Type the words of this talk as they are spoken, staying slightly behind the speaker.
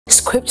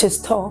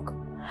Scriptures talk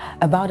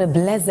about a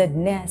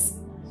blessedness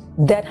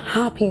that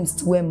happens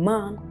to a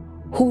man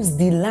whose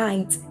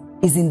delight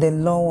is in the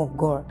law of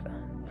God.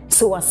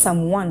 So as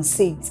Psalm 1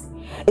 says,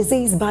 it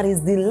says, but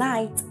his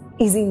delight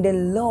is in the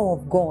law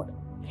of God,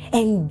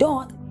 and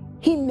doth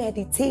he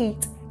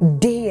meditate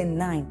day and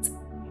night.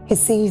 He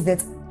says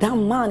that that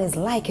man is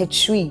like a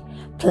tree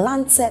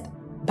planted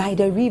by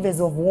the rivers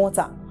of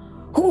water,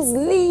 whose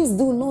leaves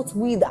do not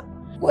wither,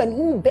 and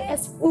who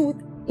bears fruit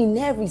in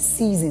every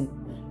season.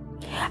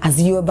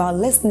 As you're about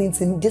listening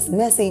to this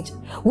message,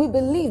 we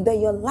believe that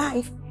your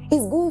life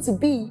is going to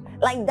be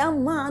like that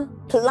man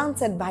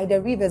planted by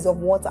the rivers of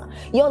water.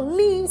 Your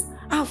leaves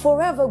are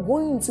forever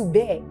going to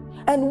bear.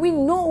 And we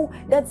know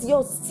that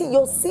your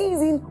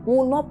season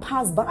will not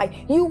pass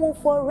by. You will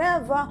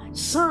forever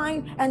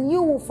shine and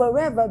you will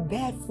forever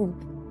bear fruit.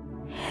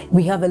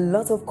 We have a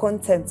lot of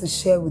content to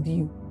share with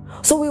you.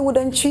 So we would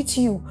entreat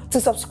you to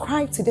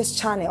subscribe to this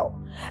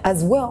channel,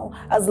 as well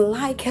as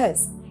like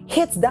us.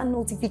 Hit that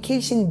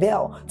notification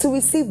bell to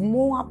receive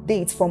more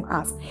updates from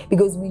us,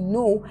 because we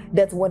know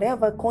that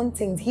whatever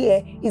content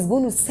here is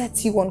going to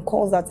set you on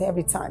course at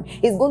every time.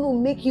 It's going to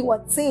make you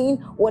attain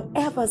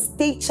whatever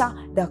stature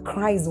that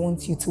Christ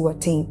wants you to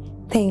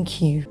attain. Thank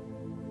you.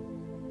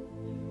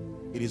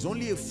 It is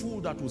only a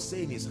fool that will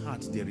say in his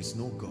heart, there is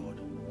no God.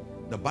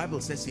 The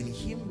Bible says, in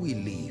him we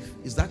live.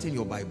 Is that in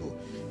your Bible?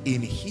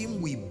 In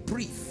him we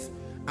breathe,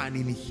 and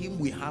in him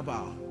we have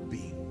our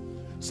being.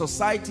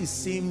 Society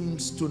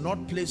seems to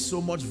not place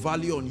so much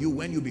value on you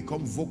when you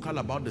become vocal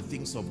about the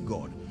things of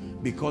God,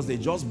 because they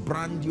just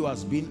brand you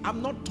as being,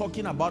 I'm not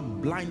talking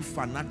about blind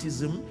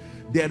fanaticism.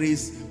 There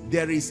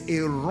is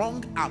a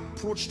wrong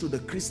approach to the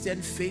Christian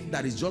faith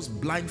that is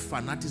just blind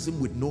fanaticism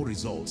with no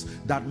results,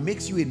 that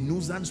makes you a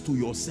nuisance to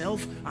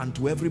yourself and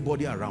to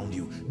everybody around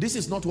you. This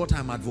is not what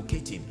I'm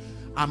advocating.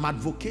 I'm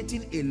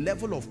advocating a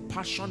level of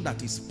passion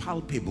that is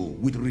palpable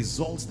with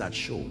results that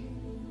show.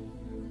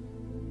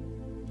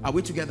 Are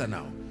we together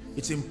now?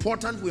 It's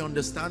important we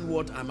understand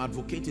what I'm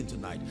advocating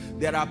tonight.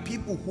 There are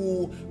people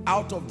who,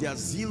 out of their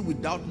zeal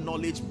without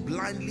knowledge,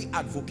 blindly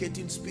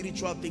advocating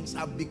spiritual things,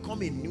 have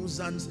become a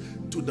nuisance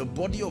to the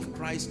body of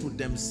Christ, to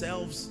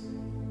themselves,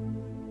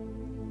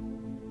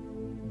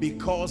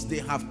 because they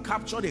have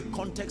captured a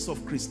context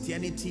of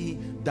Christianity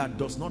that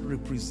does not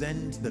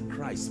represent the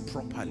Christ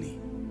properly.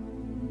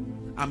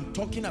 I'm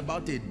talking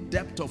about a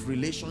depth of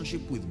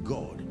relationship with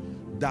God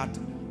that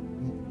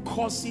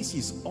causes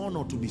his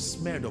honor to be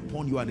smeared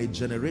upon you, and a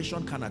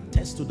generation can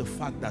attest to the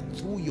fact that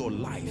through your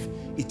life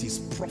it is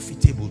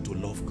profitable to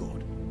love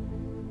God.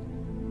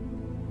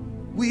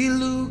 We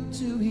look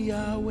to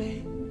Yahweh,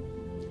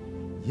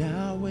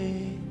 Yahweh.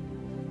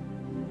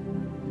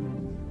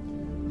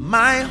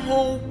 My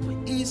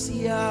hope is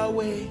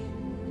Yahweh,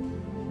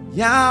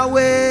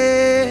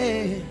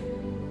 Yahweh.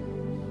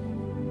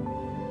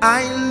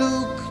 I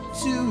look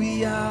to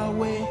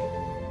Yahweh,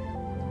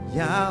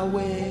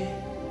 Yahweh.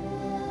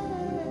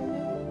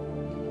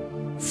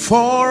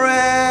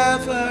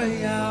 Forever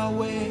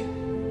Yahweh.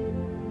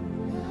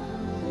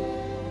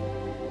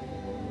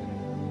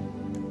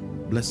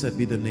 Blessed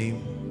be the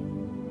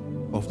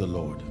name of the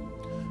Lord.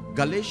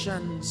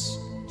 Galatians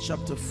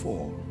chapter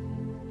 4.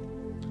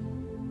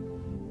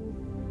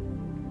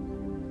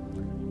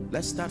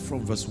 Let's start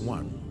from verse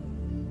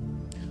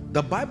 1.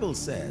 The Bible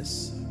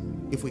says,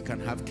 if we can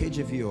have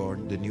KJV or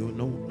the new,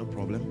 no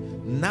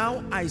problem.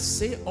 Now I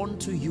say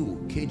unto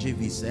you,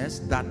 KJV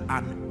says, that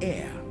an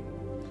heir,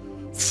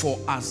 for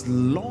as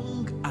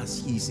long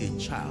as he is a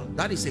child,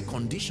 that is a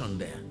condition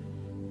there.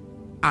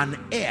 An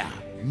heir,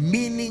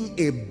 meaning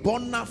a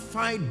bona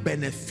fide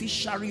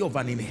beneficiary of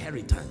an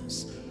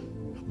inheritance.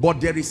 But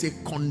there is a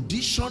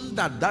condition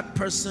that that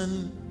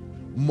person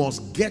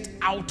must get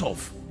out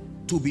of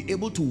to be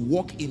able to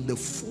walk in the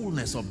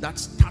fullness of that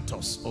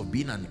status of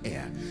being an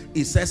heir.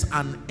 It says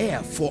an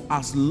heir, for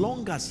as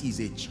long as he is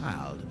a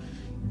child,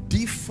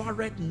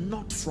 differeth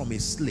not from a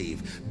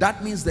slave.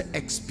 That means the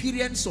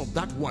experience of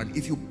that one,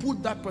 if you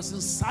put that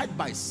person side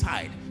by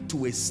side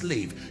to a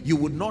slave, you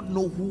would not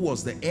know who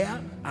was the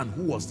heir and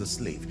who was the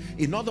slave.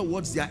 In other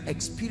words, their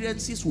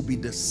experiences will be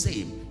the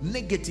same,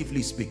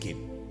 negatively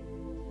speaking.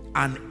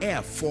 An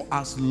heir, for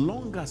as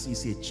long as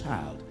he's a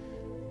child,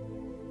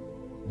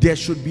 there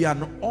should be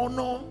an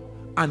honor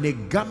and a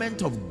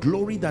garment of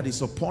glory that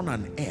is upon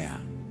an heir.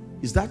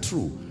 Is that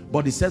true?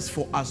 But it says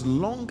for as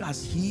long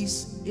as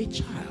he's a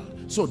child.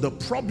 So the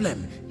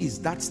problem is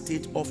that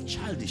state of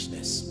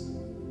childishness.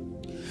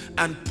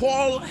 And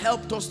Paul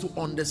helped us to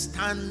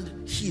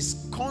understand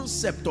his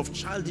concept of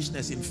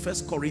childishness in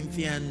 1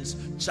 Corinthians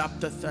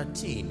chapter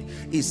 13.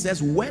 He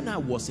says, when I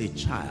was a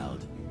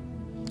child,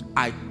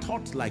 I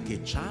thought like a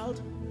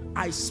child,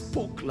 I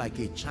spoke like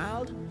a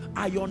child,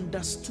 I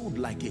understood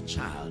like a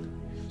child.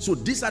 So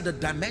these are the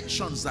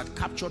dimensions that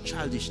capture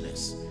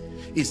childishness.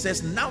 It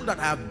says, now that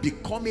I have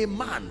become a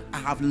man, I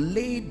have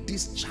laid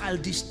these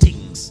childish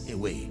things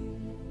away.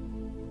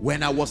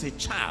 When I was a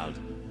child,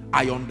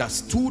 I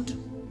understood,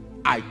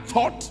 I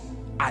thought,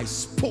 I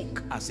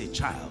spoke as a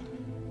child.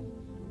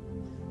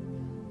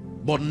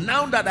 But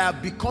now that I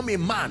have become a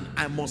man,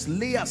 I must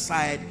lay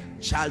aside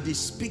childish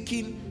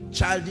speaking,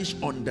 childish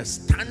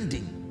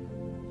understanding.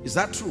 Is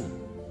that true?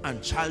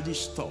 And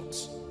childish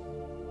thoughts.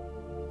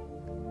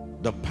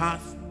 The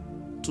path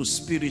to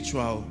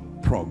spiritual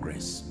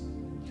progress.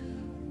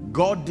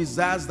 God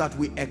desires that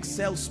we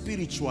excel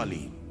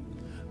spiritually,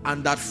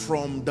 and that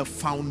from the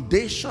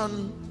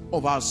foundation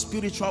of our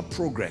spiritual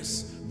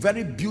progress,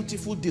 very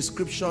beautiful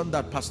description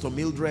that Pastor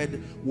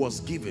Mildred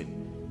was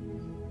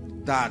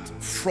given, that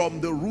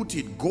from the root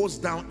it goes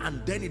down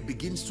and then it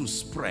begins to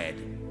spread.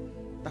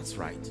 That's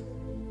right.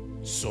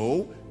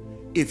 So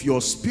if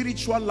your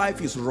spiritual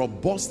life is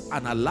robust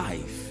and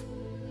alive,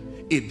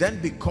 it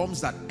then becomes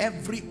that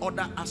every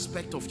other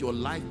aspect of your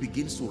life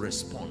begins to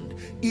respond.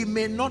 It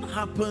may not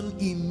happen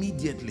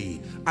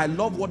immediately. I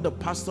love what the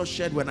pastor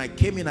shared. When I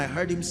came in, I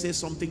heard him say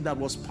something that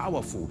was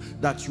powerful,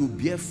 that you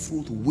bear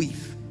fruit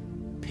with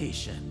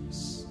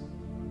patience.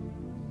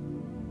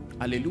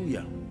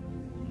 Hallelujah.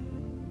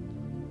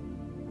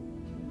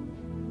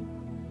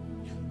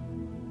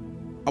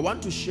 I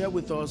want to share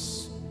with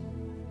us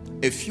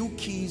a few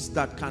keys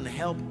that can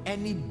help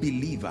any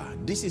believer.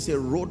 This is a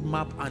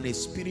roadmap and a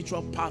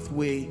spiritual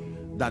pathway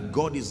that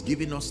God is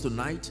giving us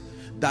tonight,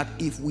 that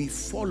if we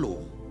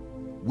follow,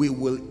 we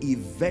will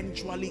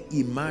eventually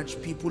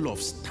emerge people of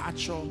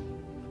stature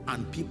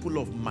and people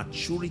of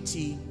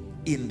maturity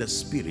in the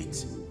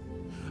spirit.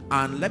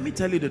 And let me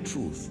tell you the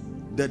truth,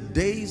 the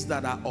days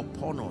that are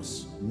upon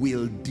us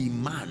will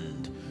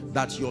demand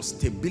that your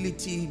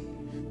stability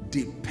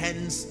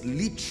depends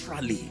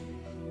literally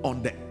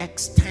on the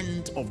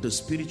extent of the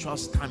spiritual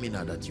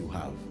stamina that you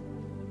have.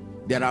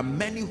 There are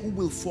many who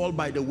will fall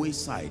by the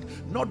wayside,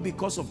 not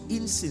because of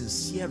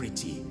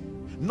insincerity,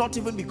 not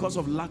even because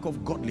of lack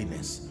of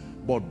godliness,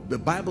 but the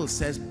Bible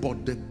says,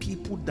 but the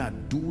people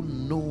that do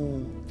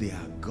know their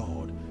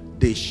God,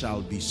 they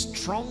shall be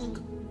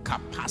strong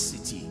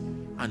capacity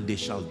and they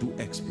shall do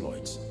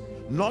exploits.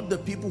 Not the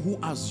people who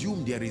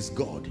assume there is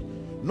God,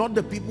 not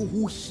the people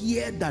who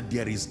hear that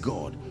there is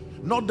God,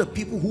 not the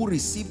people who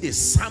received a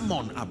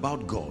sermon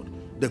about God,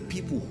 the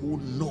people who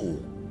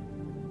know.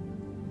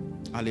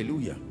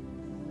 Hallelujah.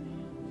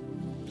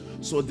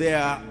 So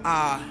there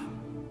are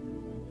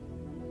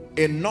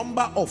a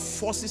number of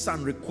forces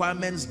and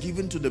requirements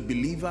given to the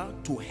believer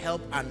to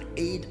help and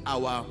aid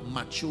our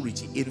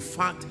maturity. In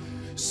fact,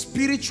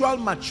 spiritual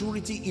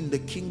maturity in the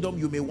kingdom,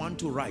 you may want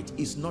to write,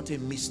 is not a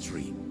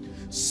mystery.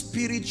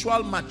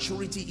 Spiritual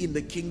maturity in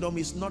the kingdom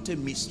is not a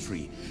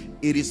mystery.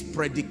 It is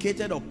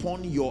predicated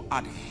upon your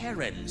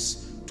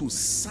adherence to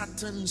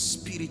certain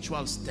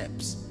spiritual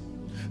steps.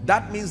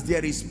 That means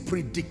there is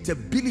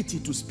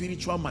predictability to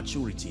spiritual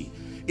maturity.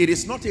 It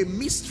is not a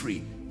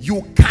mystery.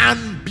 You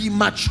can be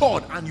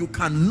matured and you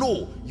can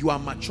know you are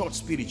matured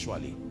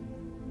spiritually.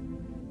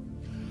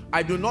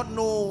 I do not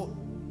know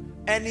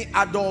any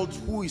adult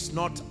who is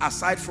not,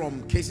 aside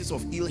from cases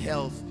of ill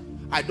health,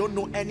 I don't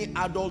know any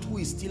adult who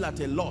is still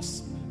at a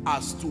loss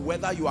as to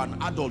whether you are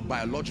an adult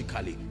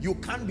biologically. You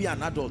can't be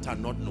an adult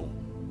and not know.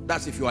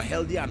 That's if you are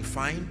healthy and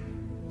fine.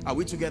 Are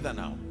we together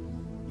now?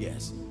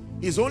 Yes.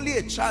 It's only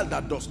a child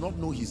that does not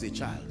know he's a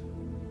child.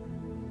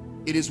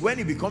 It is when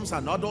he becomes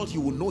an adult he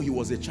will know he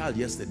was a child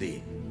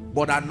yesterday.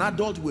 But an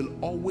adult will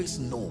always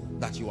know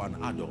that you are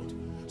an adult.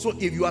 So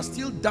if you are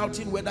still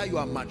doubting whether you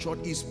are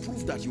matured, it's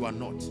proof that you are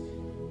not.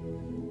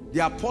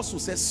 The apostle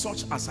says,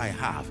 such as I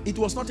have. It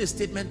was not a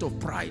statement of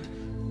pride.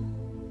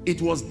 It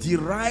was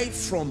derived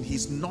from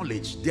his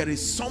knowledge. There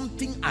is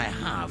something I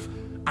have,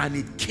 and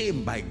it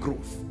came by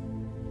growth.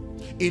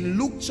 In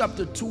Luke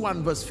chapter 2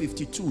 and verse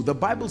 52, the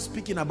Bible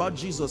speaking about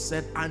Jesus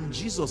said, and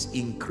Jesus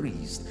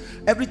increased.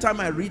 Every time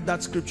I read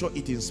that scripture,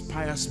 it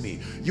inspires me.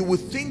 You would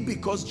think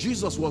because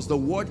Jesus was the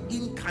Word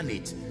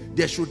incarnate,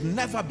 there should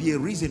never be a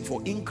reason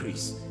for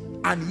increase.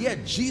 And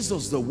yet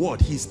Jesus, the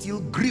Word, he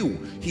still grew.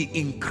 He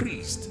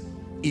increased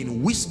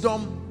in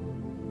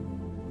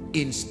wisdom,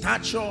 in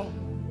stature,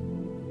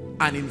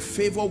 and in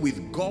favor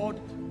with God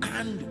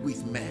and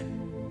with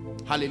men.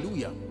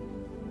 Hallelujah.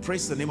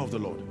 Praise the name of the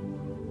Lord.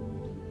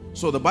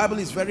 So the Bible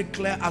is very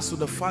clear as to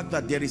the fact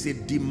that there is a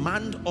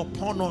demand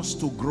upon us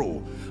to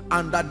grow,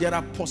 and that there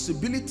are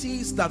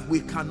possibilities that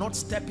we cannot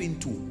step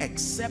into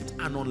except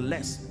and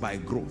unless by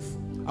growth.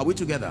 Are we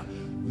together?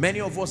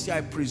 Many of us here,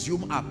 I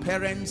presume, are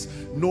parents.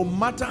 No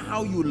matter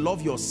how you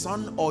love your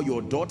son or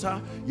your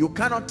daughter, you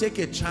cannot take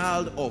a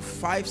child of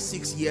 5,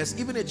 6 years,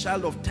 even a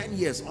child of 10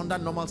 years under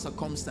normal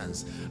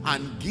circumstance,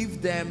 and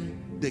give them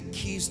the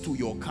keys to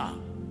your car.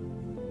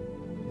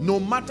 No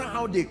matter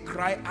how they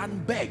cry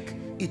and beg,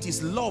 it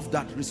is love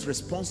that is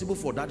responsible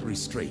for that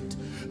restraint.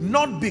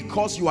 Not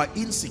because you are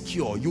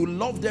insecure, you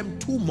love them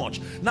too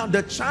much. Now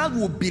the child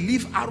will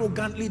believe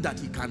arrogantly that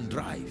he can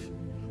drive.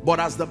 But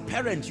as the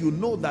parent, you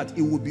know that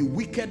it will be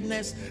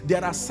wickedness.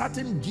 There are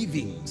certain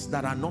givings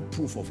that are not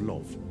proof of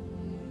love.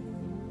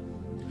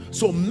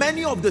 So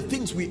many of the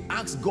things we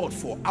ask God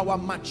for, our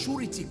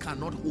maturity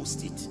cannot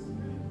host it.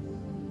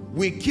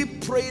 We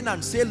keep praying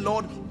and say,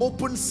 Lord,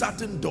 open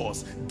certain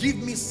doors, give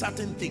me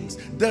certain things.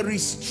 The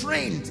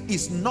restraint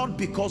is not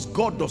because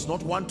God does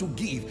not want to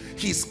give.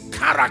 His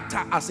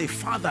character as a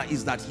father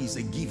is that he's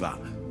a giver.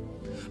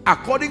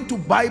 According to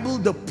Bible,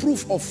 the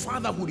proof of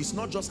fatherhood is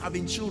not just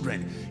having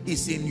children,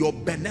 it's in your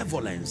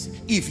benevolence.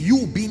 If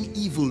you, being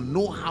evil,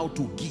 know how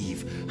to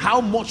give,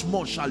 how much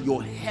more shall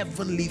your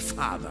heavenly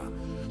Father?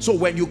 So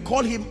when you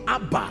call him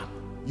Abba,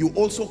 you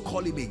also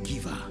call him a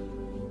giver.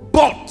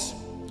 But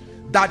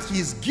that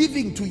he's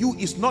giving to you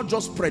is not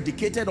just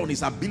predicated on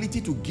his ability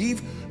to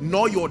give,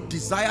 nor your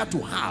desire to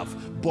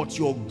have, but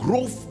your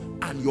growth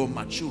and your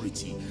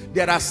maturity.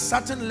 There are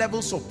certain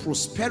levels of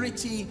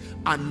prosperity,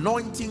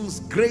 anointings,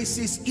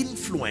 graces,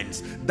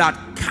 influence that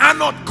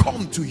cannot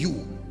come to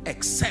you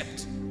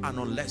except and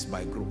unless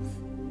by growth.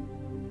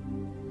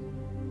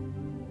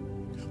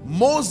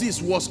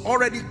 Moses was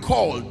already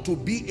called to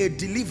be a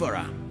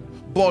deliverer,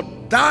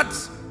 but that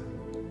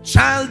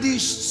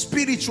childish,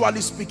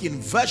 spiritually speaking,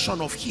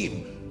 version of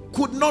him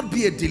could not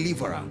be a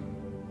deliverer.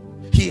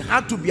 He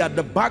had to be at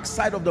the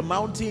backside of the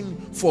mountain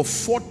for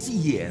 40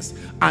 years,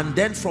 and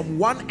then from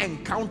one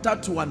encounter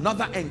to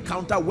another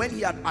encounter, when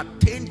he had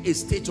attained a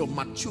stage of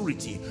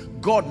maturity,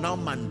 God now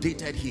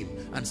mandated him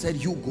and said,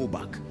 you go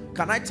back.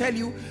 Can I tell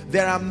you,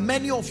 there are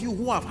many of you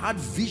who have had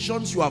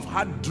visions, you have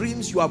had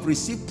dreams, you have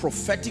received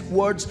prophetic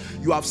words,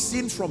 you have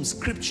seen from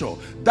scripture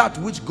that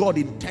which God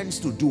intends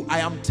to do. I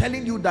am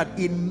telling you that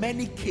in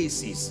many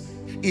cases,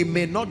 it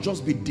may not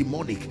just be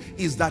demonic,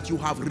 is that you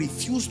have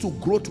refused to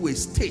grow to a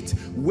state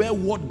where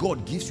what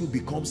God gives you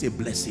becomes a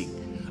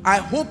blessing. I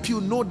hope you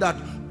know that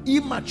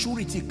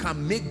immaturity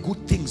can make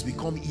good things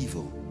become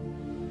evil.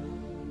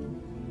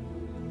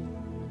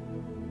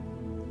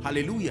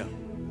 Hallelujah.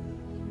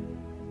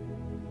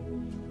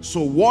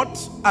 So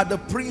what are the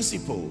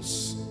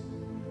principles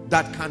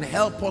that can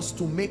help us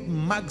to make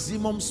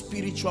maximum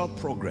spiritual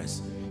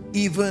progress,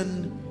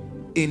 even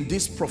in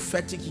this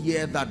prophetic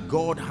year that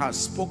God has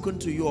spoken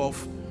to you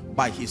of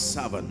by his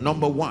servant?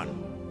 Number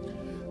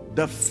one,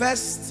 the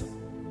first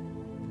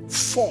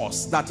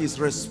force that is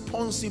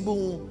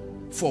responsible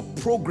for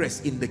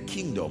progress in the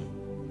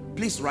kingdom,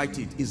 please write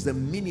it, is the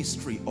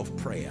ministry of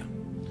prayer.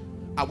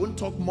 I won't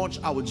talk much,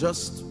 I will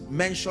just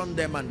mention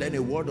them and then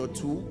a word or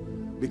two,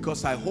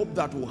 because I hope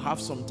that we'll have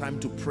some time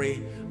to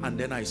pray and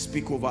then I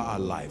speak over our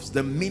lives.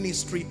 The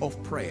ministry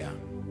of prayer.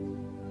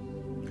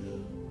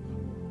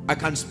 I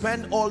can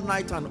spend all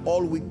night and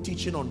all week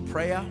teaching on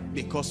prayer,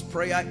 because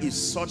prayer is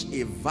such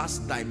a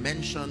vast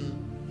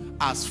dimension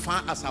as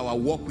far as our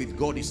walk with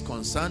God is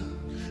concerned.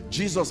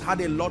 Jesus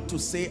had a lot to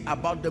say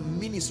about the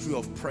ministry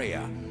of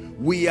prayer.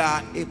 We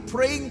are a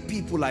praying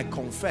people, I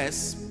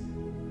confess,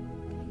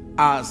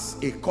 as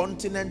a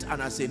continent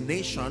and as a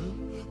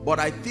nation, but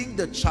I think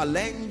the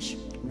challenge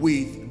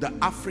with the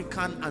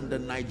African and the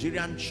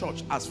Nigerian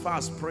church as far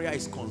as prayer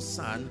is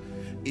concerned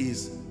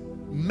is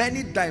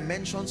many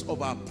dimensions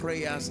of our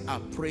prayers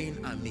are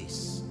praying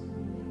amiss,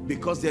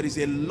 because there is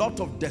a lot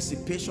of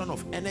dissipation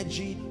of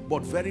energy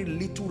but very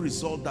little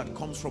result that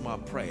comes from our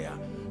prayer.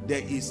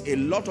 There is a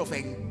lot of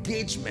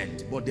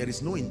engagement but there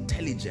is no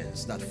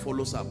intelligence that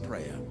follows our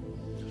prayer.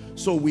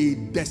 So we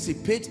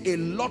dissipate a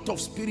lot of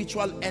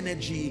spiritual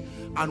energy,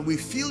 and we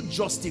feel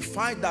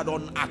justified that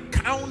on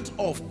account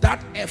of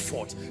that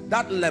effort,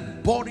 that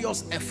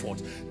laborious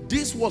effort,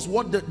 this was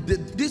what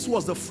this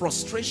was the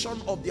frustration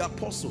of the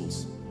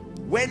apostles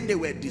when they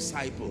were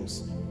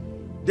disciples.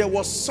 There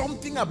was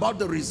something about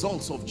the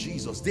results of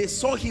Jesus. They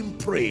saw him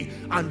pray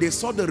and they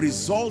saw the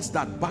results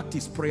that backed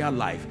his prayer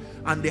life,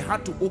 and they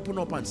had to open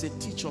up and say,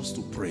 teach us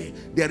to pray.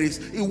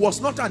 It was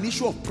not an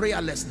issue of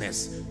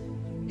prayerlessness.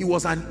 It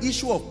was an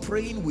issue of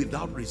praying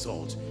without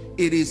result.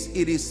 It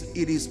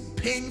is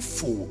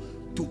painful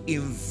to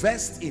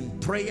invest in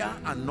prayer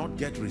and not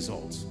get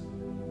results.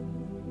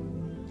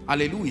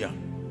 Hallelujah.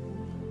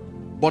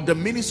 But the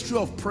ministry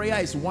of prayer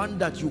is one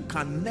that you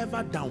can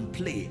never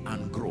downplay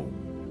and grow.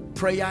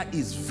 Prayer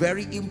is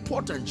very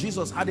important.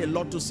 Jesus had a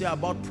lot to say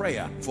about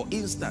prayer. For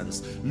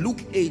instance,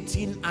 Luke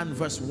 18 and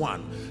verse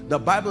 1, the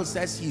Bible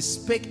says he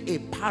spake a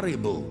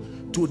parable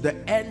to the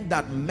end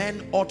that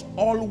men ought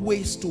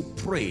always to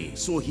pray.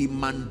 So he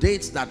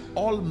mandates that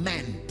all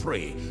men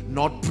pray,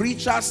 not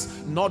preachers,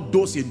 not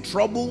those in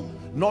trouble,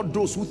 not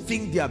those who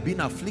think they are being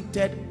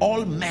afflicted.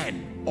 All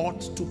men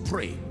ought to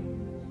pray.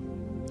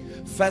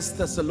 1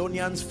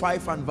 Thessalonians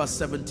 5 and verse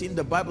 17,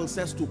 the Bible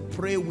says to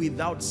pray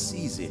without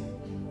ceasing.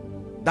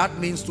 That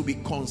means to be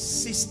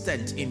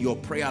consistent in your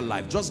prayer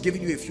life. Just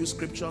giving you a few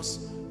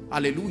scriptures.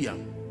 Hallelujah.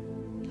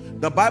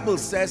 The Bible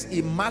says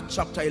in Mark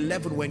chapter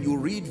 11, when you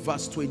read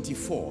verse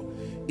 24,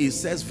 it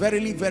says,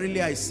 verily,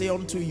 verily, I say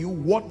unto you,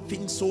 what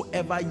things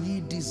soever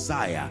ye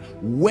desire,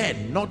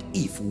 when, not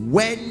if,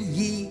 when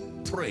ye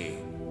pray.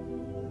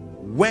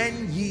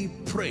 When ye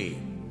pray.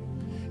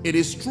 It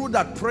is true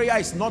that prayer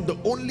is not the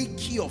only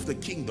key of the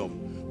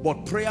kingdom,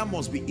 but prayer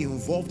must be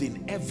involved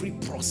in every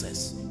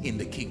process in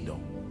the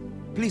kingdom.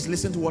 Please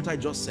listen to what I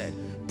just said.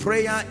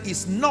 Prayer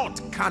is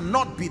not,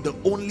 cannot be the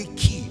only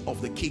key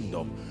of the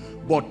kingdom,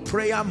 but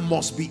prayer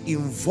must be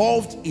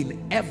involved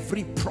in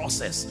every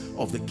process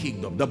of the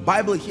kingdom. The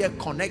Bible here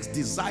connects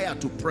desire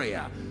to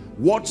prayer.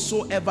 What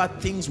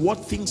things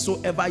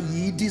soever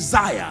ye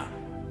desire,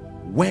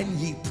 when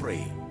ye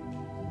pray,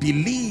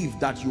 believe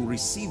that you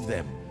receive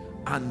them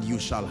and you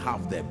shall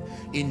have them.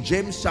 In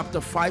James chapter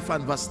 5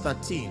 and verse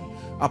 13,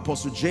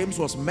 Apostle James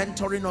was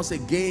mentoring us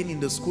again in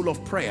the school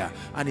of prayer,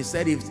 and he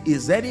said, if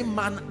is any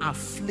man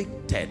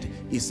afflicted,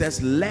 he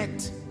says,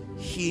 let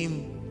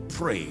him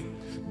pray.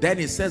 Then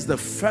he says, the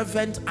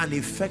fervent and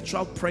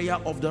effectual prayer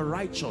of the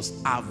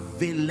righteous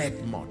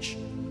availeth much.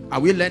 Are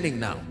we learning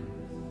now?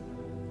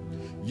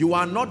 You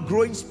are not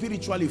growing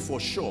spiritually for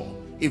sure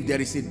if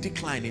there is a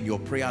decline in your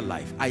prayer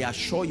life. I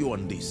assure you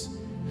on this.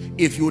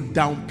 If you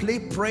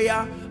downplay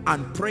prayer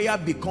and prayer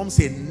becomes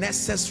a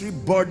necessary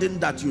burden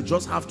that you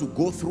just have to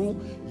go through,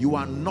 you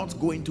are not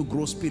going to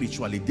grow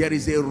spiritually. There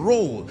is a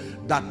role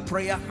that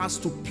prayer has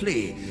to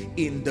play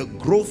in the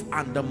growth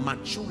and the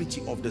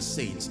maturity of the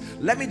saints.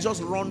 Let me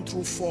just run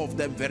through 4 of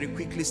them very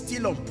quickly,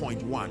 still on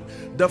point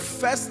 1. The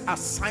first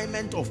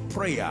assignment of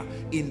prayer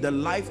in the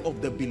life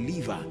of the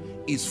believer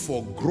is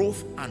for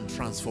growth and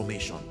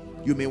transformation.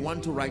 You may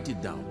want to write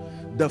it down.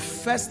 The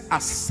first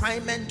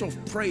assignment of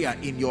prayer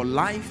in your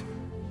life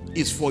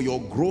is for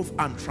your growth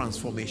and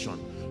transformation.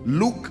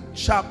 Luke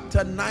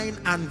chapter 9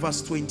 and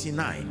verse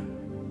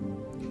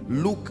 29.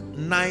 Luke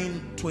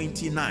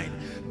 9:29.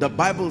 The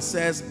Bible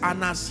says,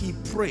 and as he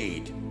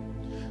prayed,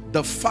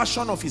 the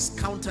fashion of his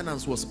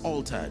countenance was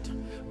altered,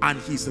 and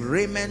his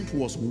raiment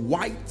was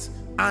white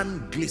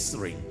and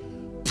glistering.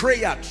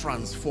 Prayer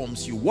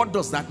transforms you. What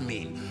does that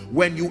mean?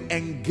 When you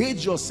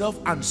engage yourself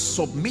and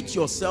submit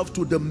yourself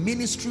to the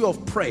ministry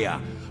of prayer,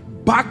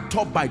 backed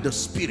up by the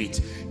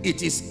Spirit,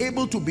 it is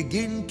able to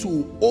begin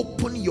to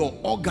open your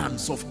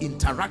organs of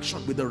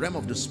interaction with the realm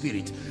of the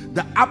Spirit.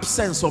 The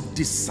absence of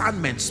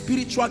discernment,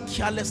 spiritual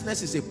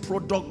carelessness, is a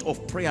product of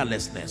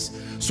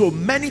prayerlessness. So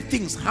many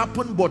things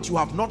happen, but you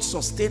have not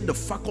sustained the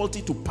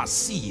faculty to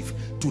perceive,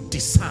 to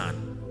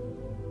discern.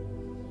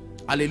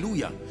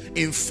 Hallelujah.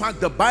 In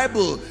fact, the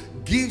Bible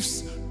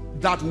gives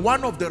that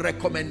one of the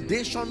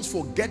recommendations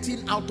for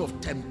getting out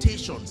of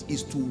temptations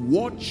is to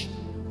watch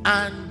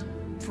and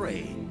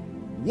pray.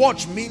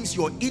 Watch means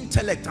your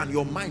intellect and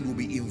your mind will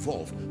be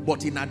involved,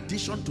 but in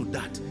addition to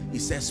that, it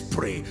says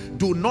pray.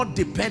 Do not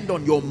depend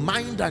on your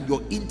mind and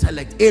your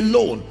intellect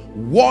alone.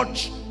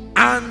 Watch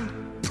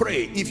and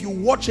pray. If you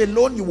watch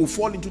alone, you will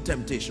fall into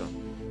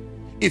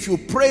temptation. If you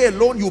pray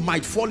alone, you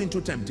might fall into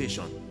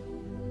temptation.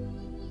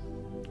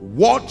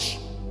 Watch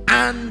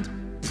and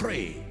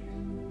pray.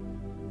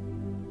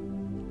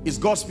 Is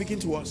God speaking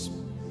to us?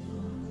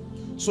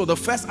 So the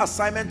first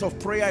assignment of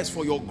prayer is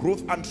for your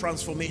growth and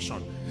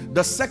transformation.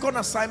 The second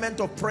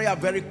assignment of prayer,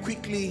 very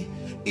quickly,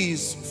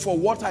 is for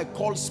what I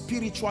call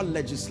spiritual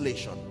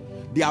legislation.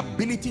 The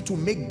ability to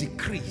make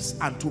decrees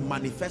and to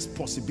manifest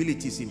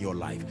possibilities in your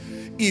life.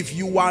 If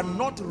you are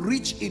not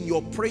rich in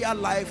your prayer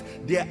life,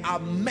 there are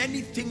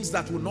many things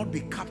that will not be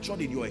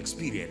captured in your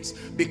experience,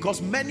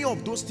 because many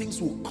of those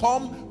things will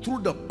come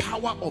through the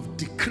power of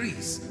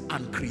decrees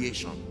and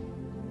creation.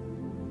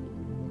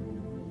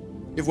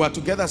 If we are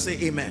together, say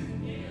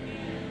amen.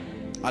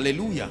 Amen.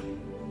 Hallelujah.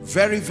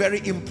 Very,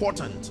 very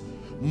important.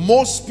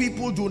 Most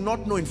people do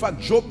not know. In fact,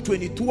 Job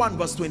 22 and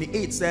verse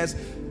 28 says,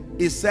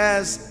 it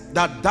says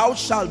that thou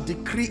shalt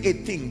decree a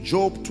thing.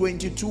 Job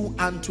 22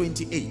 and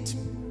 28.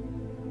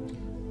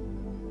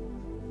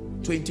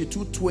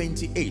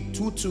 22:28.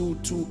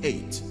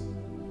 22:28.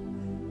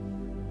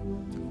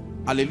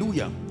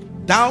 Hallelujah.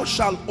 Thou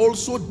shalt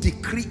also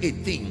decree a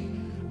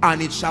thing,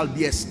 and it shall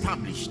be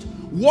established.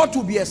 What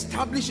will be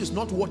established is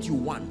not what you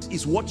want,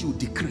 is what you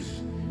decree.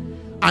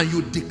 And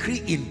you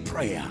decree in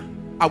prayer.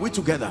 Are we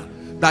together?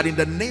 That in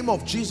the name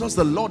of Jesus,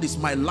 the Lord is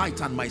my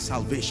light and my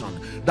salvation.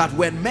 That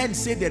when men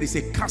say there is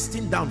a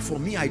casting down, for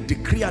me, I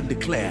decree and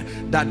declare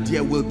that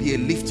there will be a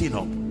lifting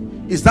up.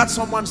 Is that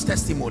someone's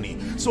testimony?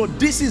 So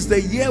this is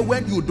the year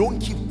when you don't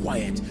keep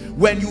quiet.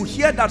 When you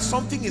hear that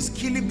something is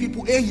killing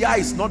people, yeah,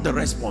 is not the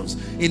response.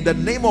 In the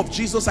name of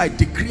Jesus, I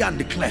decree and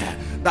declare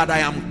that I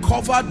am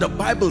covered. The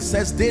Bible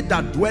says, they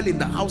that dwell in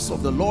the house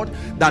of the Lord,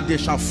 that they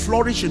shall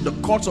flourish in the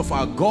courts of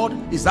our God.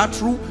 Is that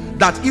true?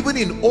 That even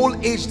in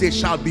old age they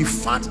shall be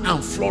fat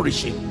and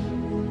flourishing.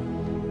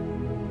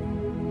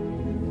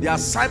 The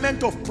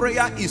assignment of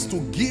prayer is to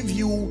give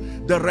you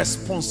the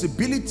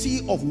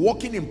responsibility of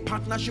walking in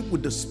partnership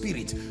with the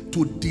Spirit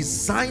to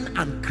design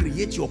and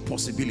create your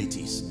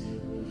possibilities.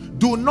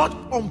 Do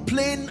not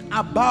complain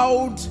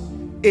about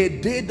a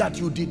day that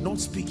you did not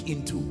speak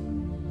into.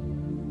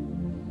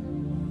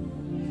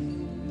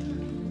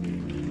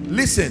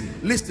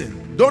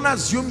 Listen. Don't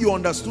assume you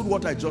understood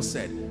what I just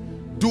said.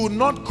 Do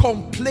not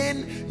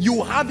complain.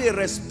 You have a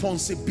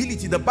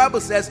responsibility. The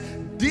Bible says,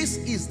 this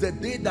is the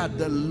day that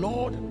the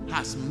Lord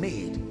has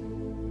made.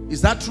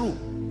 Is that true?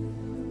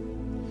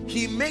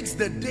 He makes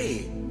the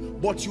day,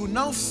 but you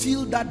now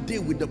fill that day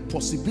with the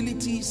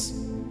possibilities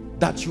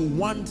that you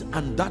want,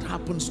 and that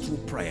happens through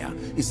prayer.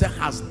 He said,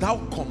 hast thou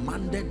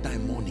commanded thy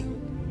morning?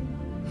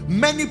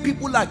 Many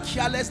people are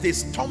careless. They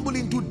stumble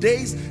into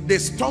days, they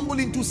stumble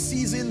into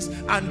seasons,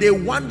 and they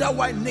wonder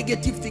why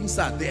negative things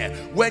are there.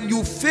 When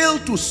you fail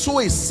to sow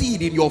a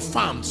seed in your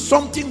farm,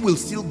 something will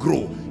still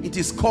grow. It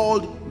is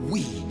called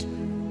weed.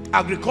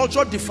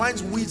 Agriculture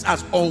defines weeds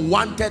as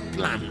unwanted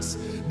plants.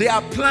 They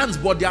are plants,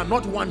 but they are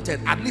not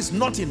wanted, at least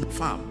not in the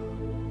farm.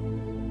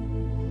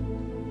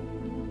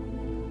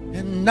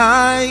 And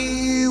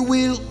I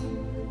will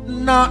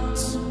not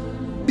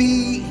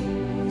be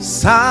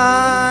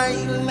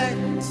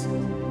silent.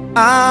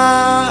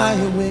 I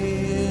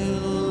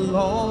will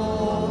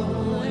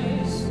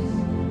always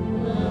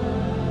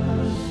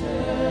worship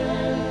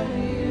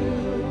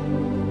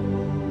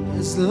you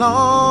as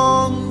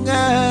long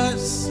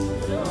as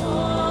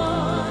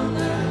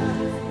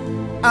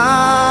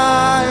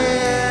I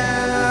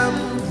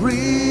am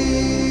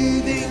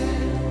breathing.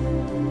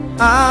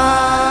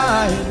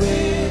 I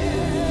will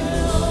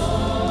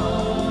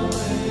always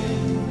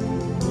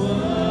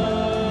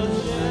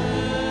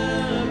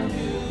worship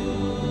you.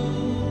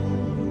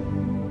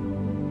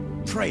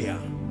 Prayer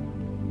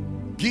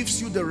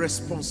gives you the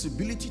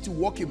responsibility to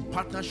walk in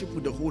partnership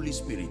with the Holy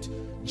Spirit.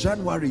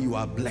 January, you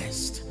are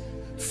blessed.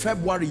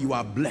 February, you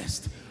are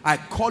blessed. I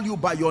call you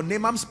by your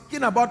name. I'm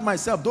speaking about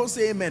myself. Don't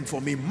say amen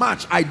for me.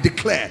 March, I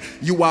declare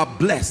you are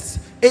blessed.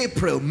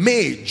 April,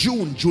 May,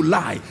 June,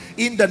 July,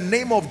 in the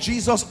name of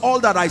Jesus, all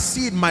that I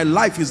see in my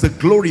life is the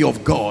glory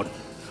of God.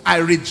 I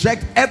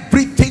reject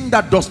everything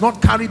that does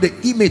not carry the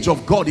image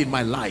of God in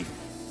my life.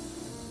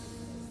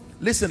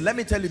 Listen, let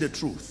me tell you the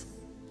truth.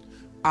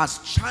 As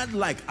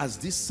childlike as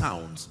this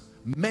sounds,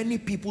 many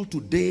people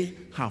today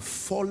have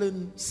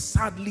fallen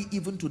sadly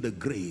even to the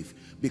grave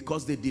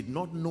because they did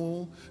not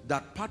know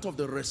that part of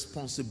the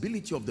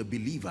responsibility of the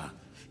believer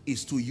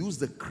is to use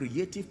the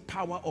creative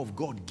power of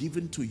God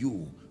given to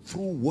you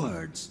through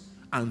words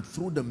and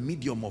through the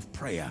medium of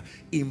prayer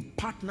in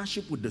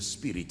partnership with the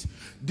Spirit.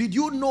 Did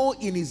you know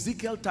in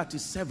Ezekiel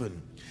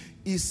 37,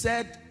 he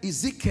said,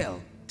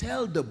 Ezekiel,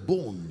 tell the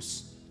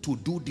bones to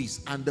do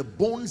this, and the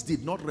bones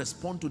did not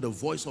respond to the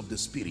voice of the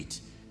Spirit.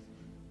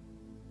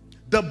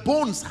 The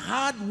bones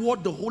heard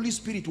what the Holy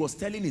Spirit was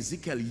telling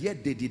Ezekiel,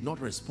 yet they did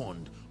not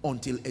respond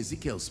until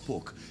Ezekiel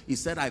spoke. He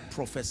said, I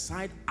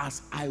prophesied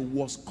as I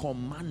was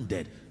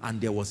commanded,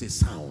 and there was a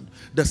sound.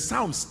 The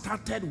sound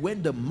started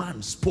when the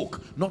man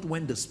spoke, not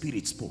when the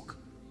Spirit spoke.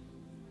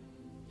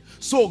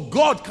 So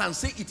God can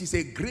say it is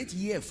a great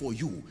year for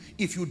you.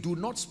 If you do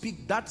not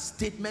speak, that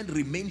statement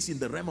remains in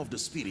the realm of the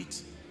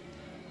Spirit.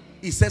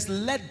 He says,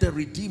 let the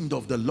redeemed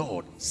of the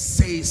Lord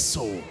say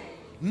so.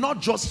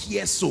 Not just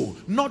hear so,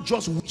 not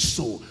just wish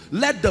so.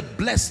 Let the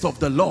blessed of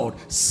the Lord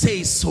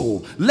say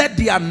so. Let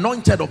the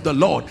anointed of the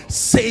Lord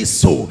say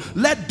so.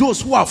 Let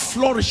those who are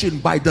flourishing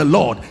by the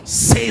Lord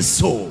say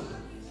so.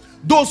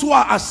 Those who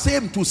are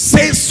ashamed to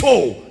say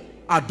so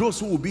are those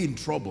who will be in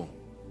trouble.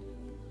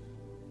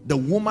 The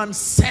woman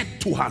said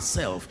to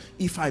herself,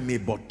 if I may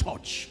but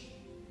touch.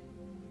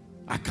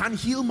 I can't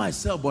heal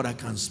myself, but I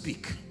can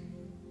speak.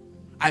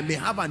 I may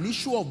have an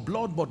issue of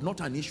blood, but not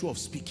an issue of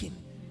speaking.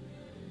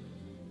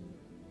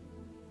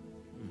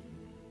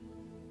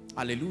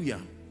 Hallelujah.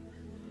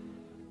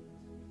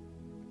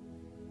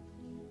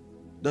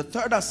 The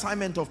third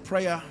assignment of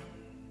prayer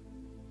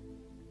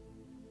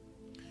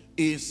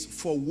is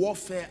for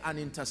warfare and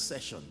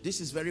intercession. This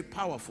is very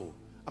powerful.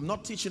 I'm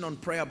not teaching on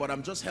prayer, but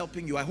I'm just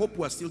helping you. I hope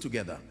we're still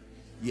together.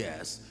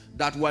 Yes,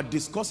 that we're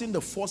discussing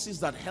the forces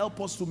that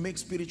help us to make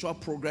spiritual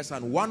progress,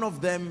 and one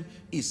of them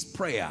is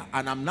prayer.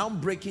 And I'm now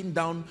breaking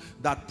down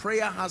that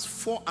prayer has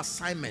 4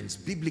 assignments,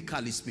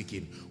 biblically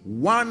speaking.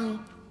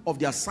 One of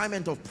the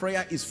assignment of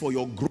prayer is for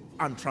your growth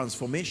and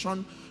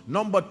transformation.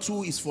 Number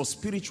 2 is for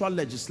spiritual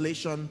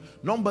legislation.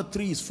 Number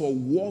 3 is for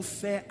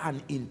warfare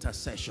and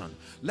intercession.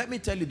 Let me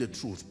tell you the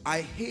truth.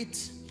 I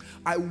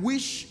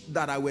wish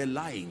that I were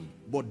lying,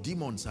 but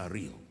demons are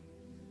real.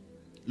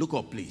 Look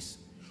up, please.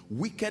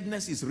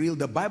 Wickedness is real.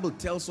 The Bible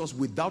tells us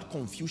without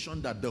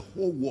confusion that the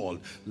whole world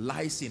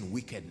lies in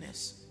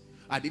wickedness.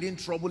 I didn't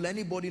trouble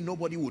anybody.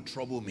 Nobody would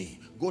trouble me.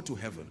 Go to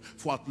heaven.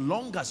 For as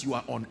long as you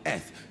are on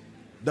earth,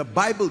 the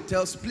Bible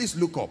tells, please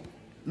look up,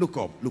 look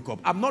up, look up.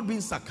 I'm not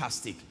being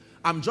sarcastic.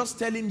 I'm just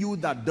telling you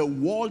that the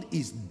world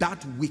is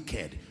that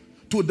wicked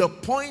to the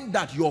point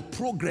that your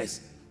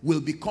progress will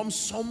become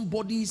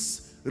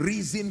somebody's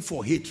reason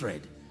for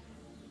hatred.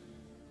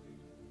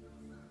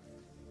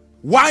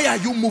 Why are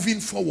you moving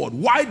forward?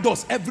 Why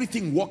does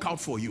everything work out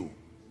for you?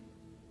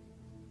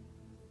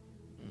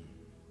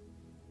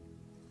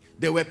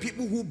 There were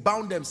people who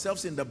bound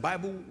themselves in the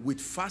Bible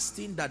with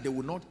fasting that they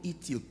would not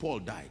eat till Paul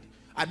died.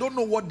 I don't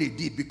know what they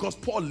did, because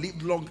Paul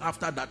lived long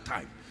after that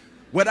time.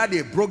 Whether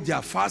they broke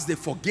their fast, they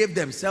forgave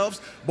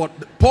themselves. But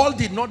Paul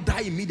did not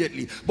die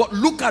immediately. But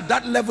look at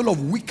that level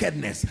of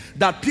wickedness,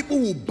 that people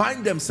will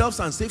bind themselves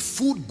and say,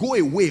 food, go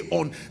away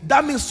on.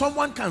 That means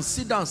someone can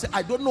sit down and say,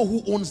 I don't know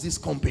who owns this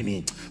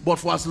company, but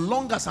for as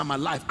long as I'm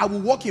alive, I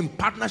will work in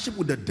partnership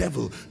with the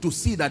devil to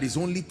see that it's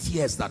only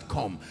tears that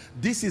come.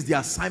 This is the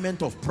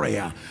assignment of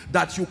prayer,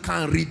 that you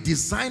can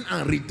redesign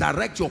and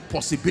redirect your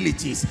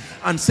possibilities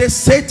and say,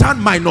 Satan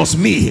minus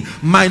me,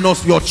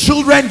 minus your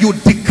children, you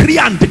decree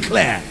and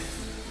declare.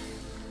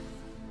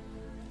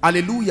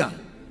 Hallelujah.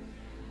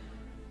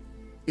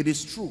 It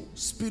is true.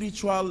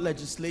 Spiritual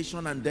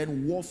legislation and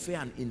then warfare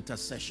and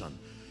intercession.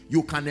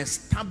 You can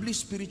establish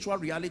spiritual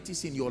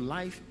realities in your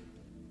life.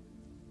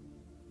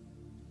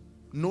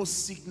 No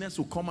sickness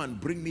will come and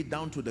bring me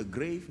down to the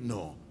grave.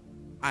 No.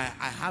 I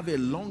have a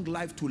long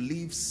life to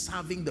live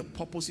serving the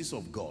purposes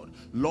of God.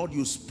 Lord,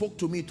 you spoke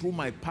to me through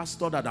my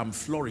pastor that I'm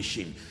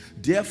flourishing.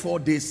 Therefore,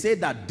 they say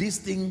that this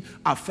thing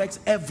affects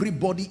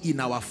everybody in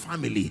our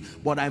family.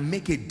 But I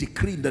make a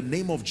decree in the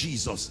name of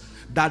Jesus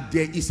that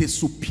there is a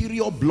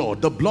superior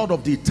blood, the blood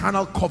of the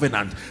eternal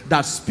covenant,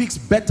 that speaks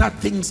better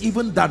things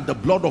even than the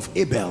blood of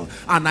Abel.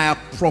 And I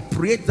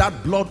appropriate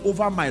that blood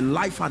over my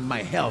life and my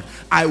health.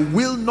 I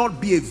will not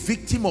be a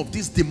victim of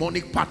these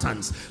demonic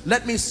patterns.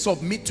 Let me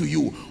submit to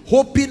you,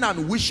 hoping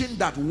and wishing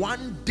that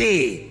one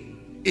day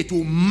it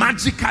will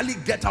magically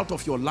get out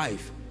of your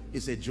life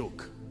is a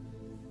joke.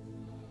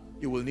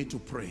 You will need to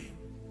pray.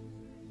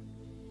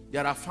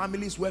 There are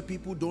families where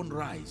people don't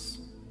rise.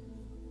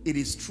 It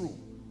is true.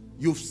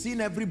 You've seen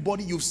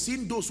everybody, you've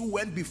seen those who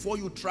went before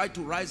you try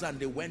to rise and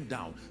they went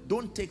down.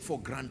 Don't take for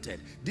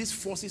granted. These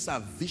forces are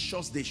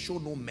vicious, they show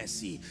no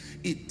mercy.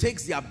 It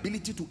takes the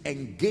ability to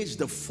engage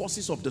the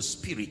forces of the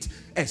spirit,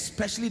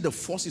 especially the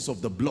forces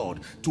of the blood,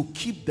 to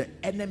keep the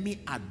enemy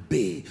at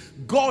bay.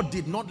 God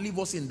did not leave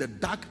us in the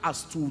dark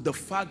as to the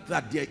fact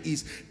that there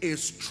is a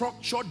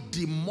structured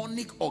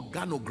demonic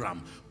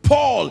organogram.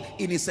 Paul,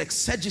 in his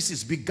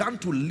exegesis, began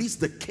to list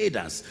the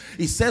cadres.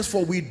 He says,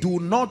 for we do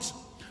not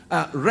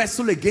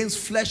wrestle against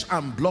flesh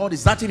and blood.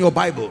 Is that in your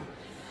Bible?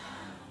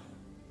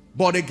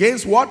 But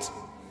against what?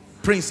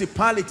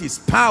 Principalities,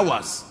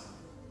 powers,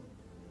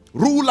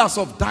 rulers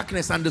of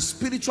darkness, and the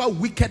spiritual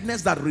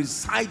wickedness that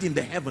reside in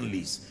the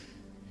heavenlies.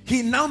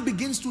 He now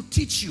begins to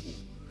teach you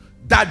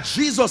that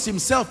Jesus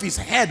himself is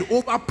head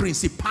over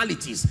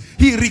principalities.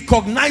 He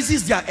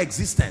recognizes their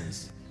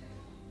existence.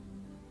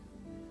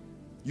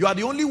 You are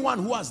the only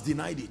one who has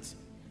denied it.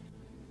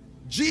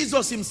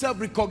 Jesus himself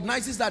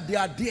recognizes that they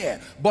are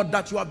there, but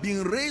that you are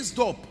being raised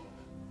up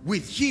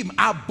with him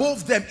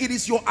above them. It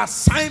is your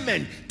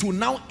assignment to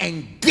now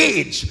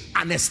engage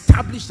and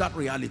establish that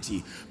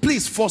reality.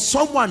 Please, for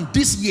someone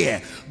this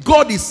year,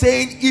 God is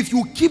saying, if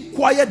you keep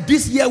quiet,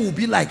 this year will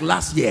be like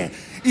last year.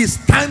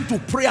 It's time to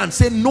pray and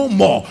say, no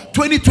more.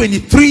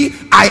 2023,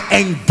 I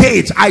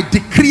engage, I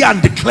decree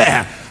and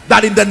declare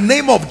that in the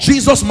name of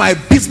Jesus, my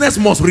business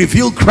must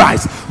reveal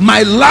Christ.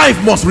 My life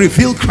must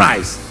reveal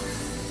Christ.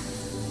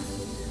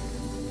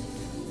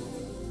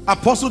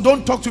 Apostle,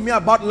 don't talk to me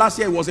about last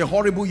year. It was a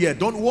horrible year.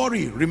 Don't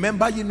worry.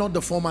 Remember ye not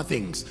the former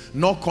things,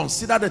 nor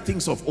consider the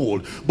things of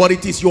old. But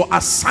it is your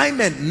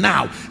assignment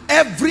now.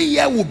 Every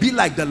year will be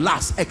like the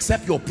last,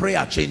 except your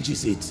prayer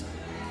changes it.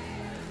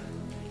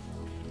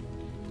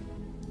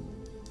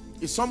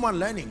 Is someone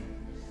learning?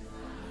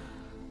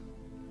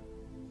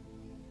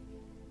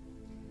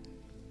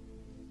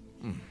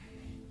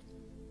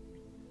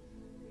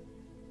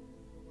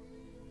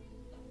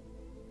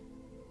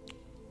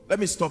 Let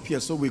me stop here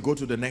so we go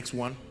to the next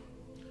one.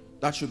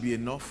 That should be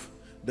enough.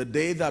 The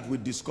day that we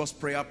discuss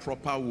prayer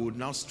proper, we would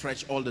now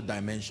stretch all the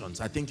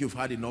dimensions. I think you've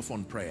had enough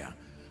on prayer.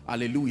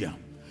 Hallelujah.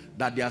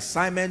 That the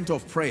assignment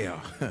of prayer.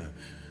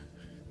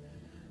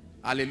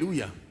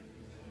 Hallelujah.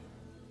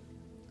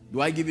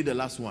 Do I give you the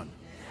last one?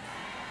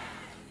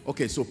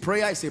 Okay, so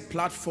prayer is a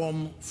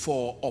platform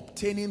for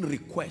obtaining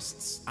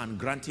requests and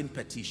granting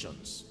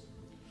petitions.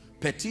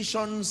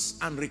 Petitions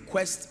and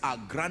requests are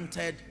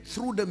granted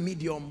through the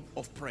medium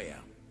of prayer.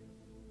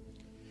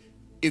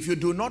 If you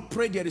do not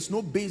pray, there is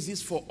no basis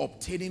for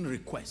obtaining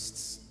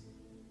requests.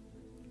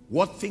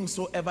 What things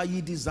soever ye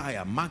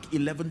desire, Mark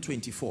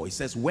 11:24, it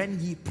says, when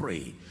ye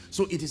pray.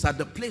 So it is at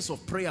the place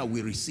of prayer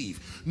we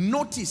receive.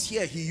 Notice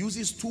here he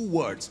uses two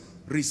words,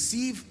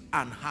 receive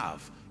and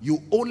have.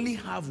 You only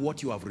have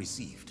what you have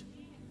received.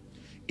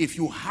 If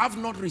you have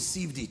not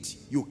received it,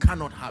 you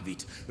cannot have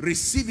it.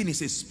 Receiving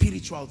is a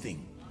spiritual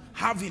thing.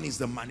 Having is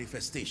the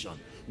manifestation.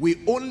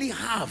 We only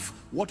have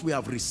what we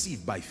have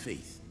received by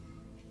faith.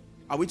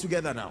 Are we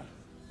together now?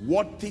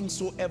 What things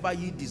soever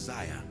ye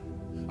desire.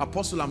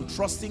 Apostle, I'm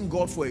trusting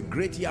God for a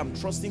great year. I'm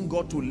trusting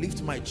God to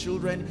lift my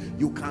children.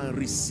 You can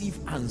receive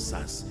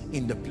answers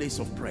in the place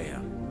of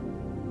prayer.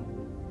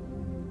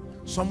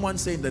 Someone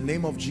say, in the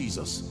name of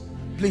Jesus.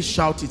 Please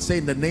shout it. Say,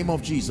 in the name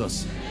of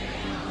Jesus,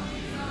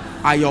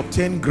 I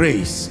obtain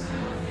grace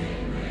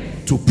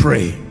to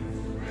pray.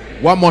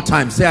 One more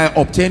time. Say, I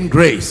obtain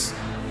grace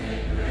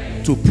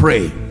to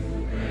pray.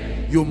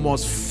 You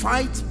must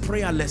fight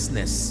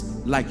prayerlessness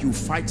like you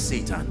fight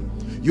Satan.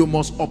 You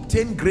must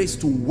obtain grace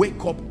to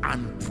wake up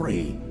and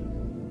pray.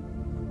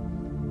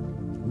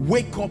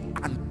 Wake up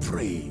and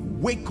pray.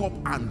 Wake up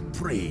and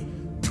pray.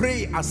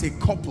 Pray as a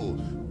couple.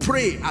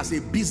 Pray as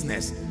a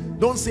business.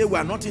 Don't say we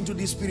are not into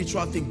this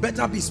spiritual thing.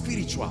 Better be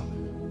spiritual.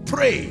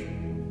 Pray.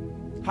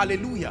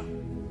 Hallelujah.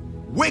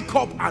 Wake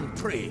up and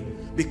pray,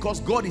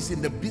 because God is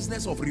in the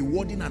business of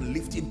rewarding and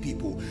lifting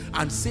people,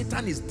 and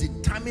Satan is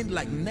determined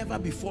like never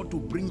before to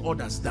bring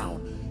others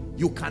down.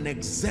 You can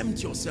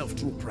exempt yourself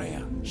through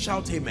prayer.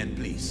 Shout amen,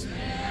 please.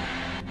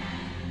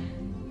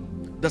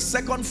 The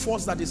second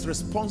force that is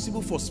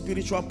responsible for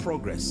spiritual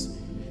progress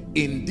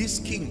in this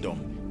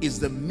kingdom is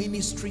the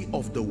ministry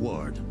of the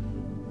word.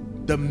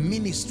 The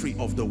ministry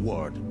of the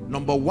word.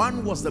 Number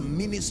one was the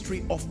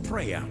ministry of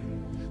prayer.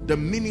 The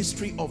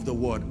ministry of the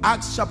word.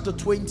 Acts chapter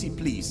 20,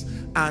 please,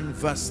 and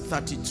verse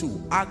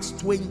 32. Acts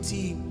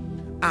 20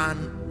 and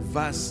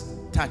verse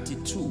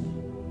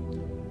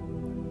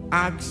 32.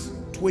 Acts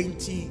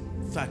 20,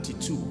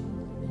 32.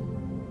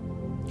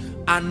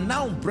 And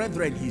now,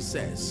 brethren, he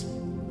says,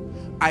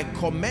 I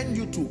commend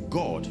you to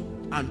God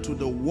and to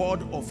the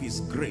word of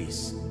his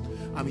grace.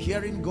 I'm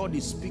hearing God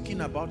is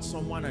speaking about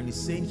someone, and he's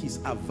saying he's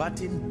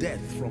averting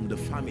death from the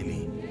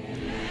family.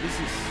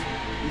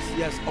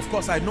 Yes, of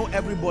course I know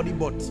everybody,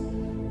 but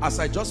as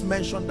I just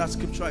mentioned that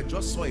scripture, I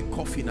just saw a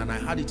coffin and I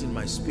had it in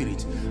my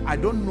spirit. I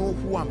don't know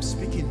who I'm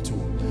speaking to,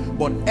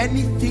 but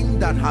anything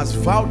that has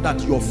vowed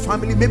that your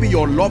family, maybe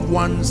your loved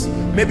ones,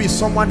 maybe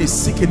someone is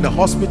sick in the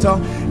hospital,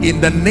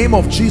 in the name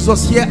of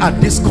Jesus, here at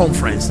this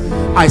conference,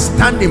 I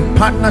stand in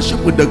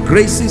partnership with the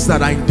graces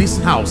that are in this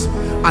house,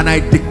 and I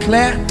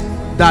declare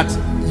that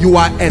you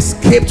are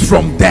escaped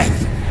from death.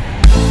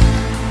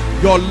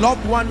 Your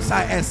loved ones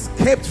are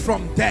escaped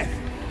from death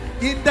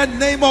in the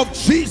name of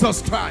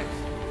Jesus Christ.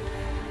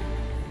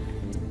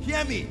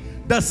 Hear me.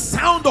 The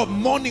sound of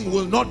mourning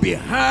will not be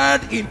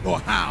heard in your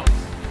house.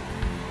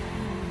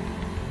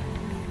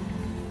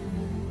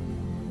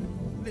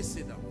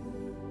 Listen up.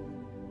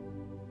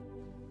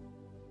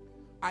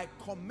 I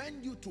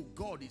commend you to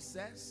God, it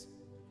says,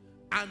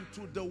 and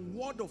to the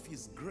word of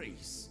his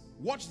grace.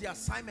 Watch the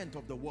assignment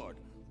of the word.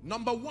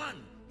 Number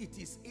one, it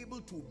is able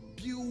to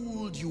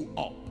build you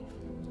up.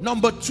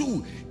 Number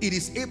two, it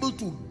is able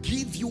to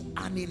give you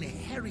an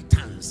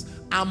inheritance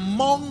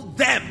among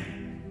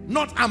them,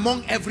 not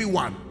among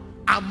everyone,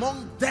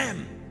 among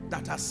them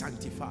that are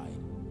sanctified.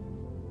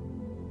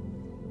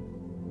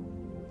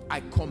 I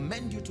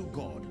commend you to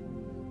God.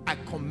 I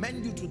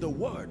commend you to the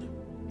word.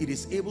 It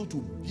is able to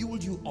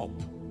build you up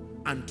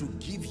and to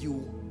give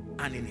you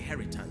an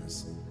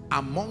inheritance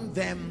among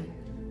them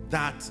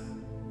that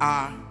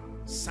are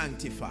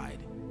sanctified.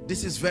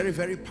 This is very,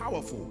 very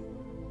powerful.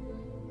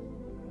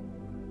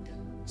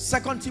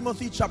 2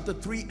 Timothy chapter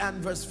 3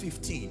 and verse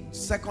 15.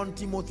 2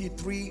 Timothy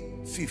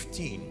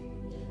 3:15.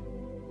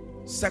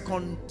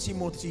 2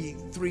 Timothy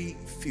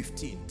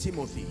 3:15.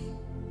 Timothy.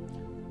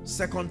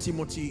 2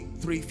 Timothy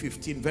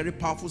 3:15. Very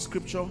powerful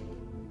scripture.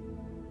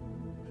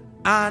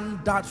 And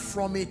that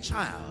from a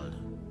child.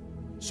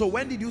 So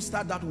when did you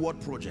start that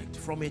word project?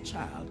 From a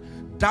child.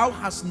 Thou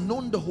hast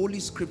known the holy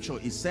scripture,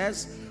 it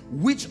says,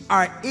 which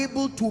are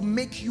able to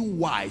make you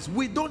wise.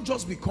 We don't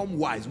just become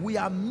wise, we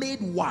are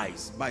made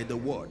wise by the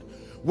word.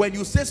 When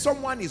you say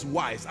someone is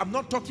wise, I'm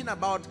not talking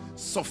about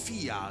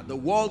Sophia, the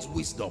world's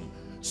wisdom.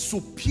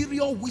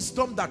 Superior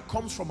wisdom that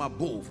comes from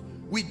above.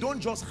 We don't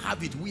just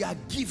have it, we are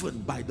given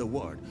by the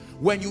word.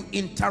 When you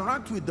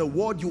interact with the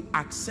word, you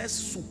access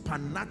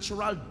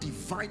supernatural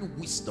divine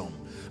wisdom.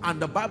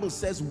 And the Bible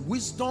says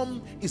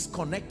wisdom is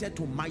connected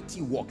to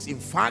mighty works. In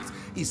fact,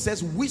 it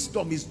says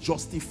wisdom is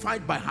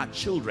justified by her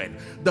children.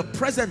 The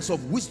presence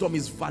of wisdom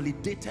is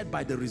validated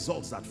by the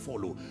results that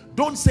follow.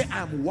 Don't say I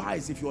am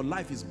wise if your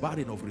life is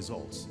barren of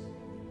results.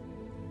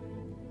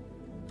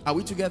 Are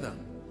we together?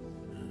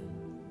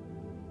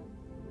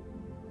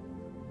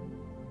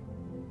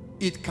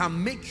 It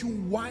can make you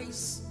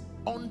wise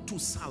unto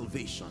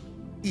salvation.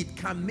 It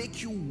can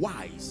make you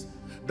wise.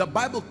 The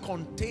Bible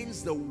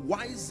contains the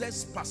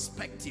wisest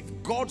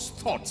perspective, God's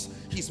thoughts,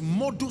 his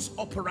modus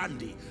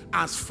operandi,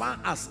 as far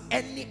as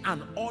any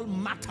and all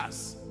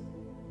matters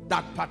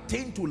that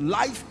pertain to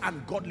life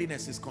and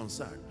godliness is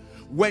concerned.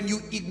 When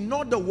you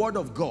ignore the word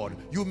of God,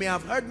 you may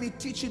have heard me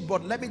teach it,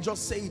 but let me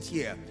just say it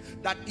here,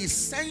 that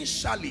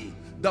essentially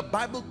the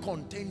Bible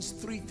contains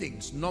three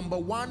things. Number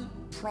one,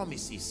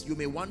 promises. You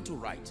may want to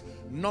write.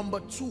 Number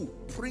two,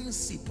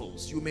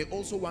 principles. You may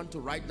also want to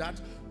write that.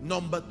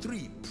 Number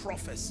three,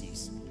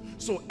 prophecies.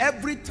 So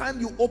every time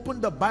you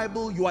open the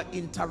Bible, you are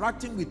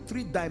interacting with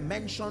three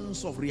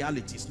dimensions of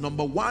realities.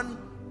 Number one,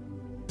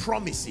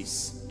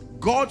 promises.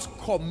 God's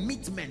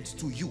commitment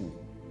to you.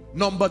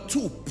 Number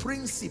two,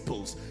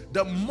 principles.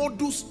 The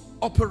modus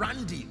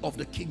operandi of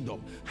the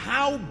kingdom.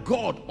 How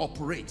God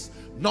operates.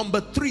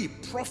 Number three,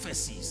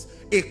 prophecies.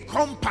 A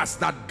compass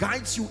that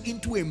guides you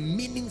into a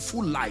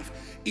meaningful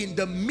life in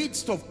the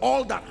midst of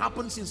all that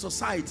happens in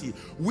society.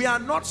 We are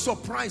not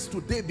surprised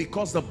today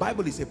because the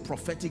Bible is a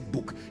prophetic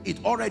book.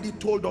 It already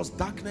told us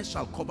darkness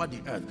shall cover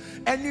the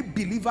earth. Any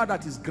believer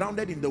that is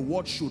grounded in the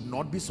word should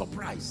not be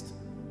surprised.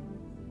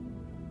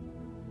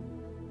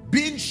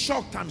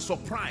 shocked and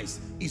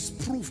surprised is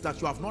proof that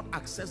you have not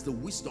accessed the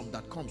wisdom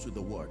that comes with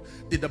the word.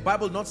 Did the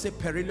Bible not say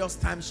perilous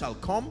times shall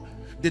come?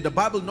 Did the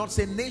Bible not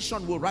say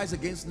nation will rise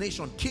against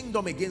nation,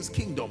 kingdom against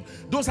kingdom?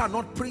 Those are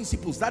not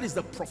principles. That is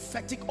the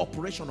prophetic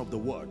operation of the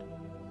word.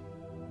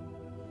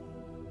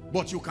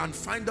 But you can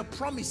find the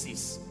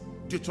promises.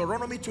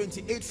 Deuteronomy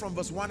 28 from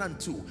verse 1 and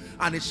 2.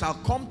 And it shall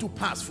come to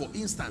pass, for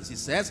instance, it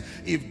says,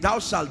 if thou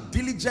shalt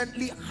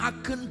diligently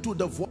hearken to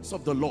the voice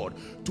of the Lord,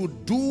 to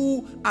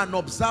do and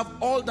observe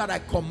all that I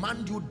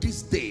command you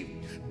this day,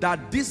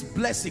 that these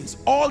blessings,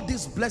 all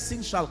these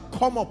blessings shall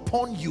come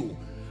upon you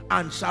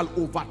and shall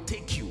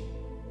overtake you.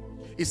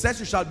 It says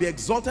you shall be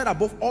exalted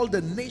above all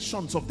the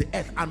nations of the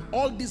earth, and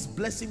all these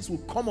blessings will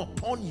come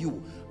upon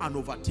you and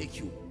overtake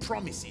you.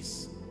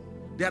 Promises.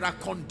 There are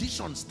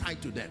conditions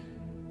tied to them.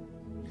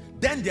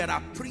 Then there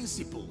are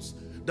principles.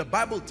 The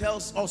Bible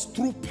tells us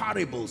through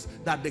parables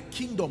that the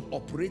kingdom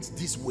operates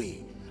this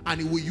way, and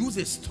it will use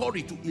a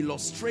story to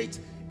illustrate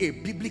a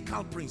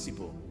biblical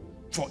principle.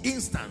 For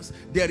instance,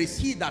 there is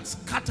he that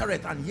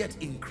scattereth and yet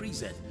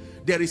increaseth.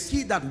 There is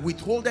he that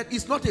withholdeth.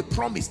 It's not a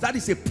promise, that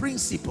is a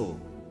principle.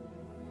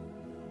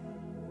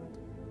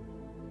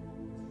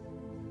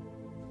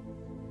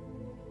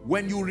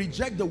 When you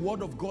reject the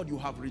word of God, you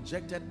have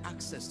rejected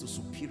access to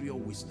superior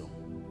wisdom.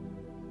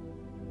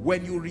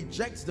 When you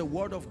reject the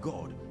word of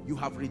God, you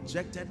have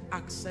rejected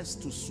access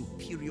to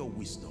superior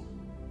wisdom.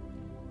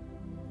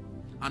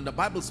 And the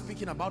Bible,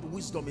 speaking about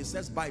wisdom, it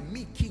says, by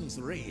me kings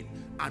reign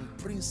and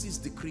princes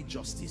decree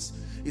justice.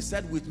 It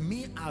said, with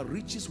me are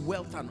riches,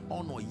 wealth and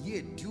honor,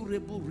 yea,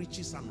 durable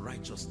riches and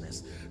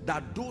righteousness,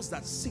 that those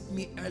that seek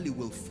me early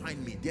will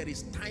find me. There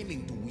is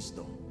timing to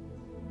wisdom.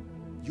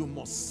 You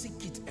must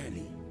seek it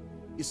early.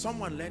 Is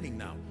someone learning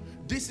now?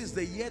 This is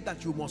the year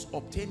that you must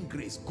obtain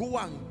grace. Go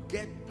and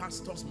get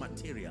pastor's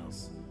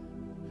materials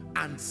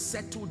and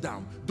settle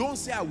down. Don't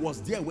say I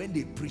was there when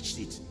they preached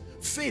it.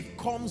 Faith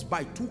comes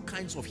by two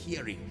kinds of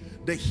hearing.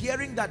 The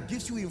hearing that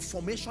gives you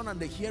information and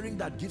the hearing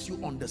that gives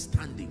you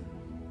understanding.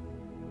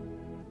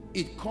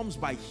 It comes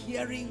by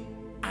hearing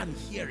and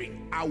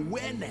hearing,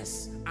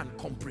 awareness and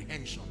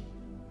comprehension.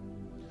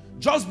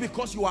 Just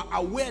because you are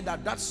aware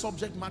that that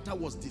subject matter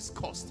was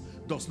discussed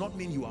does not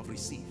mean you have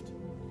received.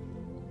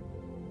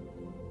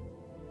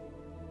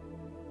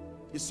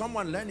 Is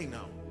someone learning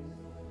now?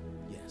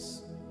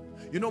 Yes.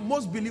 You know,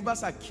 most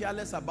believers are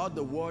careless about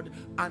the word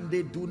and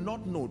they do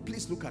not know.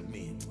 Please look at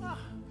me.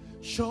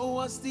 Show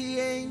us the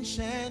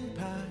ancient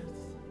path.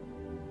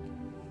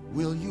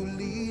 Will you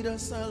lead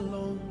us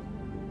along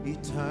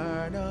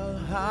eternal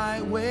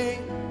highway?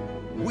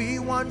 We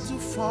want to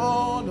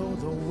follow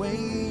the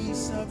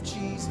ways of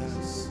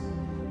Jesus.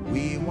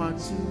 We want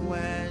to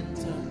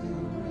enter.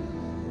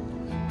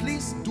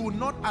 Please do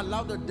not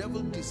allow the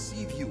devil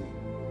deceive you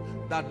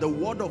that the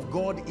word of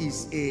God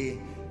is a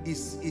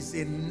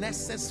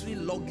necessary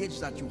luggage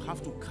that you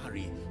have to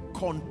carry.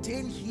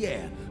 Contained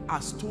here are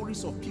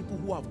stories of people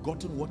who have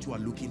gotten what you are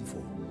looking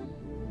for.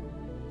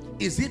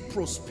 Is it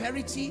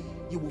prosperity?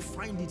 You will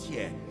find it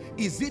here.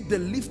 Is it the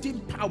lifting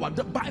power?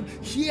 The Bible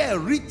here,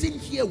 written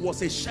here,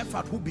 was a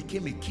shepherd who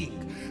became a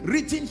king.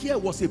 Written here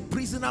was a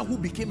prisoner who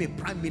became a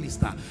prime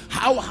minister.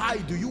 How high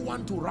do you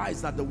want to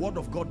rise that the word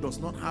of God does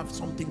not have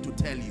something to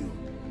tell you?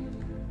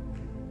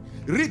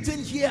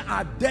 Written here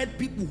are dead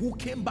people who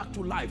came back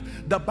to life.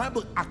 The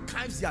Bible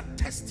archives their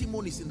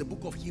testimonies in the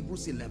book of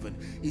Hebrews 11.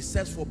 It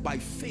says, for by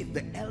faith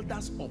the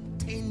elders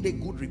obtained a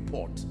good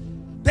report.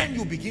 Then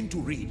you begin to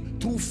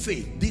read, through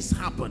faith this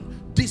happened,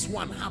 this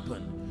one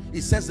happened.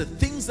 It says the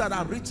things that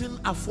are written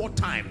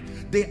aforetime,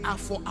 they are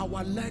for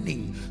our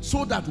learning,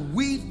 so that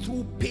we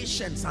through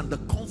patience and the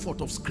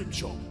comfort of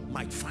scripture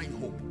might find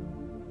hope.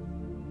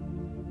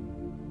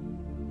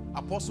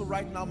 Apostle,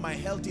 right now my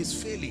health is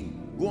failing.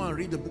 Go and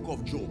read the book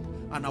of Job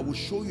and I will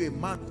show you a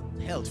man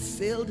whose health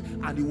failed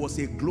and it was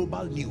a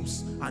global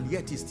news and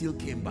yet he still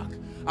came back.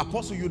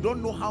 Apostle, you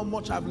don't know how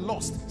much I've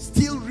lost.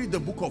 Still read the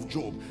book of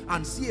Job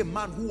and see a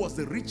man who was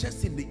the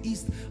richest in the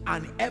east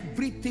and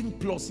everything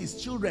plus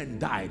his children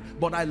died.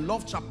 But I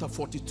love chapter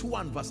 42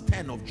 and verse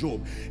 10 of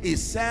Job. It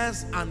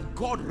says, and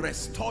God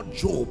restored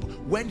Job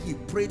when he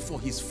prayed for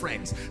his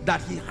friends,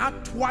 that he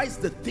had twice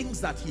the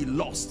things that he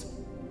lost.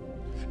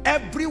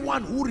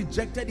 Everyone who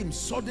rejected him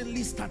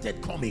suddenly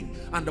started coming,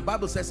 and the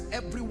Bible says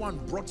everyone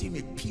brought him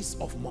a piece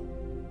of money.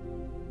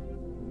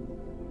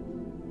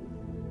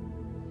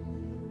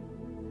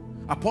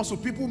 Apostle,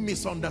 people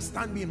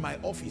misunderstand me in my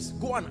office.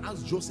 Go and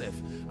ask Joseph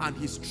and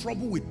his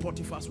trouble with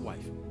Potiphar's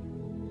wife.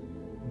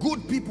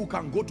 Good people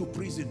can go to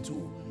prison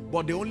too,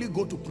 but they only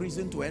go to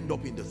prison to end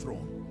up in the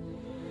throne.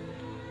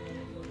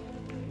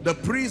 The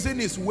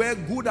prison is where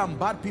good and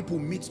bad people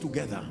meet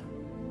together,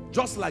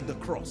 just like the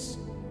cross.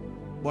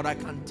 But I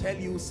can tell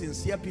you,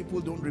 sincere people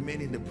don't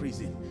remain in the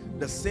prison.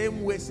 The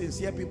same way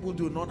sincere people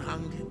do not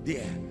hang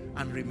there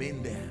and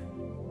remain there.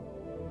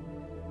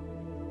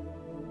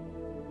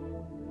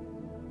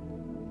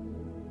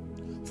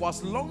 For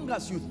as long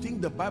as you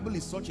think the Bible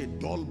is such a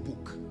dull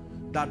book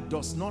that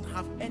does not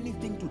have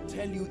anything to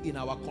tell you in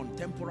our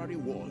contemporary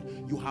world,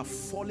 you have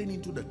fallen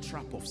into the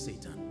trap of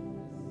Satan.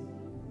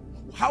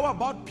 How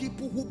about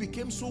people who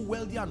became so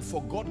wealthy and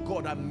forgot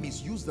God and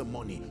misused the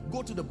money?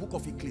 Go to the book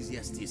of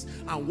Ecclesiastes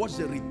and watch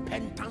the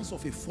repentance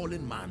of a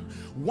fallen man.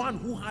 One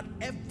who had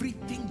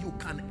everything you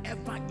can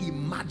ever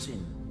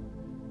imagine.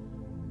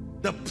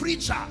 The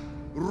preacher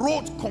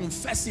wrote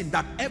confessing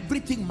that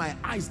everything my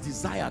eyes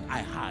desired I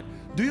had.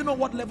 Do you know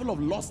what level of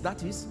loss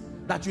that is?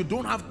 That you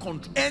don't have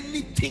control.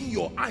 Anything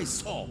your eyes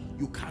saw,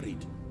 you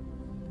carried.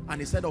 And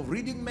instead of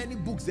reading many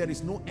books, there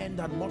is no end,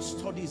 and much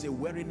study is a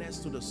weariness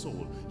to the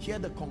soul. Hear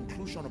the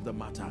conclusion of the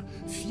matter.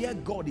 Fear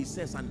God, he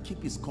says, and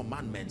keep his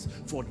commandments,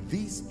 for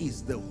this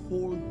is the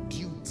whole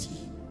duty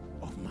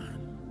of man.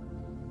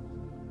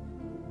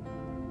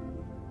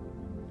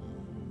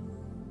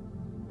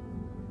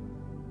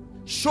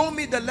 Show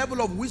me the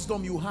level of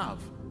wisdom you have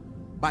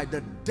by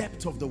the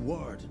depth of the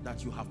word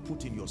that you have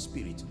put in your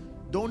spirit.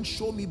 Don't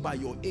show me by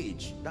your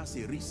age. That's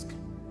a risk.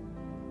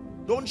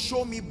 Don't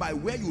show me by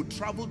where you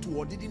traveled to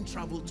or didn't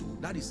travel to.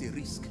 That is a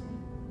risk.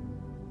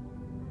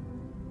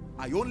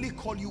 I only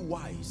call you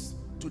wise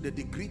to the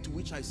degree to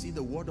which I see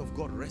the word of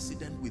God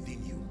resident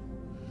within you.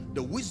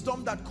 The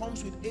wisdom that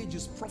comes with age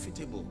is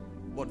profitable,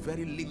 but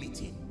very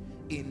limiting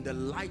in the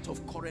light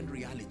of current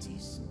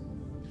realities.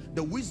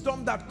 The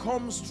wisdom that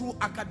comes through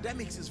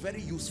academics is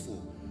very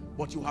useful,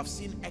 but you have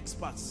seen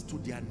experts to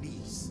their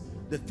knees.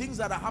 The things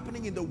that are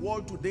happening in the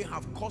world today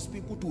have caused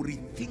people to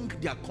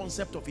rethink their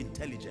concept of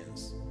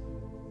intelligence.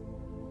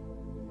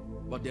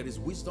 But there is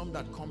wisdom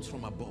that comes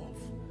from above,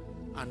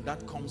 and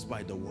that comes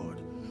by the word.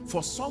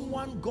 For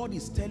someone, God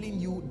is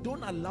telling you,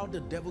 don't allow the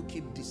devil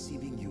keep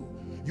deceiving you.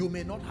 You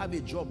may not have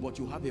a job, but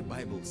you have a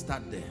Bible.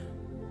 Start there.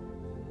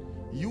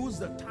 Use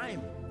the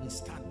time and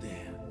start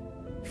there.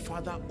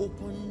 Father,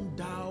 open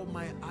thou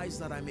my eyes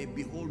that I may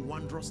behold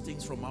wondrous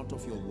things from out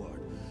of your word.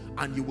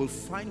 And you will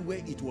find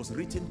where it was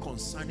written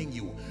concerning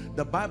you.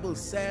 The Bible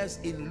says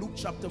in Luke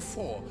chapter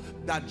 4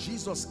 that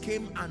Jesus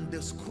came and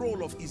the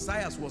scroll of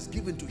Isaiah was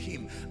given to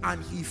him,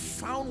 and he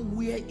found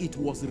where it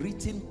was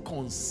written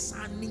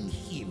concerning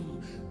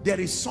him. There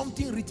is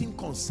something written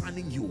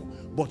concerning you,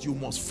 but you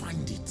must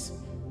find it.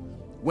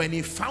 When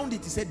he found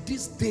it, he said,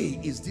 this day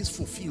is this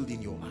fulfilled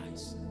in your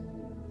eyes.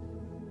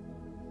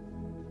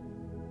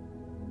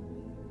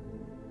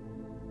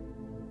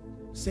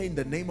 Say, in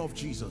the name of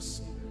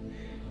Jesus,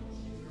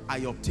 I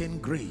obtain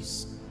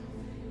grace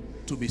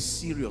to be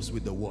serious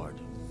with the word.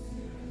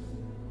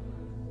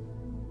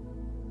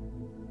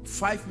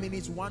 5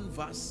 minutes, one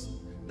verse,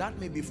 that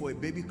may be for a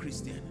baby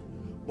Christian,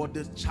 but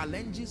the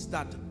challenges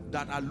that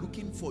are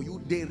looking for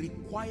you, they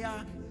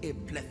require a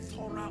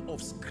plethora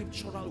of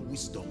scriptural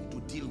wisdom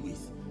to deal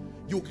with.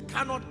 You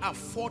cannot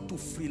afford to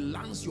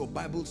freelance your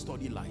Bible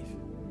study life.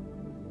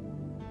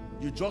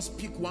 You just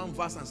pick one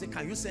verse and say,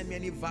 can you send me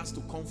any verse to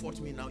comfort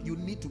me now? You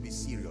need to be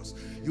serious.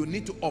 You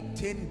need to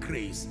obtain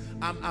grace.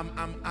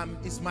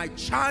 It's my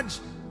charge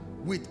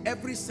with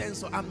every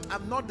sense.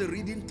 I'm not the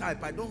reading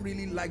type. I don't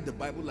really like the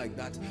Bible like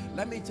that.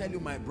 Let me tell you,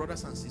 my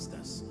brothers and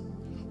sisters,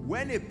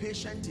 when a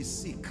patient is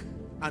sick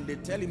and they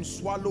tell him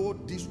swallow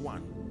this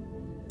one,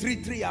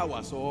 3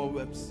 hours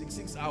or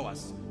 6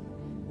 hours,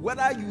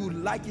 whether you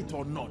like it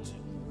or not,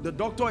 the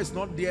doctor is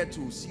not there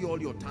to see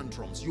all your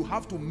tantrums. You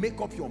have to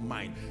make up your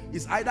mind.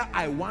 It's either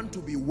I want to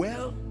be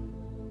well.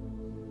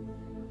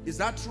 Is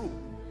that true?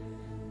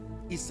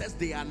 It says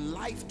they are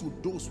life to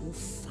those who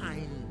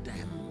find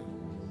them.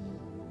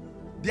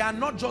 They are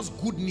not just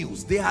good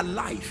news, they are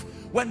life.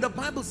 When the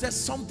Bible says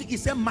something,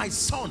 it says, my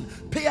son,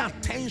 pay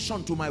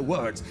attention to my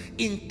words,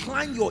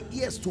 incline your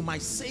ears to my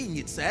saying.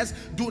 It says,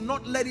 do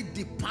not let it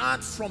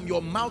depart from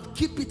your mouth,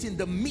 keep it in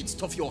the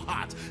midst of your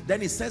heart.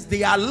 Then it says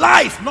they are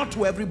life, not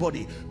to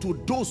everybody,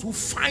 to those who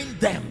find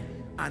them,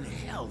 and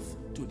health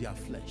to their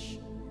flesh.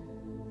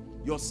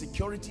 Your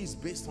security is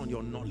based on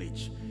your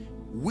knowledge.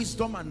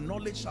 Wisdom and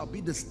knowledge shall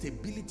be the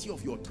stability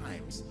of your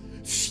times.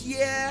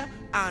 Fear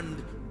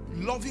and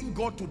loving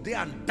God today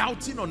and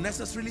doubting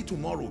unnecessarily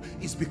tomorrow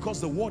is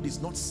because the word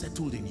is not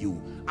settled in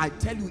you. I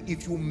tell you,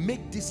 if you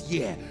make this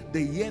year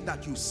the year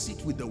that you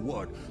sit with the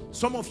word,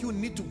 some of you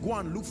need to go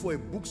and look for a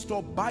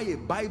bookstore, buy a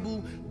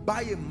Bible,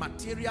 buy a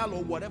material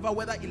or whatever,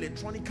 whether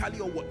electronically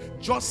or what.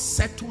 Just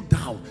settle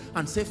down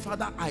and say,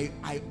 Father,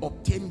 I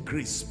obtain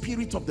grace.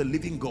 Spirit of the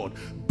living God,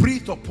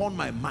 breathe upon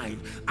my mind.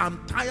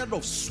 I'm tired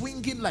of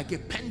swinging like a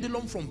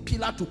pendulum from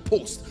pillar to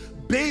post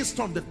based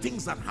on the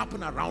things that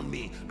happen around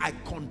me. I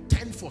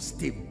contend for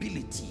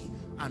stability,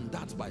 and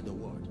that's by the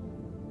word.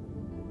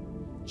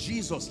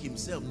 Jesus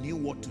himself knew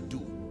what to do.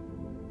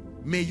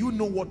 May you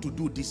know what to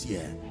do this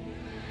year.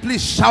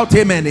 Please shout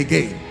amen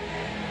again.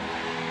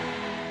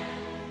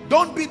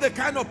 Don't be the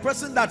kind of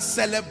person that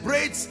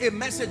celebrates a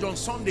message on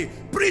Sunday.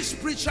 Preach,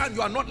 and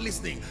you are not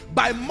listening.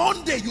 By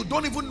Monday, you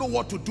don't even know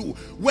what to do.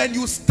 When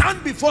you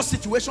stand before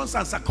situations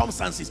and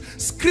circumstances,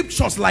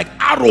 scriptures like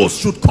arrows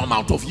should come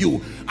out of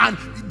you. And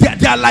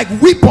they are like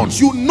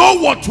weapons. You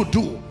know what to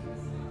do.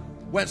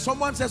 When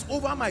someone says,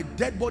 over my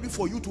dead body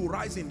for you to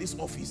rise in this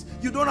office,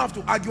 you don't have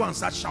to argue and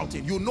start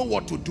shouting. You know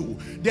what to do.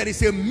 There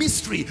is a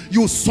mystery.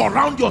 You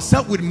surround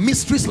yourself with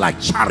mysteries like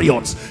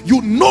chariots.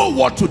 You know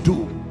what to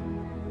do.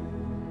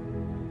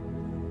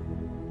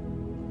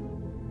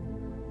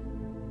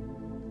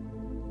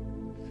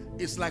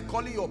 It's like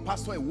calling your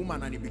pastor a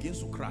woman and he begins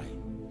to cry.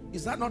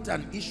 Is that not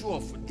an issue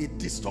of a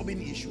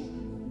disturbing issue?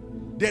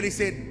 There is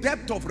a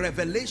depth of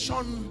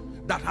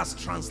revelation that has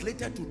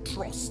translated to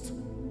trust,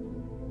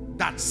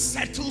 that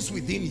settles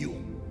within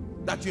you,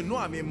 that you know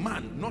I'm a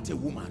man, not a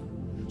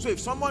woman. So if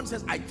someone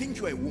says, I think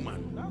you're a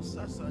woman, that's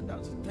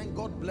thank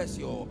God bless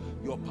your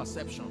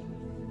perception.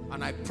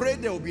 And I pray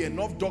there will be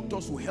enough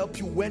doctors who help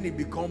you when it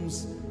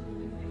becomes.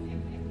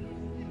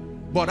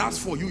 But as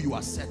for you, you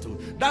are settled.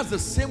 That's the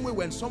same way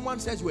when someone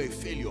says you're a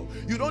failure.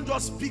 You don't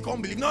just speak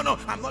unbelief. No,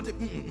 I'm not a...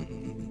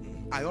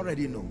 I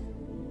already know.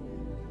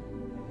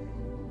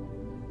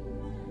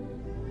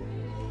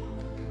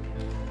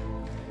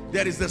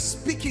 There is the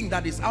speaking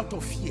that is out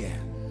of fear,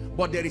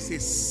 but there is a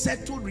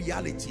settled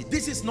reality.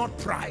 This is not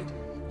pride.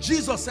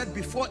 Jesus said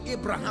before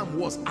Abraham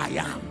was, I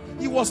am.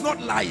 He was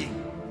not lying.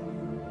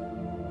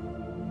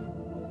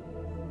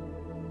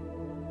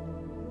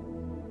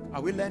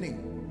 Are we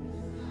learning?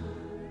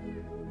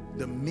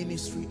 The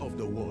ministry of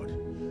the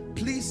word.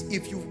 Please,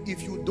 if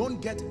you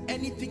don't get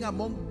anything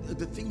among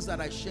the things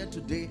that I shared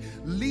today,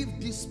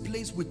 leave this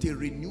place with a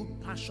renewed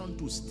passion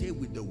to stay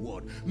with the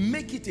word.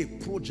 Make it a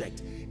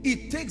project.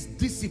 It takes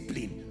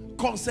discipline.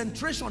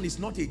 Concentration is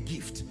not a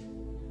gift.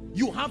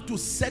 You have to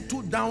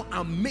settle down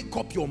and make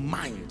up your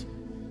mind.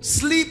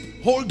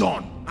 Sleep, hold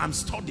on, I'm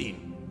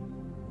studying.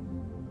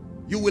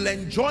 You will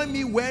enjoy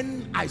me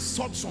when I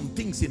sort some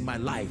things in my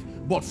life,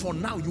 but for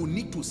now you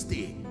need to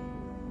stay.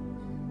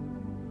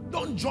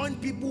 Don't join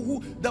people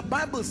who, the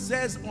Bible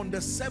says on the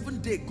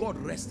 7th day God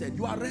rested.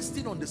 You are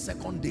resting on the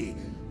 2nd day.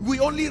 We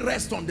only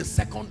rest on the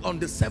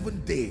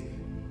 7th day.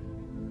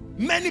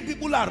 Many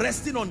people are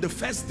resting on the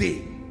 1st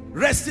day,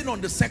 resting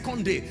on the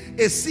 2nd day.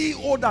 A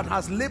CEO that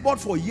has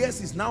labored for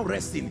years is now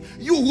resting.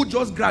 You who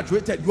just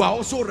graduated, you are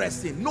also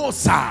resting. No,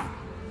 sir.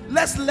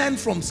 Let's learn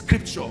from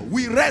scripture.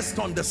 We rest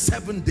on the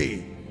 7th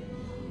day.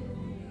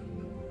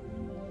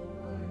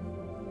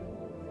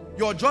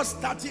 You're just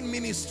starting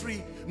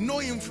ministry,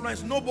 no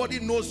influence, nobody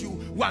knows you,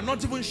 we are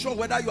not even sure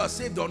whether you are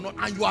saved or not,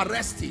 and you are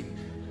resting.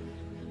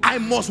 I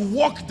must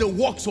walk the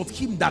works of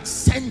him that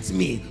sent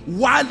me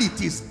while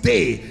it is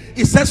day.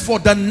 It says, for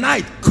the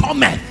night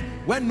cometh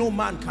when no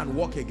man can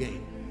walk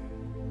again.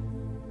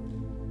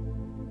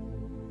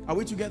 Are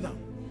we together?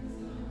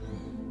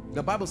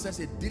 The Bible says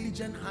a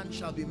diligent hand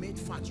shall be made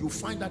fat. You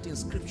find that in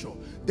scripture.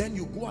 Then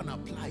you go and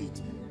apply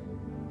it.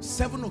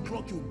 7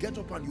 o'clock you get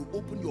up and you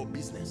open your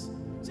business.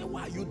 Say,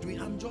 what are you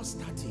doing? I'm just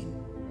starting.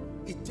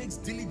 It takes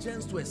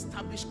diligence to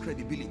establish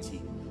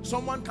credibility.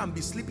 Someone can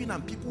be sleeping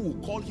and people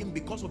will call him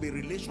because of a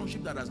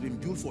relationship that has been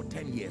built for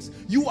 10 years.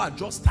 You are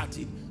just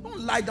starting. Don't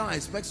lie down and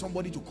expect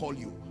somebody to call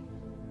you.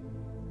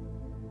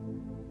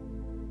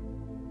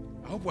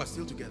 I hope we're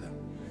still together.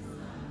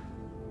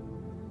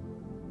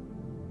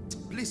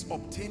 Please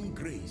obtain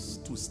grace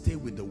to stay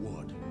with the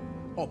word.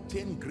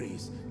 Obtain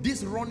grace.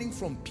 This running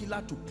from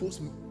pillar to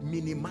post,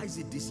 minimize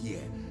it this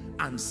year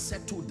and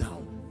settle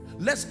down.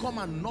 Let's come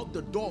and knock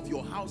the door of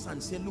your house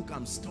and say, look,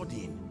 I'm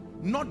studying.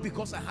 Not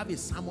because I have a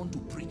sermon to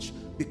preach,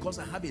 because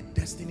I have a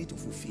destiny to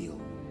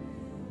fulfill.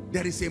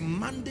 There is a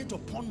mandate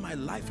upon my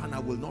life and I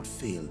will not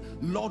fail.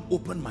 Lord,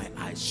 open my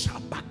eyes.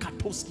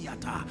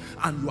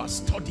 And you are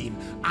studying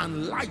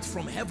and light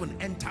from heaven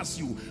enters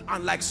you.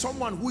 And like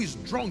someone who is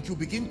drunk, you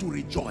begin to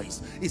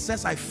rejoice. It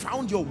says, I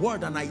found your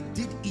word and I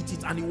did eat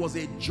it, and it was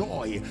a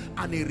joy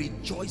and a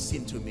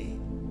rejoicing to me.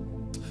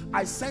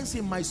 I sense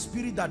in my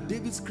spirit that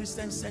David's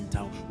Christian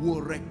Center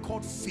will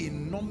record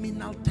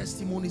phenomenal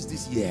testimonies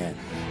this year.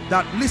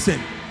 That,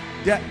 listen,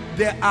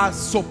 there are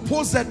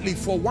supposedly,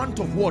 for want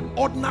of word,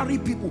 ordinary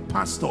people,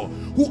 pastor,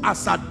 who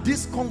as at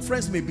this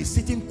conference may be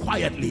sitting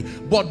quietly,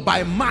 but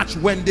by March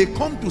when they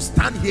come to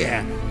stand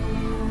here,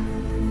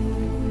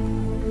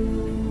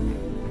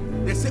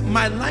 they say,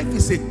 my life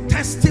is a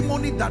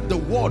testimony that the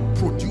word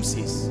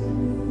produces.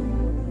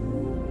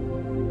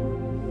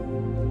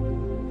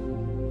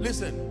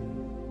 Listen,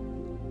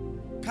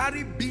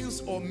 carry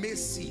beans or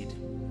maize seed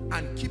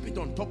and keep it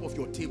on top of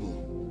your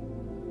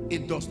table.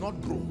 It does not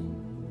grow,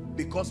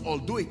 because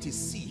although it is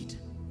seed,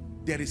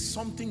 there is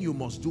something you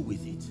must do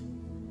with it.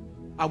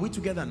 Are we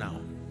together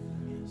now?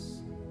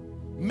 Yes.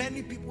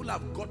 Many people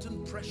have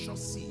gotten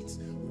precious seeds,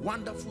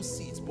 wonderful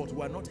seeds, but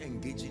we are not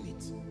engaging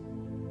it.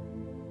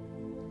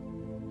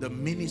 The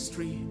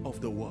ministry of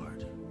the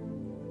word.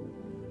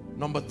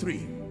 Number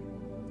 3,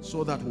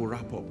 so that we'll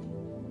wrap up.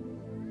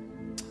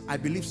 I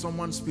believe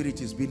someone's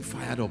spirit is being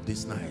fired up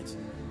this night.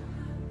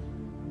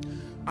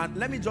 And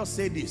let me just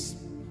say this.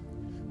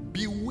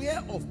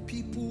 Beware of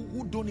people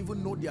who don't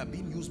even know they are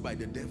being used by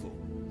the devil,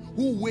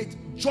 who wait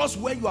just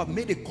where you have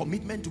made a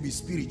commitment to be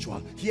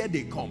spiritual. Here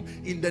they come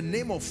in the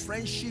name of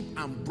friendship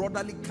and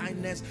brotherly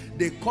kindness.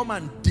 They come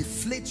and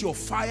deflate your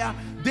fire.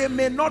 They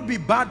may not be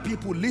bad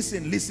people.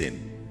 Listen,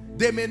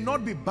 they may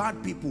not be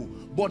bad people,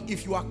 but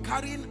if you are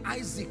carrying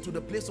Isaac to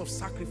the place of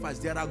sacrifice,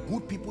 there are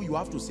good people you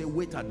have to say,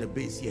 wait at the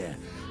base here.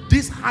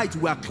 This height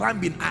we are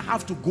climbing, I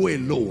have to go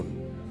alone.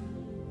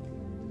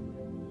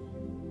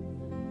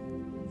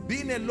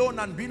 Being alone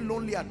and being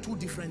lonely are two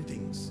different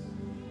things.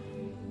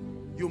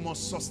 You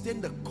must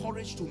sustain the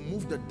courage to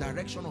move the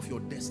direction of your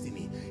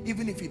destiny,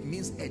 even if it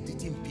means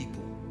editing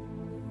people.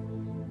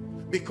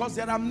 Because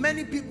there are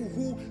many people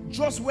who,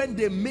 just when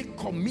they make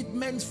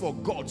commitments for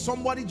God,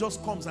 somebody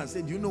just comes and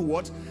says, you know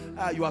what,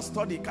 you are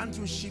studying, can't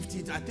you shift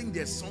it? I think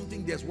there's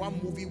something, there's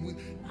one movie,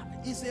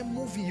 it's a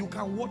movie, you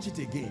can watch it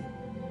again.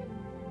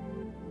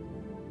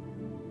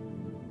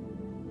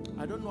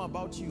 I don't know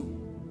about you,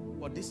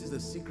 but this is the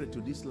secret to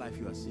this life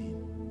you are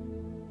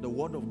seeing. The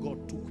word of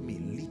God took me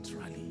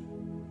literally.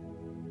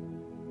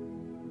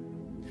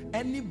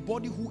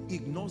 Anybody who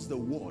ignores the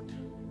word,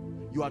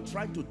 you are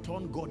trying to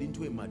turn God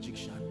into a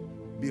magician.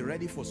 Be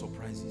ready for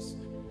surprises.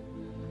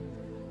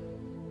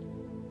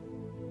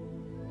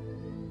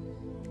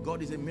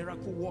 God is a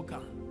miracle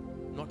worker,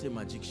 not a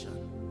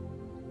magician.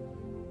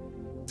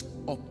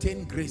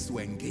 Obtain grace to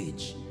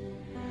engage.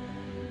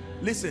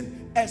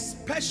 Listen,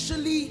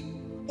 especially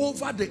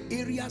over the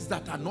areas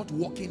that are not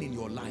working in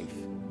your life.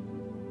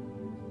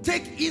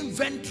 Take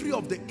inventory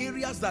of the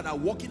areas that are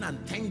working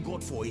and thank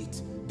God for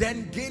it.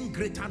 Then gain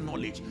greater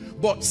knowledge.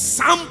 But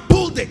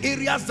sample the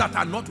areas that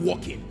are not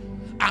working.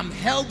 I'm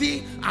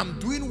healthy, I'm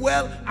doing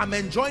well, I'm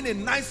enjoying a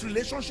nice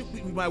relationship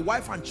with my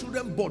wife and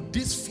children, but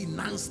this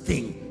finance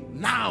thing,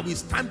 now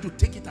it's time to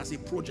take it as a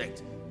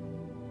project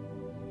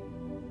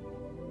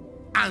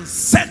and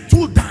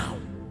settle down.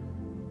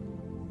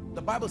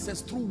 The Bible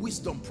says through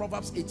wisdom,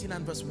 Proverbs 18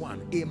 and verse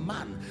 1, a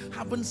man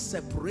having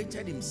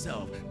separated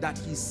himself, that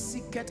he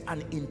seeketh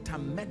and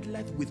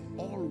intermeddleth with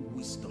all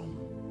wisdom.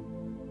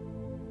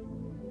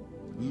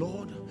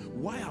 Lord,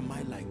 why am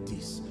I like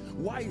this?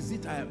 Why is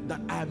it that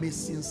I am a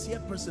sincere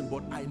person,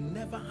 but I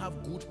never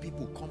have good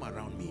people come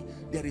around me?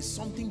 There is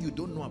something you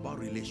don't know about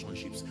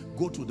relationships.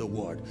 Go to the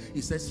word.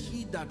 It says,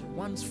 he that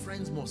wants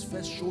friends must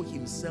first show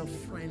himself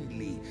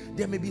friendly.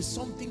 There may be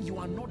something you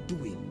are not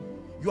doing.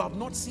 You have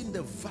not seen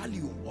the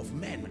value of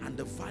men and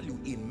the value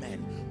in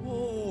men.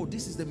 Oh,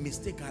 this is the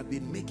mistake I've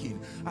been making.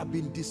 I've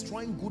been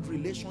destroying good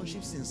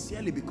relationships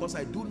sincerely because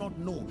I do not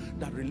know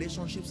that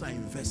relationships are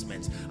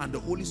investments. And the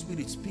Holy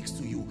Spirit speaks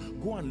to you.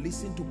 Go and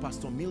listen to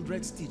Pastor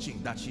Mildred's teaching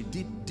that she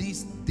did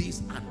this, this,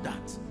 and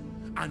that.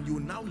 And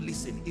you now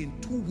listen. In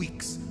 2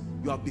 weeks,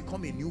 you have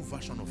become a new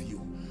version of you.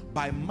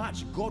 By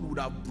March, God would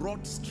have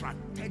brought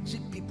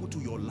strategic people to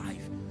your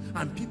life.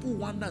 And people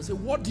wonder and say,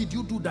 what did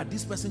you do that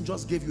this person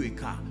just gave you a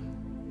car?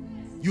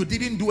 You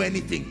didn't do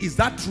anything. Is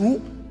that true?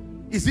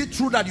 Is it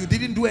true that you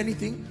didn't do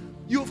anything?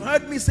 You've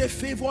heard me say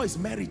favor is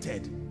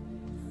merited.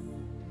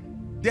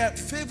 Their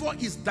favor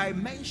is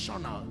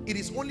dimensional. It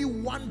is only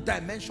one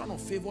dimension of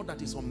favor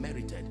that is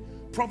unmerited.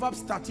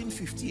 Proverbs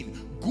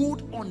 13:15,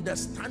 good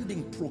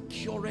understanding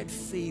procureth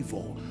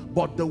favor,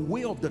 but the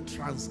way of the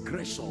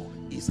transgressor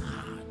is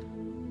hard.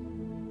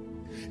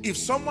 If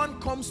someone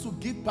comes to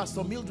give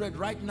Pastor Mildred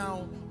right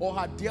now, or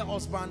her dear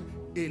husband,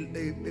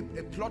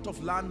 a plot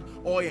of land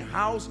or a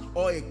house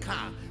or a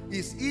car,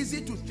 it's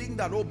easy to think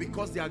that, oh,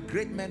 because they are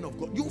great men of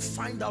God. You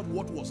find out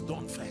what was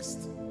done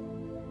first.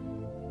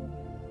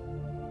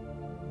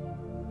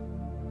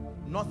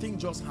 Nothing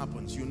just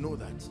happens, you know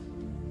that.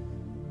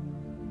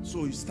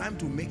 So it's time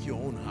to make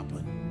your own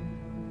happen.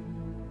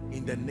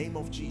 In the name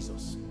of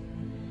Jesus,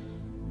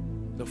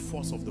 the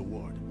force of the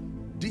word.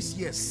 This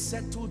year,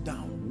 settle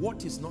down.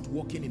 What is not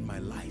working in my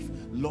life?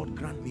 Lord,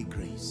 grant me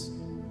grace.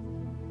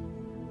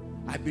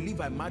 I believe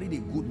I married a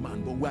good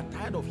man, but we're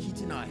tired of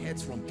hitting our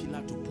heads from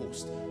pillar to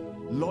post.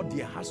 Lord,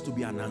 there has to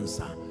be an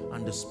answer,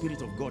 and the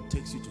Spirit of God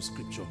takes you to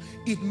scripture.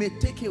 It may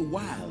take a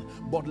while,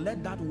 but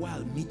let that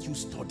while meet you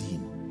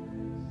studying,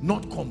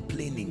 not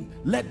complaining.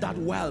 Let that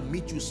while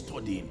meet you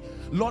studying.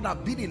 Lord,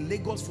 I've been in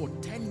Lagos for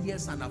 10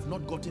 years and I've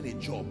not gotten a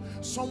job.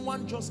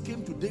 Someone just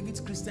came to David's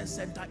Christian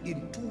Center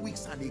in 2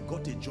 weeks and he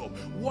got a job.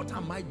 What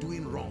am I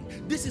doing wrong?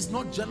 This is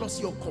not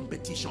jealousy or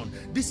competition.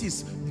 This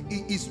is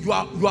you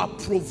are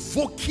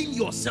provoking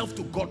yourself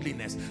to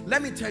godliness.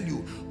 Let me tell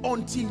you,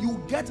 until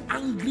you get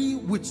angry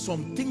with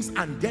some things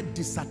and get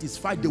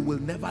dissatisfied, they will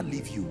never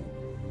leave you.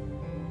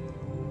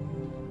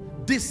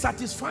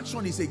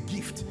 Dissatisfaction is a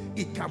gift.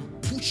 It can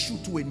push you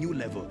to a new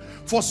level.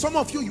 For some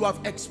of you, you have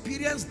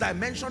experienced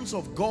dimensions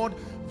of God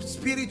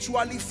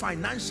spiritually,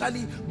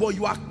 financially, but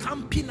you are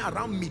camping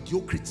around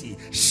mediocrity.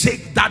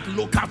 Shake that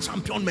local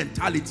champion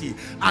mentality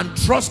and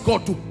trust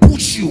God to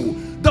push you.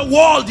 The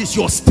world is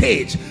your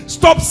stage.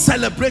 Stop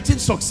celebrating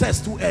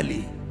success too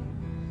early.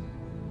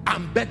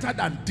 I'm better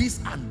than this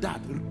and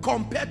that.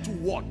 Compared to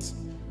what?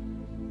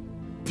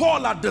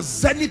 Paul, at the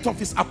zenith of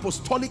his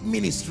apostolic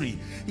ministry,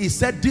 he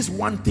said, this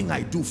one thing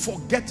I do,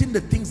 forgetting the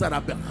things that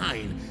are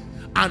behind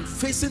and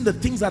facing the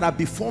things that are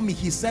before me,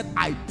 he said,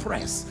 I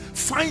press.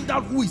 Find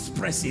out who is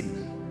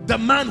pressing. The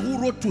man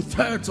who wrote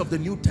 2/3 of the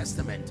New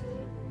Testament.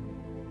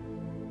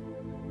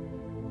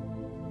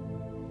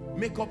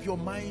 Make up your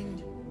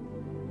mind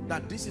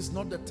that this is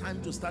not the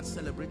time to start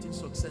celebrating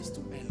success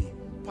too early.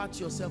 Pat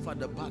yourself at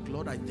the back.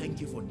 Lord, I thank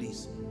you for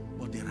this,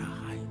 but there are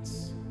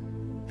heights,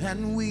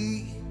 and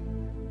we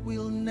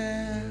will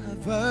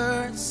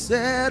never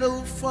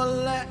settle for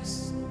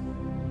less.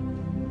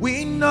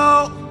 We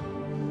know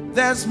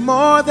there's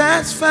more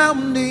that's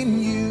found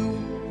in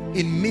you.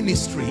 in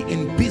ministry,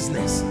 in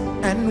business,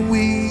 and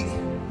we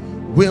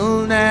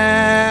will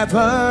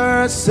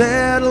never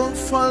settle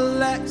for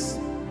less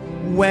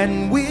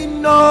when we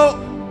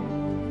know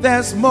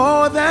there's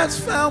more that's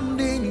found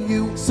in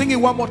you. Sing it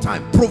one more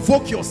time.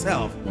 Provoke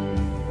yourself.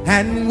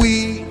 And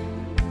we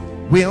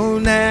will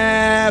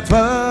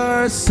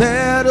never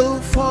settle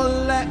for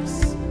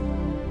less.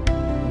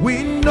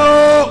 We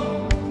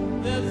know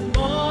there's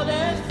more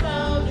that's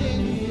found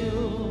in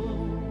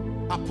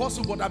you.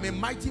 Apostle, but I'm a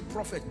mighty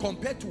prophet.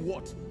 Compared to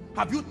what?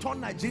 Have you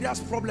turned Nigeria's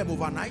problem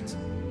overnight?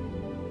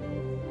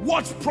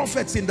 Watch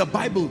prophets in the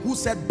Bible who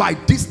said by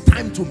this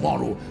time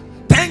tomorrow.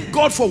 Thank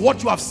God for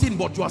what you have seen,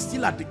 but you are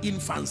still at the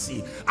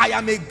infancy. I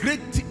am a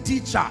great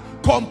teacher.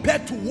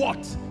 Compared to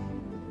what?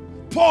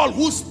 Paul,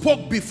 who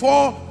spoke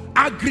before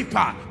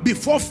Agrippa,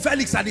 before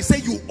Felix, and he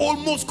said, you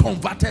almost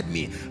converted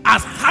me,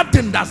 as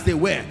hardened as they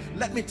were.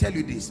 Let me tell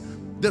you this.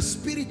 The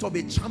spirit of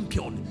a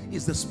champion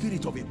is the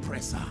spirit of a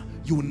presser.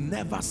 You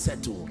never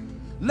settle.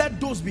 Let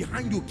those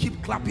behind you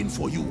keep clapping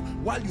for you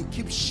while you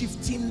keep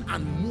shifting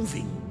and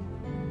moving.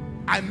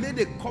 I made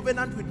a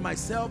covenant with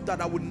myself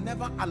that I would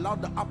never allow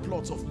the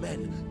applause of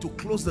men to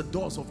close the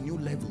doors of new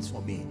levels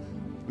for me.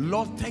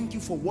 Lord, thank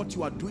you for what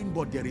you are doing,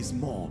 but there is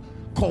more.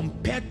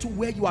 Compared to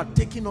where you are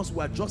taking us,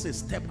 we are just a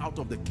step out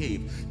of the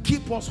cave.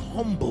 Keep us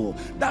humble.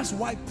 That's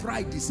why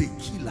pride is a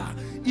killer.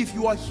 If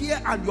you are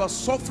here and you are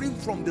suffering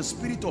from the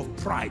spirit of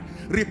pride,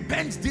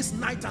 repent this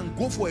night and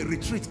go for a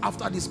retreat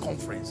after this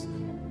conference.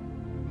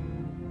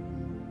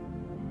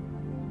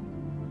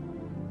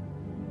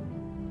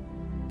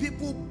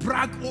 People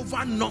brag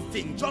over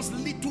nothing, just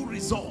little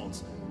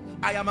results.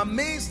 I am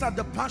amazed at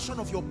the passion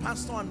of your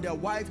pastor and their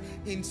wife,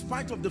 in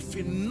spite of the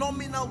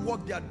phenomenal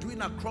work they are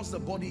doing across the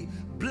body,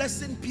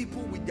 blessing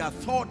people with their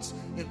thoughts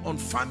on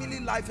family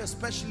life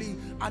especially,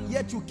 and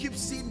yet you keep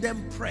seeing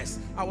them press.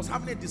 I was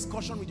having a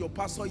discussion with your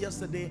pastor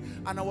yesterday,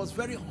 and I was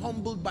very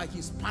humbled by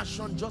his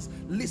passion, just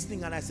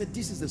listening, and I said,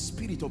 this is the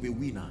spirit of a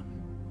winner.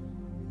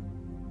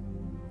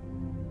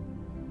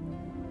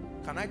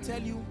 Can I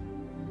tell you,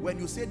 when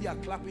you say they are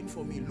clapping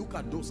for me, look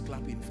at those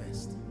clapping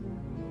first.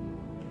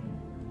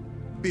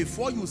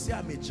 Before you say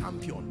I'm a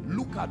champion,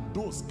 look at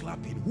those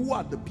clapping. Who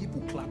are the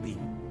people clapping?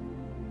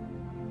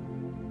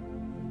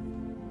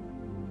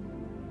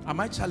 Am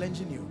I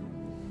challenging you?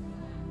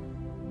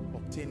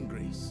 Obtain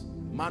grace.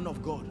 Man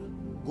of God,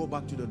 go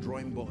back to the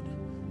drawing board.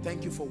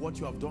 Thank you for what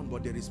you have done,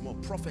 but there is more.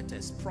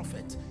 Prophetess,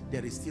 prophet,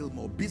 there is still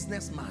more.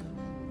 Businessman,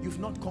 you've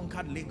not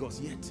conquered Lagos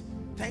yet.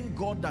 Thank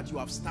God that you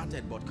have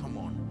started, but come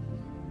on.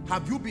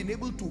 Have you been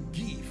able to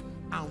give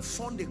and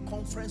fund a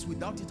conference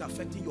without it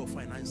affecting your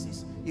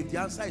finances? If the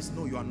answer is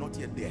no, you are not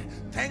yet there.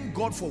 Thank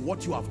God for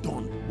what you have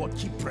done, but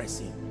keep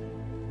pressing.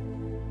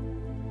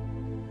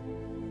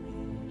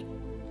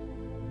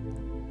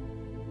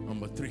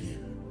 Number 3,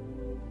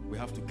 we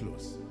have to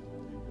close.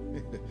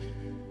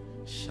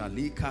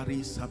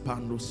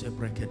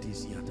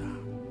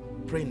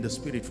 Pray in the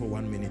spirit for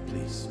 1 minute,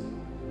 please.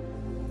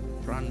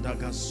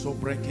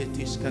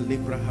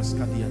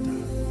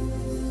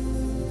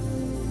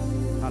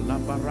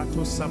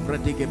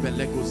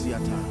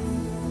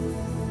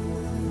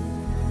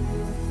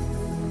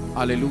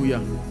 Hallelujah.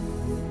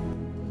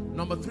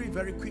 Number 3,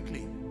 very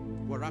quickly,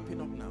 we're wrapping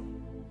up now.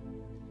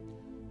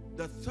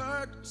 The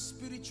third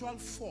spiritual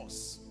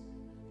force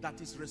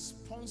that is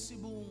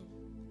responsible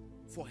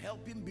for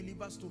helping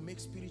believers to make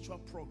spiritual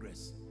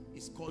progress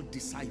is called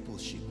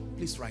discipleship.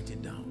 Please write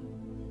it down.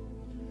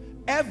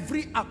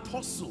 Every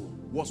apostle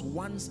was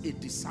once a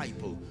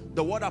disciple.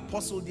 The word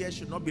apostle there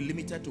should not be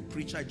limited to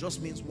preacher. It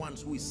just means one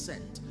who is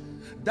sent.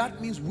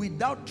 That means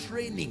without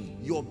training,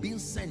 your being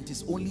sent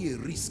is only a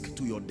risk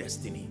to your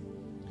destiny.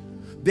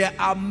 There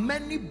are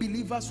many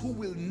believers who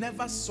will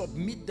never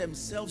submit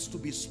themselves to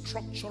be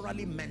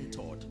structurally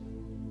mentored.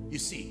 You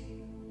see,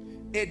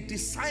 a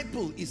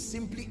disciple is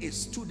simply a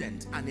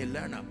student and a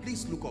learner.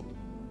 Please look up.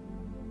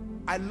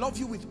 I love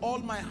you with all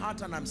my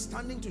heart, and I'm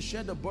standing to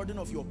share the burden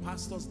of your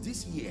pastors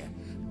this year.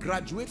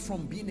 Graduate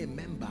from being a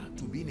member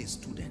to being a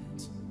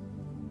student.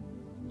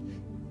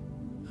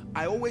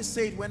 I always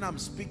say it when I'm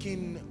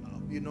speaking,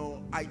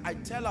 I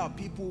tell our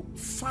people,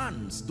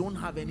 fans don't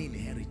have any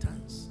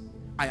inheritance.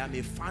 I am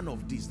a fan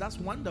of this. That's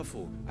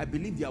wonderful. I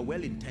believe they are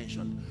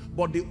well-intentioned.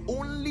 But the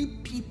only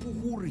people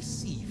who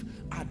receive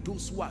are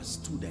those who are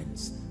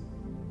students.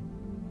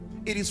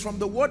 It is from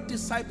the word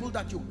disciple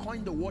that you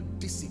coin the word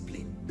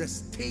discipline, the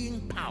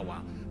staying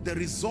power, the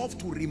resolve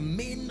to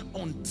remain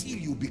until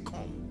you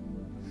become.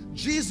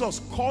 Jesus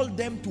called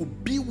them to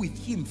be with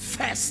him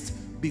first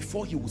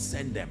before he would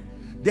send them.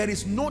 There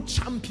is no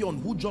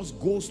champion who just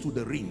goes to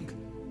the ring.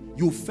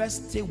 You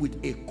first stay with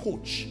a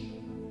coach.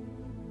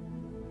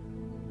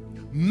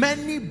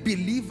 Many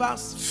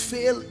believers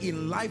fail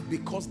in life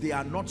because they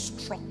are not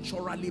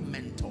structurally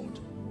mentored.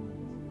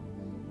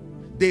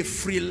 They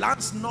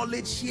freelance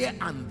knowledge here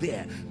and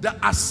there. The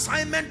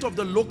assignment of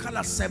the local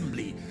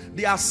assembly,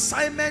 the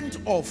assignment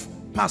of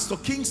Pastor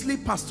Kingsley,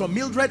 Pastor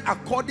Mildred,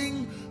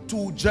 according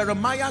to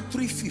Jeremiah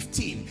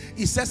 3:15,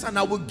 it says, and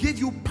I will give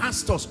you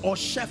pastors or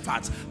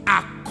shepherds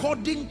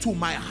according to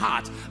my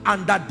heart,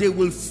 and that they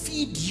will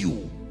feed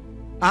you.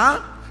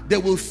 They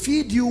will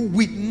feed you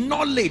with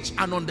knowledge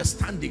and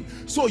understanding.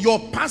 So your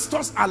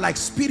pastors are like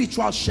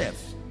spiritual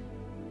chefs.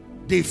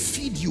 They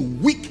feed you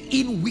week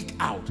in, week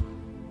out.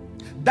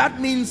 That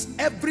means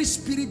every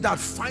spirit that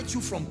fights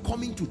you from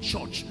coming to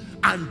church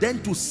and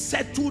then to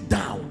settle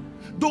down.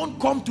 Don't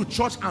come to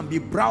church and be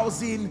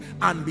browsing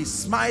and be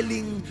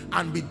smiling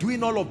and be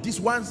doing all of these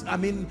ones. I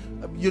mean,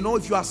 you know,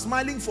 if you are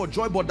smiling for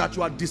joy but that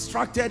you are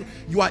distracted,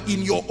 you are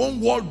in your own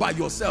world by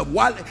yourself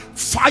while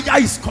fire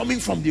is coming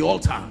from the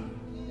altar.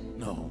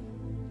 No.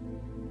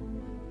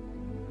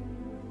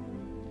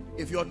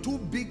 If you're too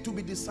big to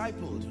be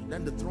discipled,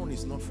 then the throne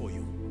is not for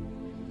you.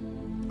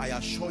 I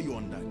assure you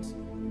on that.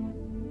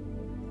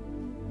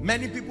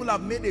 Many people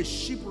have made a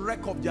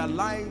shipwreck of their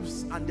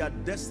lives and their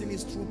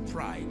destinies through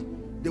pride.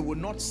 They will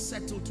not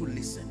settle to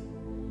listen.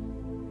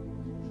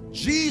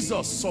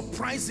 Jesus,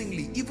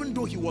 surprisingly, even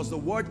though he was the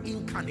Word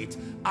incarnate,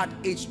 at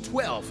age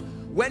 12,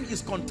 when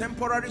his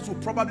contemporaries will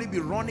probably be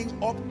running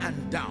up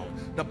and down,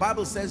 the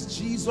Bible says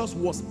Jesus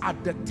was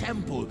at the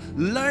temple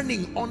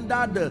learning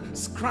under the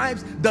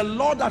scribes. The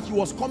law that he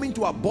was coming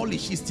to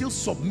abolish, he still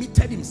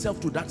submitted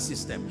himself to that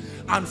system.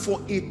 And for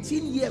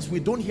 18 years we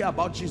don't hear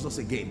about Jesus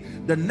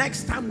again. The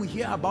next time we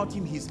hear about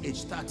him, he's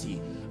age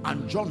 30,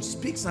 and John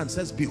speaks and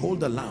says, behold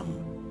the Lamb.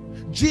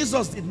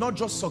 Jesus did not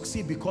just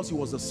succeed because he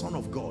was the Son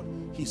of God.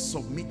 He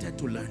submitted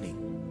to learning.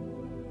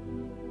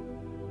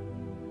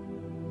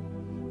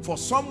 For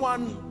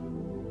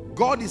someone,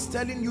 God is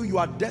telling you, you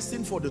are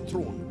destined for the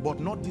throne, but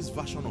not this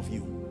version of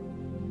you.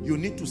 You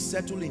need to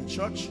settle in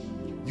church.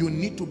 You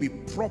need to be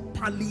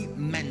properly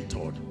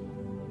mentored.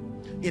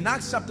 In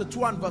Acts chapter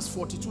 2 and verse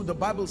 42, the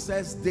Bible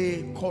says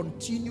they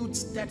continued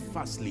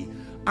steadfastly.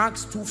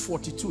 Acts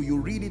 2:42, you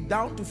read it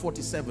down to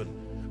 47.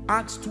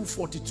 Acts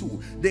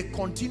 2:42, they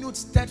continued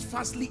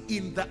steadfastly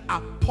in the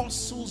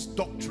apostles'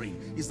 doctrine.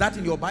 Is that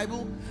in your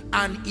Bible?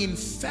 And in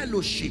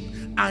fellowship,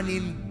 and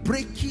in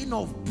breaking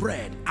of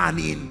bread, and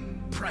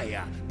in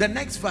prayer. The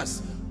next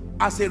verse,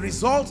 as a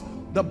result,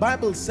 the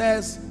Bible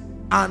says,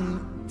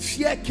 and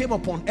fear came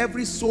upon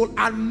every soul,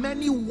 and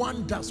many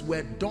wonders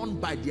were done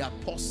by the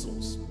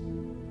apostles.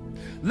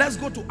 Let's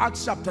go to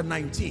Acts chapter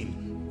 19.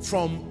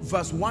 From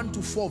verse 1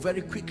 to 4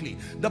 very quickly.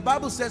 The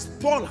Bible says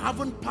Paul,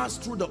 having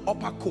passed through the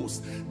upper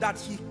coast, that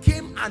he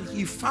came and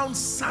he found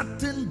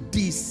certain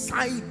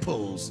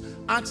disciples.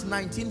 Acts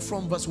 19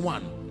 from verse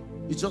 1.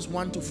 It's just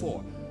 1 to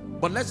 4.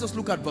 But let's just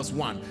look at verse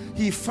 1.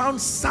 He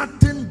found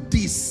certain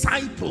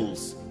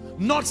disciples,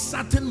 not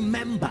certain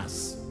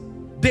members.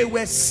 They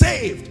were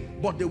saved,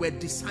 but they were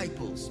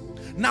disciples.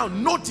 Now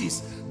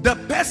notice, the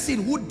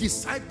person who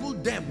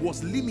discipled them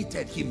was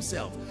limited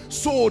himself.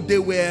 So they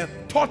were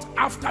taught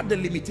after the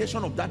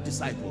limitation of that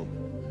disciple.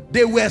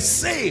 They were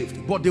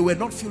saved, but they were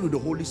not filled with the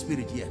Holy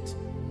Spirit yet.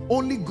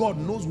 Only God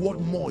knows what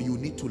more you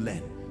need to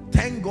learn.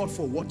 Thank God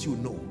for what you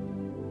know,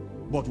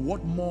 but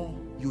what more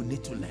you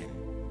need to learn.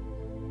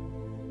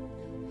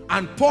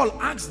 And Paul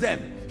asked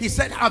them, he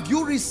said, have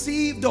you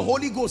received the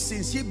Holy Ghost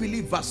since ye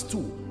believe? Verse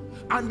 2.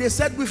 And they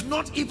said, we've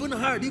not even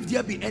heard if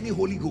there be any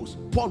Holy Ghost.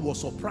 Paul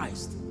was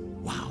surprised.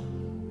 Wow.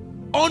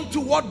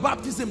 Unto what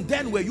baptism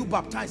then were you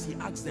baptized? He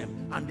asked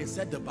them. And they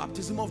said, the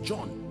baptism of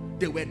John.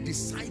 They were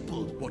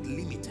discipled but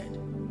limited.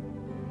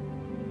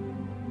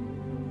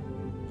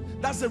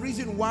 That's the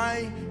reason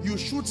why you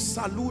should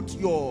salute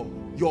your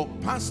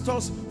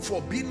pastors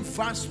for being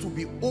fast to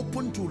be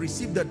open to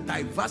receive the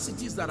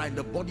diversities that are in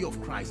the body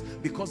of Christ,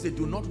 because they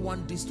do not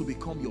want this to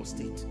become your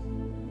state.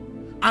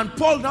 And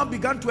Paul now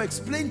began to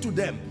explain to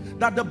them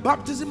that the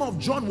baptism of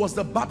John was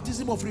the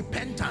baptism of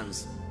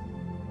repentance,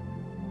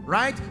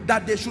 right?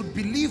 That they should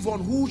believe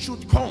on who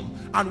should come.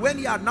 And when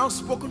he had now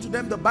spoken to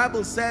them, the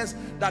Bible says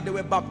that they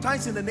were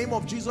baptized in the name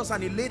of Jesus,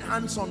 and he laid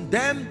hands on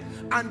them,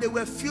 and they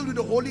were filled with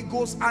the Holy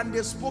Ghost, and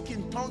they spoke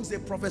in tongues, they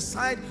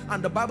prophesied,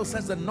 and the Bible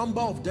says the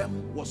number of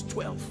them was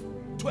 12.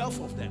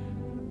 12 of them.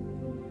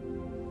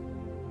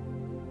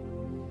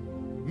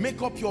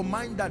 Make up your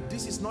mind that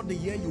this is not the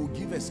year you will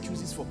give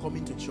excuses for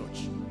coming to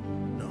church.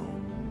 No.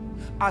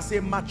 As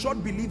a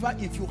matured believer,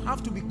 if you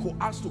have to be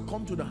coerced to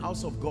come to the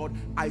house of God,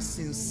 I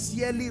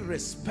sincerely,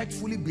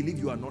 respectfully believe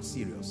you are not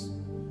serious.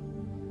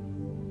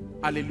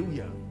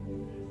 Hallelujah.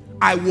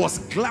 I was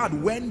glad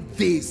when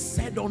they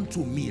said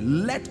unto me,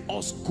 let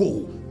us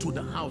go to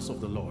the house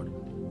of the Lord.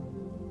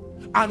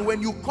 And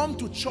when you come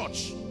to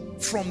church,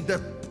 from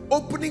the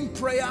opening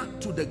prayer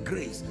to the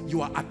grace,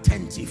 you are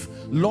attentive.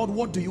 Lord,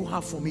 what do you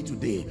have for me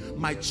today?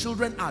 My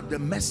children are at the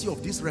mercy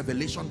of this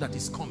revelation that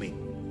is coming.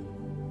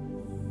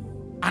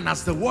 And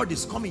as the word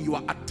is coming, you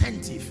are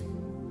attentive.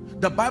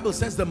 The Bible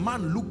says the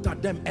man looked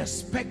at them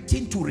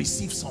expecting to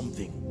receive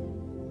something.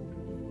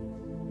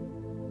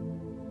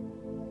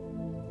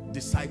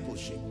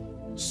 Discipleship.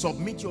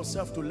 Submit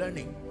yourself to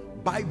learning.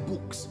 Buy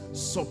books.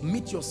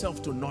 Submit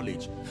yourself to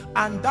knowledge.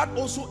 And that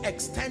also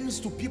extends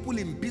to people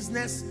in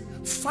business.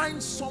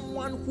 Find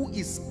someone who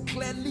is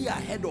clearly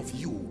ahead of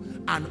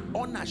you and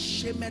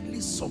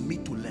unashamedly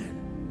submit to learn.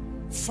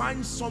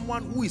 Find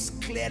someone who is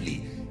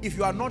clearly, if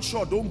you are not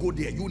sure, don't go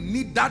there. You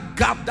need that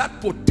gap,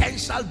 that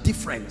potential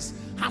difference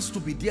has to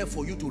be there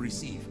for you to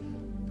receive.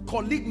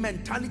 Colleague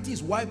mentality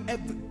is why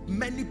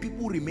many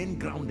people remain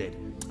grounded.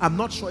 I'm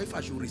not sure if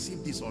I should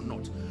receive this or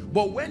not.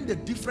 But when the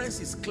difference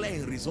is clear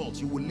in results,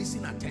 you will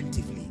listen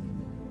attentively.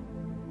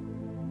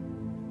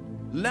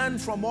 Learn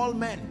from all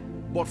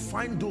men, but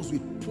find those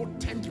with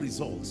potent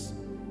results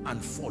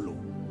and follow.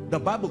 The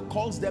Bible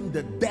calls them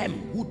the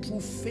them who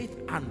through faith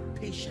and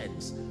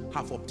patience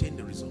have obtained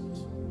the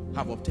results,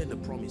 have obtained the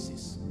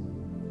promises.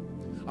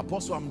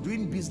 Apostle, I'm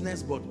doing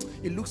business, but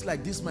it looks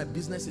like my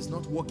business is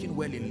not working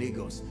well in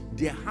Lagos.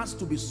 There has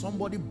to be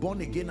somebody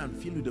born again and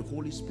filled with the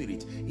Holy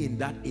Spirit in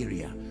that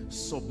area.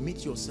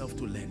 Submit yourself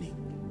to learning.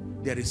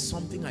 There is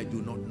something I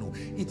do not know.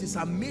 It is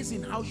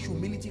amazing how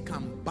humility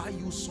can buy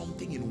you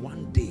something in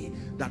one day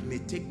that may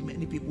take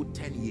many people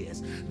 10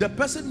 years. The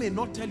person may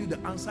not tell you the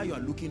answer you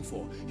are looking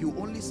for. He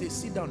will only say,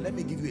 sit down, let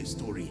me give you a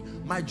story.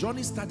 My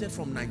journey started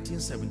from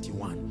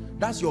 1971.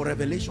 That's your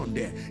revelation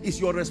there. It's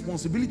your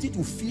responsibility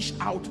to fish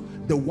out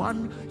the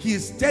one. He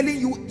is telling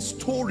you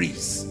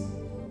stories.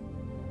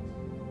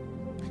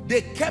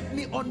 They kept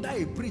me under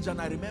a bridge, and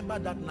I remember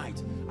that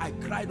night, I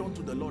cried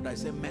unto the Lord. I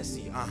said,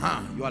 mercy,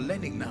 you are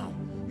learning now.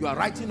 You are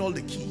writing all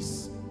the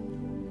keys.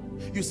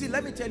 You see,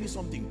 let me tell you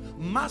something.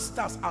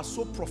 Masters are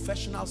so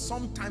professional.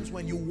 Sometimes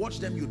when you watch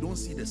them, you don't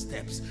see the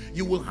steps.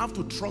 You will have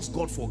to trust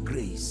God for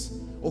grace.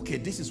 Okay,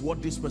 this is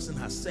what this person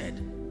has said.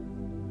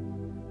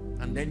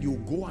 And then you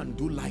go and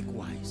do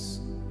likewise.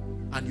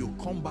 And you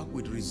come back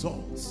with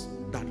results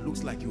that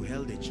looks like you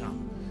held a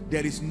charm.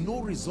 There is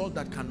no result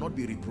that cannot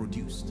be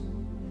reproduced.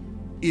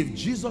 If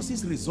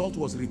Jesus's result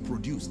was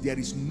reproduced, there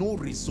is no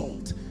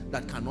result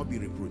that cannot be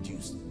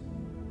reproduced.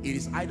 It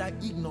is either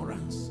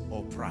ignorance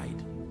or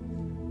pride.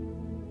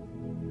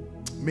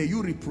 May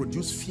you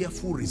reproduce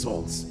fearful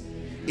results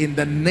in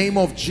the name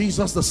of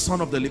Jesus, the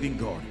Son of the living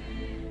God.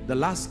 The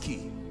last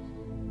key.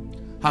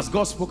 Has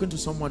God spoken to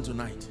someone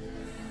tonight?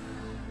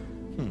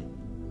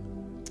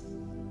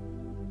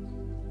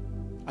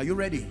 Are you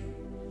ready?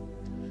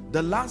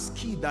 The last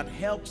key that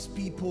helps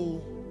people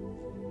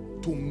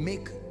to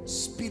make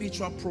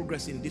spiritual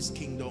progress in this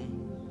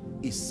kingdom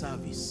is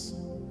service.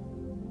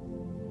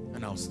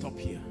 And I'll stop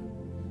here.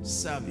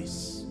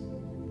 Service.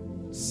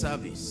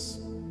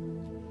 Service.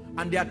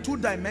 And there are two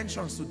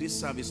dimensions to this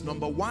service.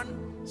 Number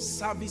one,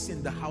 service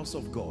in the house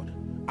of God.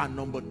 And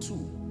number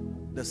two,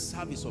 the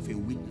service of a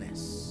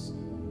witness.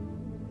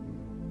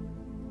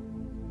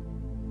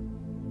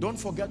 Don't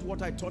forget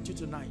what I taught you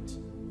tonight.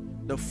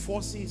 The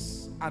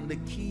forces and the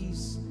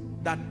keys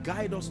that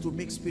guide us to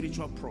make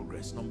spiritual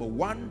progress. Number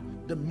one,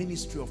 the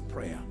ministry of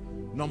prayer.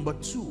 Number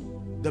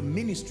two, the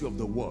ministry of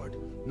the word.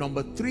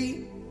 Number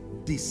three,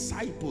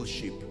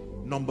 discipleship.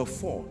 Number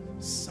four,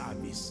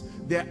 service.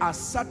 There are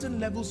certain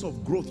levels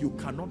of growth you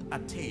cannot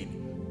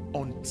attain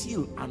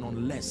until and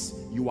unless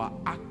you are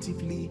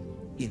actively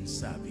in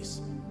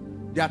service.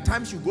 There are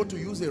times you go to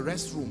use a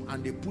restroom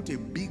and they put a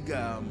big,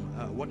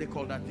 what they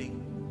call that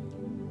thing?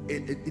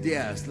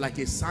 There's like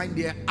a sign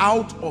there,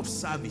 out of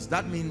service.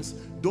 That means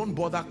don't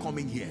bother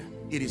coming here.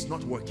 It is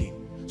not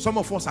working. Some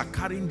of us are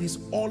carrying this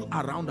all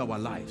around our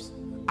lives.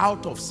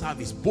 Out of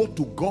service, both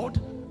to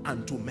God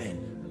and to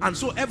men. And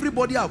so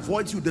everybody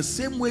avoids you the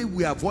same way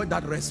we avoid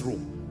that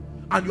restroom.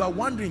 And you are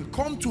wondering,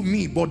 come to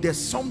me, but there's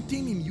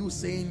something in you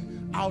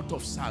saying out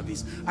of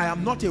service. I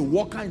am not a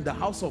worker in the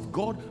house of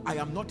God. I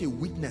am not a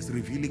witness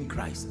revealing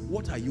Christ.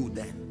 What are you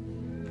then?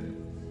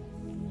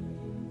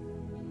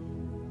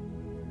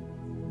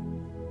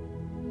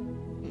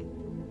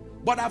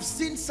 But I've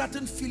seen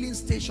certain filling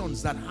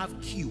stations that have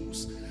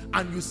queues,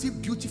 and you see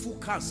beautiful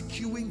cars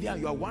queuing there.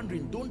 You are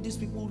wondering, don't these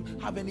people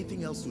have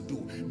anything else to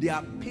do? They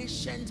are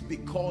patient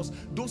because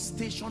those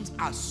stations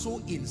are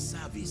so in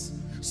service.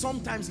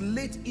 Sometimes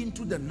late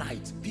into the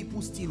night,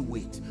 people still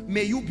wait.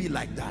 May you be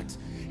like that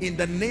in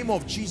the name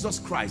of Jesus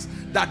Christ,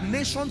 that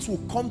nations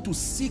will come to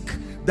seek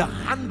the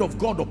hand of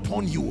God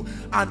upon you.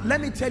 And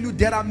let me tell you,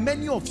 there are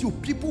many of you,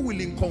 people will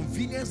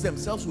inconvenience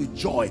themselves with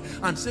joy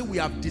and say, we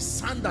have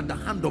discerned that the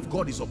hand of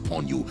God is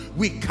upon you.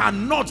 We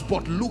cannot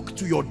but look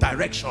to your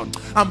direction.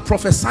 I'm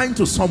prophesying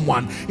to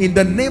someone in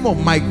the name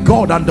of my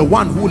God and the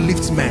one who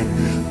lifts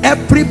men.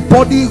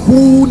 Everybody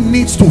who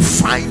needs to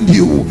find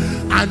you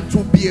and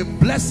to be a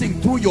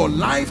blessing through your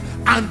life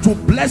and to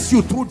bless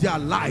you through their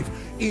life,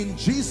 in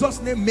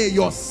Jesus' name, may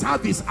your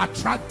service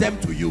attract them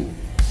to you.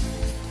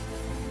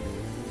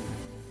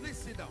 Please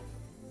sit down.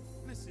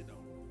 Please sit down.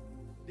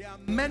 There are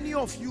many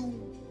of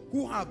you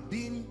who have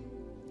been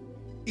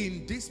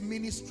in this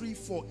ministry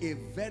for a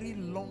very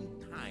long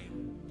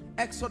time.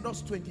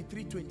 Exodus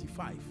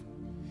 23:25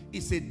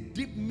 is a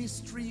deep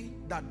mystery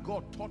that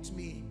God taught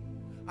me,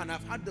 and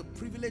I've had the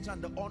privilege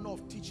and the honor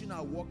of teaching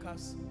our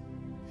workers.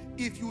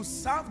 If you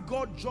serve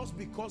God just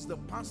because the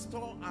pastor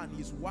and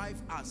his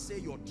wife are, say,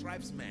 your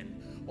tribesmen,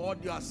 or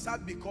they are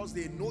served because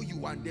they know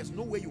you and there's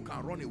no way you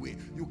can run away,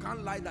 you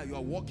can't lie that you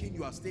are working,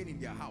 you are staying in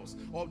their house,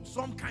 or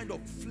some kind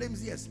of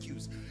flimsy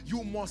excuse.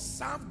 You must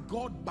serve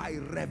God by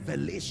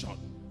revelation.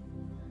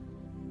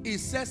 It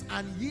says,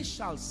 and ye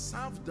shall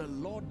serve the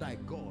Lord thy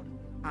God,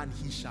 and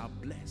he shall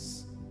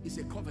bless. It's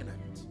a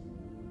covenant.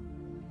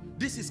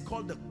 This is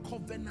called the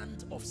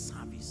covenant of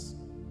service.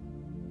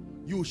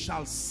 You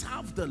shall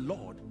serve the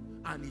Lord,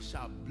 and he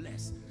shall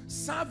bless.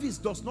 Service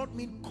does not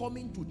mean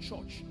coming to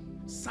church.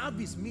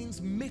 Service means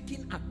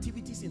making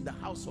activities in the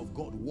house of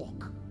God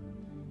work.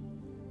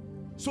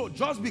 So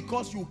just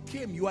because you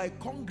came, you are a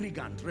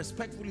congregant,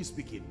 respectfully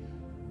speaking.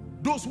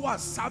 Those who are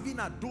serving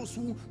are those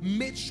who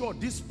made sure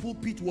this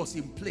pulpit was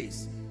in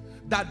place.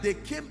 That they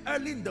came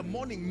early in the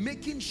morning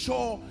making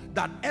sure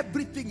that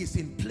everything is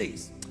in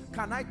place.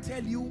 Can I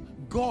tell you,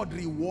 God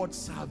rewards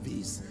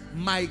service.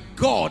 My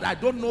God, I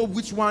don't know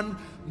which one,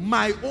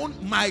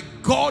 my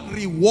God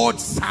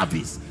rewards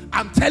service.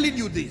 I'm telling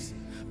you this.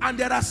 And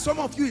there are some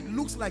of you, it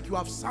looks like you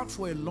have served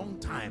for a long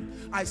time.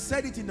 I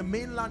said it in the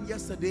mainland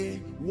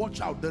yesterday. Watch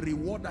out, the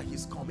rewarder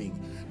is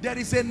coming. There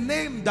is a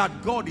name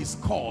that God is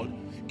called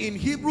in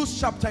Hebrews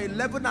chapter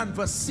 11 and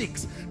verse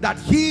 6, that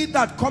he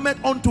that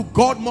cometh unto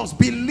God must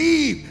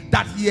believe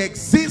that he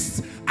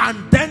exists,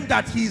 and then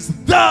that he is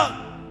the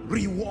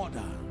rewarder.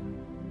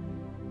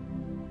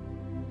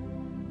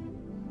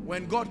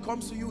 When God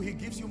comes to you, he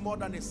gives you more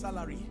than a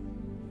salary.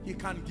 He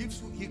can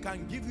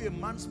give you a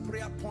man's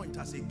prayer point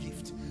as a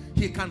gift.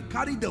 He can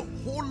carry the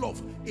whole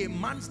of a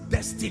man's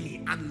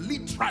destiny and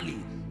literally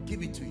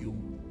give it to you.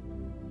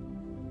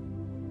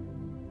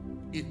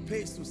 It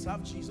pays to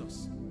serve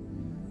Jesus.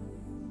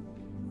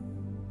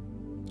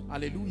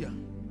 Hallelujah.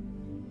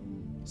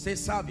 Say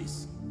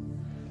service.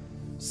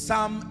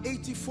 Psalm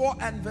 84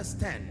 and verse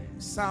 10.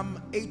 Psalm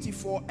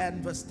 84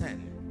 and verse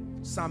 10.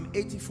 Psalm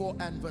 84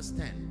 and verse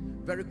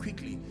 10. Very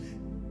quickly.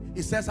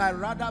 It says, I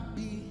rather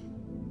be,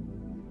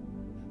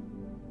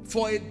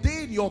 for a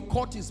day in your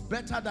court is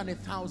better than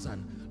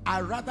 1,000.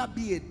 I rather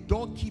be a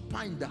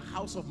doorkeeper in the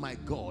house of my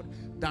God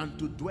than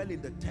to dwell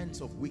in the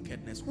tents of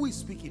wickedness. Who is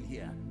speaking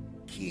here?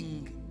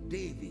 King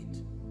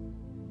David.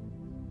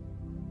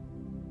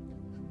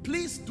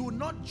 Please do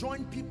not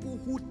join people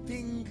who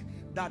think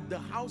that the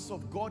house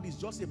of God is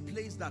just a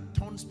place that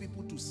turns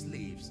people to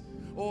slaves.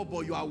 Oh,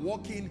 but you are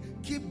walking,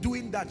 keep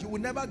doing that. You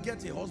will never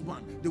get a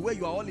husband the way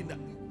you are all in that.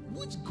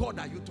 Which God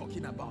are you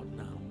talking about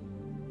now?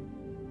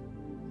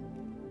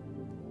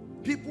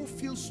 People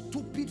feel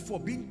stupid for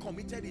being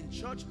committed in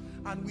church,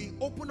 and we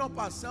open up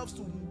ourselves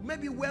to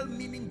maybe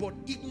well-meaning but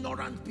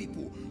ignorant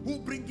people who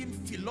bring in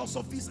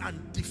philosophies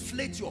and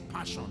deflate your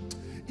passion.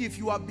 If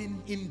you have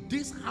been in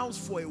this house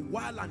for a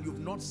while and you've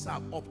not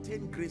served,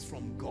 obtain grace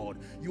from God.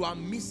 You are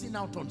missing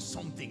out on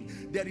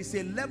something. There is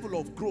a level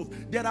of growth.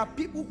 There are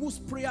people whose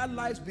prayer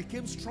lives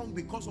became strong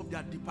because of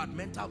their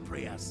departmental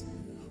prayers.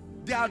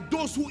 There are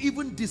those who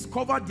even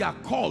discovered their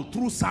call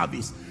through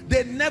service.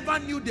 They never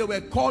knew they were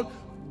called.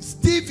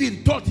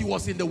 Stephen thought he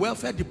was in the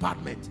welfare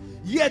department,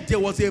 yet there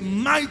was a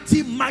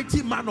mighty,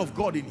 mighty man of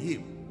God in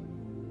him.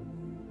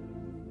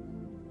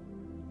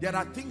 There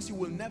are things you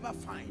will never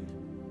find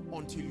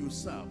until you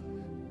serve.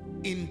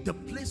 In the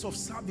place of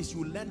service,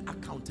 you learn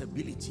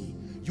accountability,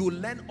 you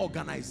learn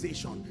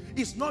organization.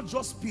 It's not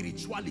just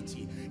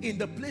spirituality. In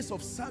the place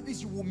of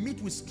service, you will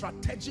meet with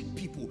strategic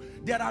people.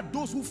 There are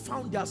those who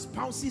found their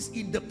spouses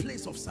in the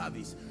place of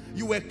service.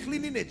 You were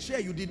cleaning a chair,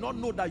 you did not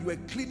know that you were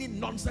cleaning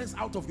nonsense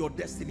out of your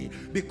destiny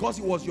because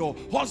it was your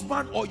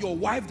husband or your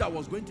wife that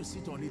was going to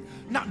sit on it.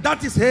 Now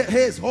that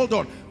is, hold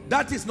on,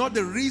 that is not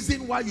the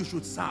reason why you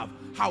should serve.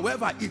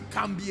 However, it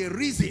can be a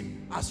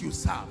reason as you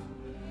serve.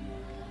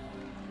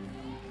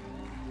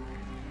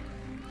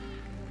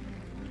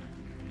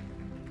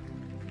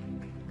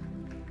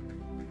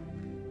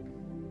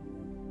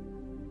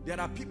 There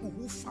are people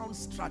who found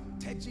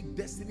strategic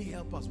destiny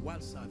helpers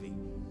while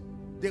serving.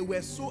 They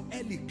were so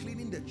early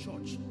cleaning the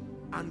church,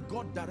 and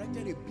God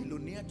directed a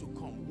billionaire to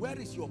come. Where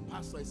is your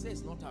pastor? He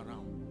says, not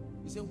around.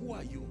 He said, who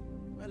are you?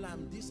 Well,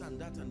 I'm this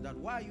and that and that.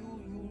 Why are you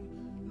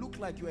look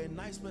like you're a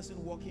nice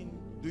person working.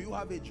 Do you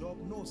have a job?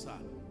 No, sir.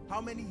 How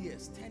many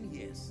years? 10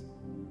 years.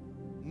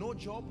 No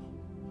job?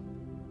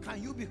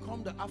 Can you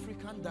become the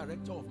African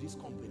director of this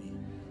company?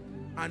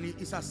 And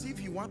it's as if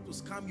he wants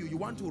to scam you. You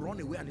want to run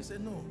away, and he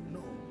said, no,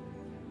 no.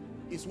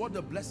 It's what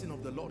the blessing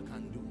of the Lord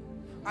can do.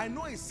 I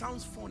know it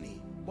sounds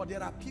funny, but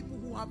there are people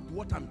who have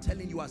what I'm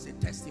telling you as a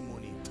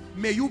testimony.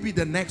 May you be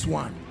the next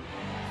one.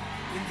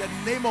 In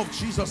the name of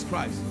Jesus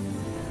Christ.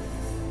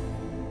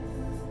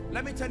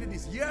 Let me tell you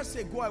this. Years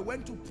ago, I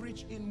went to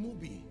preach in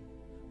Mubi,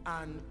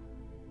 and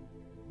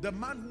the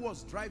man who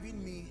was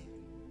driving me,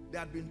 they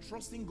had been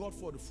trusting God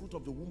for the fruit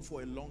of the womb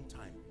for a long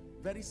time.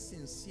 Very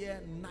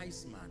sincere,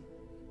 nice man.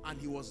 And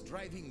he was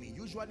driving me.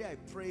 Usually I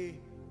pray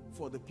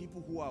for the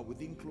people who are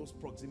within close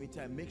proximity.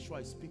 I make sure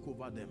I speak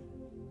over them.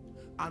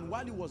 And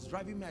while he was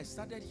driving me, I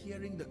started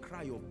hearing the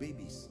cry of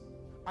babies.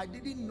 I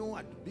didn't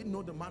know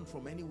the man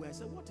from anywhere. I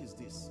said, what is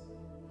this?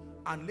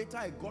 And later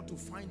I got to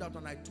find out,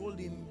 and I told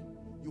him,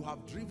 you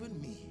have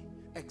driven me,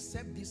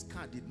 except this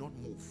car did not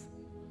move.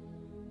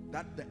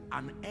 That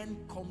an end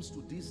comes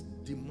to this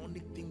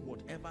demonic thing,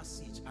 whatever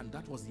siege, and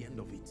that was the end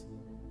of it.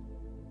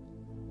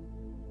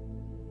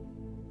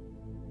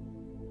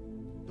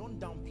 don't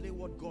downplay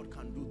what God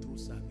can do through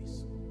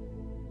service.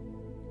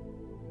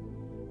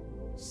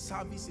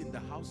 Service in the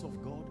house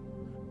of God,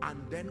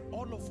 and then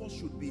all of us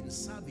should be in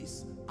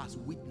service as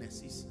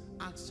witnesses.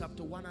 Acts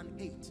chapter 1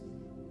 and 8.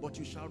 But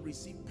you shall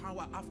receive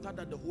power after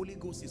that the Holy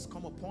Ghost is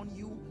come upon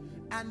you,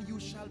 and you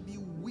shall be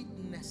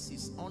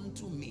witnesses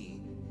unto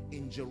me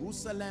in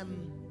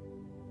Jerusalem,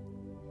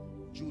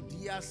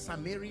 Judea,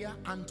 Samaria,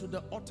 and to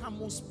the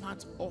uttermost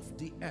part of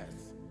the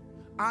earth.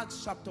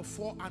 Acts chapter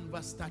 4 and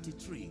verse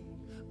 33.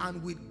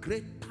 And with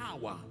great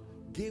power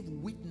gave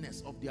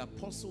witness of the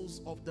apostles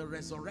of the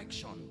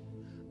resurrection,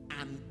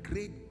 and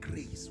great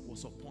grace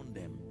was upon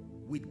them.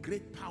 With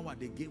great power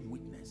they gave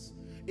witness.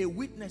 A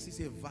witness is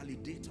a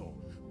validator.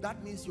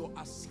 That means your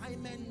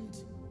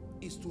assignment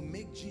is to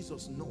make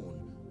Jesus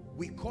known.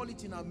 We call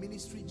it in our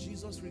ministry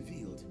Jesus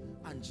revealed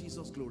and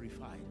Jesus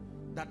glorified.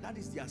 That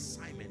is the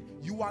assignment.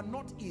 You are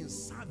not in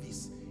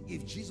service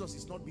if Jesus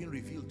is not being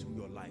revealed through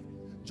your life.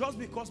 Just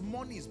because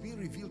money is being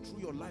revealed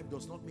through your life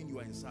does not mean you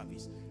are in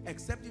service,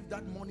 except if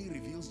that money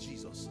reveals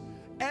Jesus.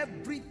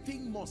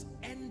 Everything must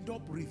end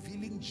up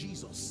revealing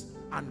Jesus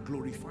and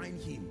glorifying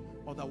him.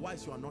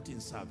 Otherwise you are not in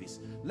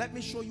service. Let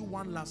me show you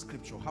one last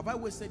scripture. Have I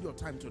wasted your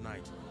time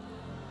tonight?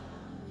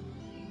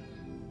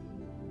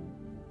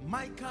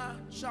 Micah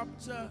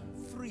chapter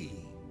 3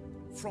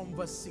 from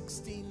verse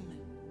 16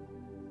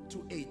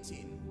 to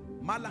 18.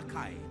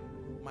 Malachi,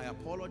 my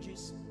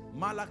apologies,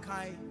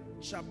 Malachi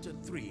chapter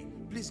 3.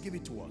 Please give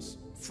it to us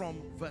from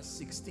verse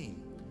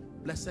 16.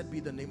 Blessed be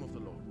the name of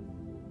the Lord.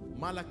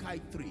 Malachi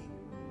 3.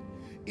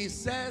 It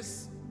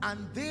says,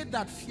 and they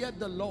that feared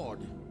the Lord,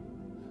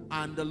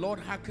 and the Lord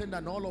hearkened,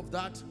 and all of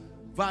that.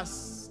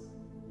 Verse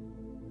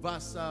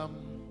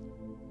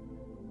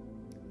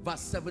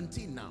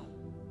 17 now.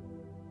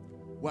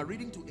 We're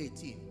reading to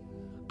 18.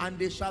 And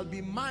they shall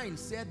be mine,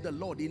 said the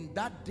Lord, in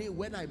that day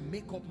when I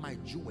make up my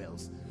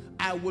jewels.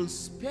 I will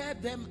spare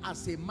them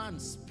as a man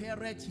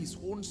spareth his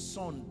own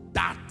son.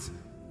 That,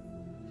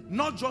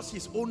 not just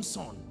his own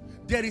son.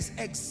 There is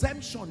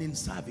exemption in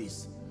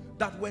service.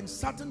 That when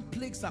certain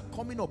plagues are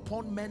coming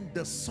upon men,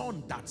 the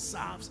son that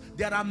serves,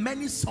 there are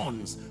many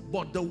sons,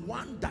 but the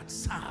one that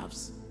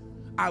serves,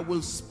 I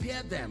will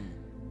spare them.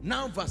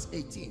 Now verse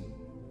 18.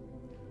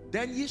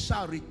 Then ye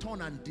shall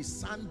return and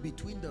discern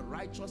between the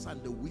righteous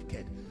and the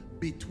wicked,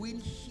 between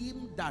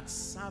him that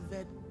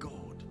serveth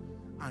God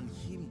and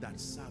him that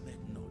serveth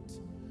not.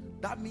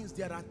 That means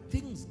there are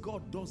things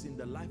God does in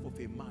the life of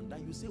a man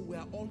that you say, we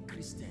are all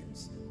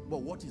Christians,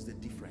 but what is the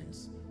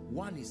difference?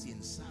 One is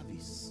in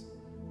service,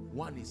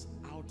 one is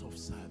out of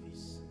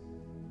service.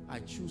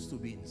 I choose to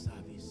be in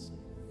service.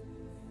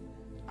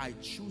 I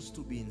choose to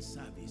be in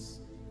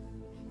service.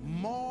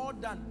 More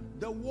than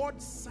the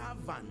word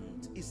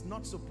servant is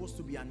not supposed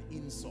to be an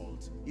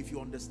insult if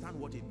you understand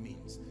what it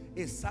means.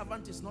 A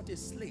servant is not a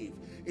slave.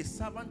 A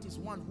servant is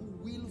one who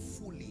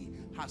willfully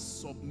has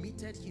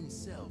submitted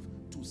himself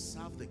to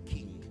serve the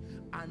king.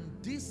 And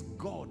this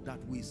God that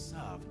we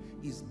serve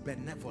is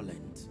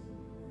benevolent.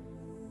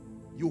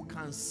 You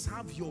can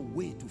serve your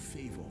way to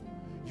favor.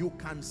 You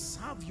can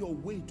serve your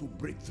way to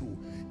breakthrough.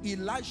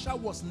 Elisha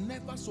was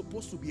never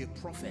supposed to be a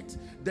prophet.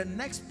 The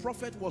next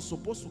prophet was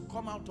supposed to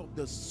come out of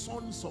the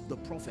sons of the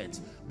prophets,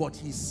 but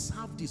he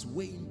served his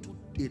way into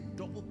a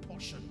double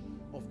portion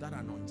of that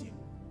anointing.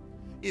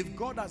 If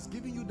God has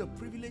given you the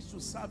privilege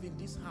to serve in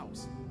this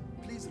house,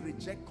 please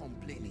reject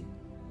complaining.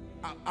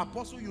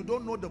 Apostle, you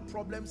don't know the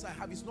problems I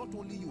have. It's not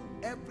only you.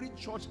 Every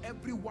church,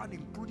 everyone,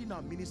 including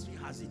our ministry,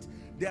 has it.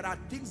 There are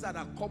things that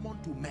are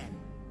common to men.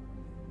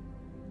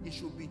 It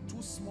should be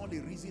too small a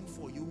reason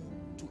for you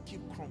to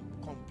keep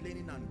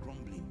complaining and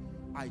grumbling.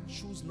 I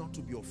choose not to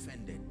be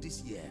offended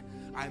this year.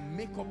 I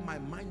make up my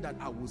mind that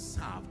I will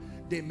serve.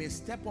 They may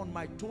step on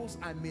my toes.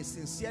 I may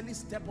sincerely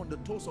step on the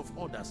toes of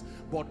others.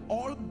 But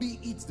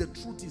albeit the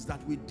truth is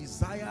that we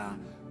desire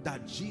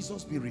that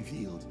Jesus be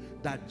revealed,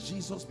 that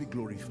Jesus be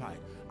glorified.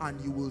 And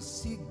you will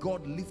see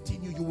God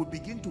lifting you. You will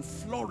begin to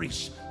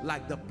flourish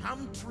like the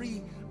palm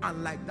tree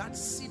and like that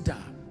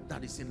cedar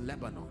that is in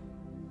Lebanon.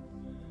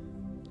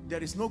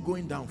 There is no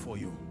going down for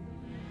you.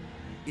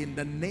 In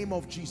the name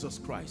of Jesus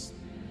Christ.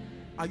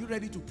 Are you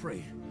ready to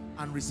pray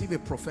and receive a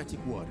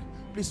prophetic word?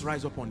 Please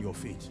rise up on your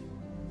feet.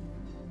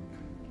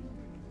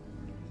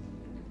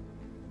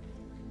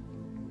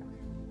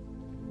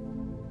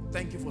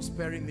 Thank you for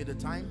sparing me the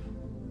time.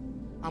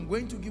 I'm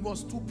going to give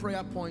us 2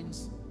 prayer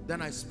points.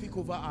 Then I speak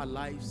over our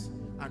lives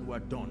and we're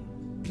done.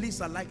 Please,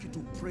 I'd like you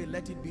to pray.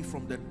 Let it be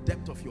from the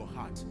depth of your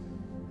heart.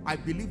 I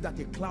believe that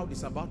a cloud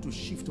is about to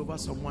shift over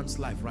someone's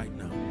life right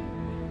now.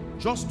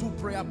 Just 2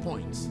 prayer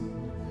points.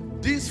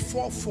 These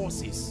 4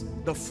 forces,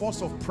 the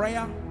force of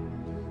prayer,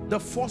 the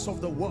force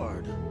of the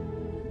word,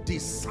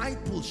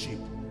 discipleship,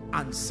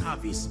 and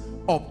service,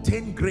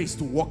 obtain grace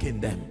to walk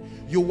in them.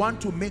 You want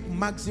to make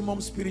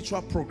maximum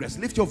spiritual progress.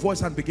 Lift your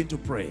voice and begin to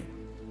pray.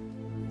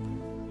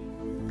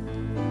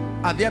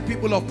 Are there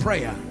people of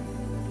prayer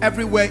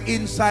everywhere,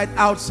 inside,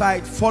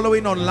 outside,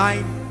 following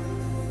online?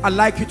 I'd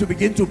like you to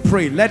begin to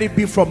pray. Let it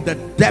be from the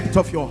depth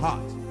of your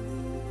heart.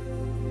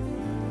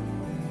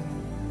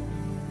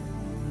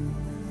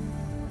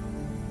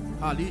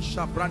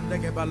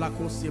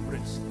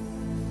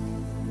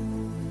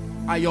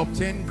 I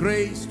obtain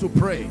grace to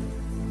pray.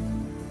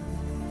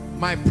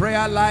 My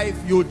prayer life,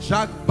 you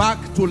jack back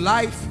to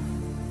life.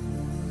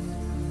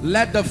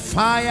 Let the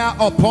fire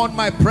upon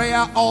my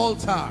prayer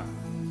altar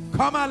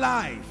come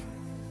alive.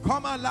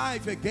 Come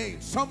alive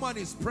again. Someone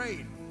is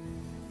praying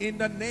in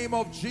the name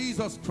of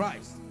Jesus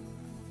Christ.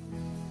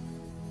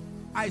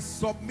 I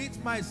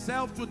submit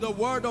myself to the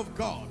word of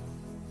God.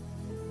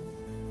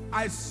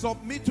 I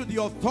submit to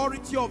the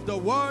authority of the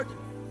word.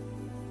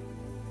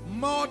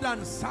 More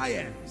than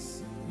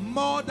science,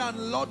 more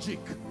than logic,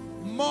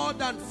 more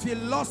than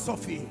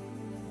philosophy,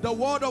 the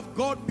word of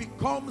God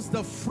becomes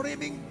the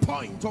framing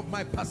point of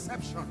my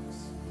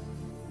perceptions.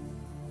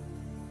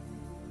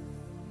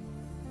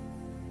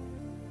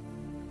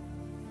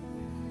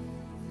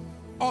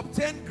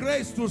 Obtain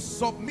grace to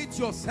submit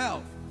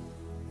yourself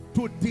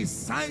to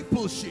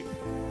discipleship.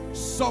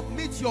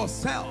 Submit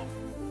yourself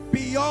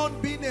beyond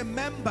being a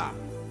member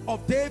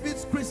of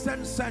David's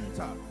Christian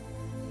Center.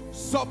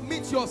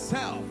 Submit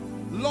yourself.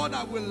 Lord,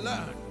 I will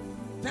learn.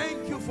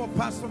 Thank you for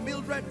Pastor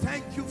Mildred.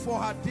 Thank you for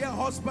her dear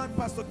husband,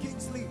 Pastor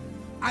Kingsley.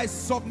 I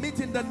submit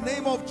in the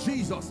name of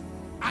Jesus.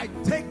 I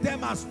take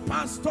them as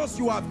pastors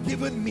you have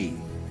given me.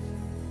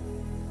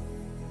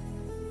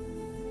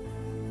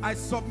 I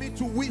submit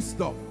to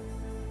wisdom.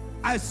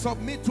 I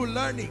submit to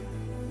learning.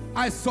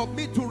 I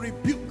submit to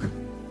rebuke.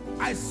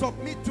 I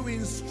submit to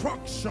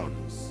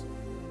instructions.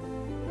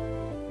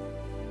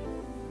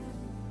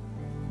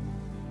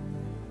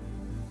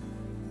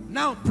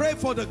 Now pray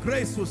for the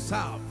grace to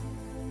serve.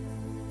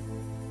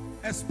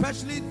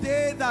 Especially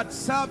they that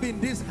serve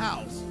in this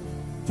house.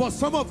 For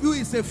some of you,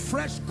 it's a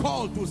fresh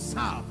call to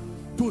serve.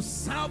 To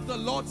serve the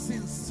Lord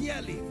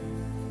sincerely.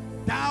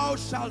 Thou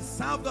shalt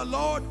serve the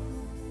Lord,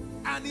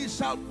 and he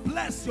shall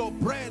bless your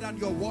bread and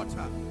your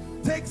water.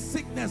 Take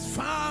sickness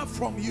far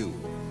from you.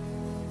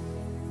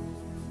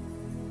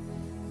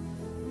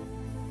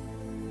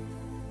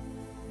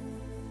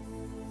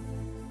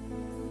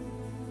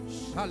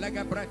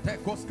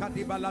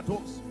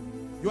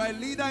 You are a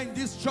leader in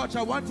this church.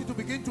 I want you to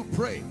begin to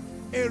pray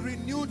a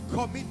renewed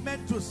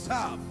commitment to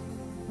serve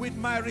with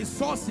my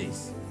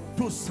resources,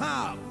 to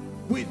serve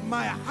with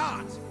my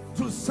heart,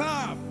 to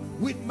serve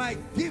with my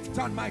gift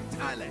and my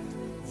talent,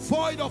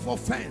 void of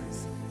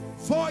offense,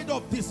 void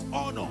of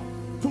dishonor,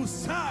 to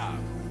serve.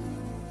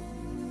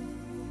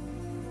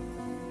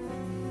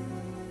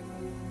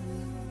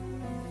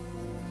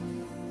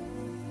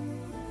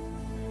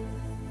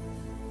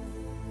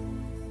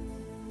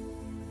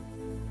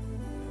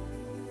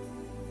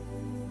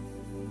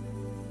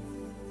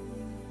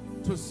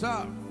 To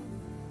serve.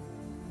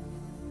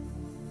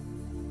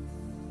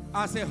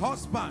 As a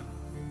husband,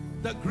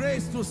 the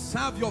grace to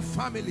serve your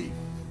family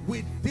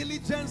with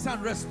diligence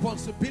and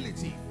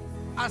responsibility.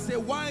 As a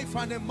wife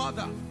and a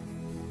mother,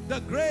 the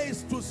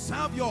grace to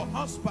serve your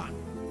husband,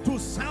 to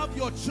serve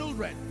your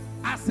children.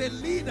 As a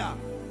leader,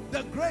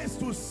 the grace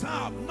to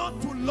serve,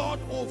 not to lord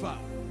over.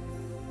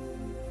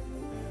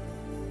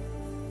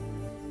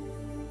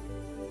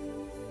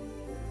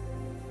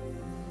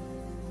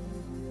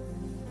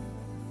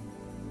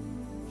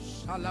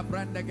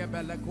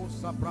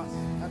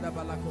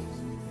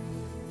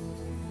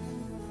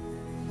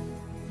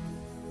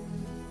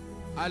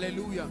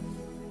 Hallelujah.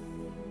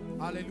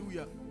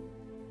 Hallelujah.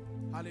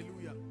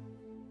 Hallelujah.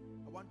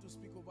 I want to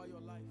speak over your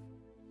life.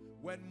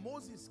 When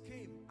Moses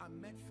came and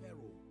met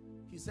Pharaoh,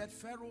 he said,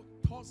 Pharaoh,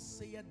 thus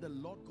saith the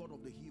Lord God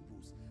of the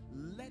Hebrews,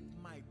 let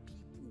my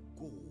people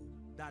go,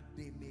 that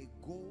they may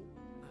go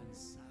and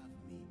serve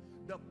me.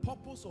 The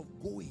purpose of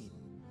going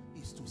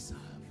is to serve.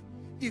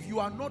 If you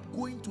are not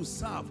going to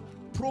serve,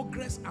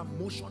 progress and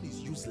motion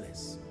is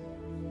useless.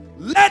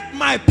 Let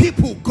my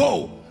people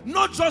go,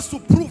 not just to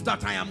prove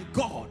that I am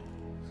God.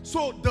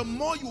 So the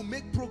more you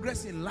make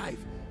progress in life,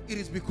 it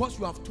is because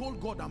you have told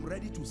God, I'm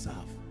ready to serve.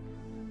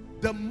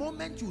 The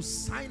moment you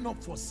sign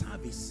up for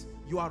service,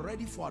 you are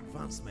ready for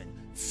advancement.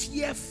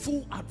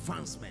 Fearful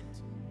advancement.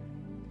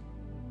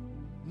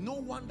 No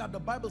wonder the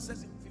Bible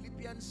says in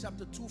Philippians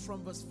chapter 2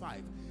 from verse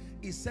 5,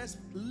 it says,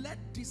 let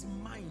this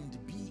mind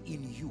be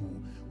in you,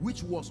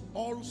 which was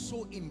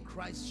also in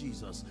Christ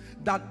Jesus,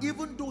 that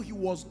even though he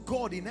was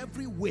God in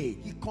every way,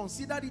 he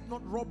considered it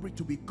not robbery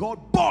to be God,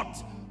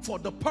 but for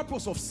the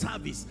purpose of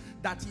service,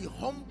 that he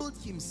humbled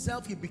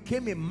himself, he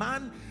became a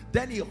man,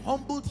 then he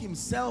humbled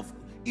himself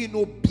in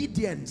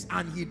obedience,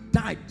 and he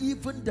died,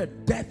 even the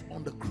death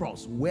on the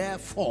cross.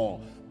 Wherefore,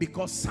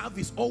 because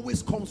service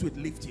always comes with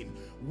lifting,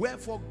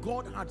 wherefore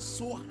God had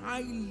so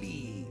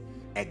highly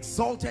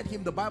exalted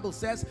him, the Bible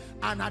says,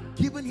 and had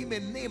given him a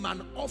name,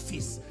 an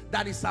office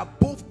that is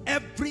above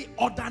every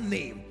other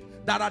name,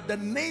 that at the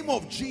name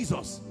of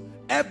Jesus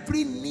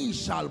every knee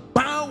shall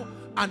bow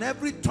and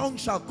every tongue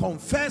shall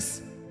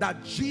confess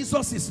that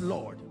Jesus is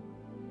Lord.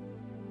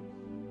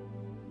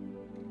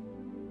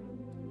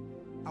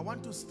 I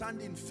want to stand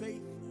in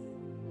faith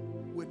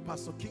with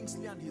Pastor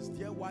Kingsley and his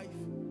dear wife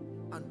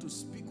and to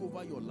speak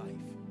over your life.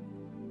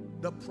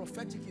 The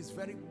prophetic is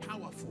very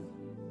powerful.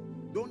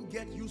 Don't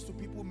get used to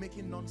people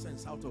making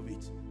nonsense out of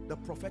it. The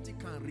prophetic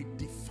can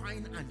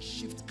redefine and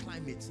shift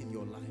climates in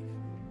your life.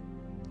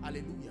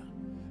 Hallelujah.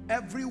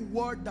 Every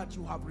word that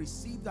you have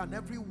received and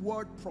every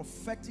word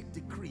prophetic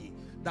decree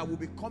that will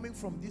be coming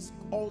from this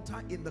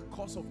altar in the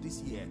course of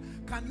this year,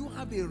 can you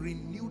have a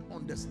renewed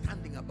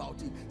understanding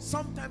about it?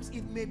 Sometimes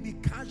it may be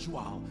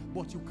casual,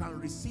 but you can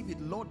receive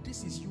it. Lord,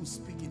 this is you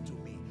speaking to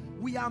me.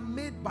 We are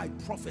made by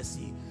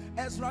prophecy.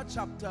 Ezra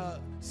chapter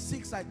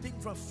 6, I think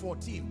verse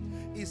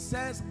 14, it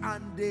says,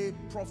 and they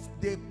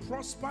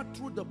prospered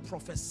through the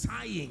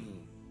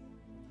prophesying.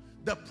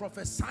 The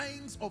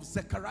prophesyings of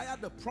Zechariah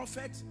the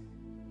prophet,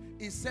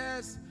 it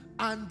says,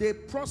 and they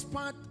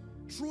prospered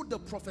through the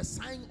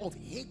prophesying of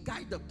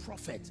Haggai the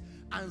prophet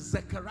and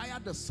Zechariah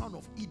the son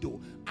of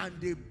Iddo, and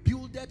they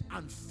builded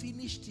and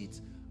finished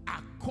it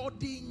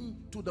according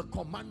to the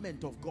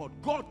commandment of God.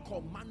 God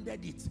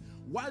commanded it.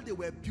 While they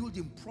were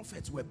building,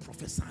 prophets were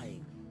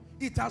prophesying.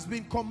 It has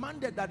been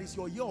commanded that is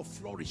your year of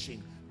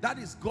flourishing. That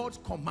is God's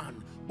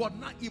command. But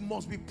now it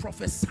must be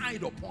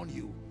prophesied upon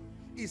you.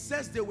 It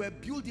says they were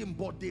building,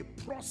 but they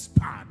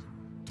prospered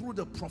through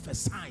the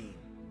prophesying.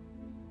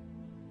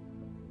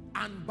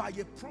 And by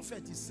a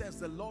prophet, it says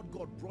the Lord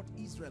God brought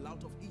Israel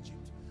out of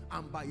Egypt.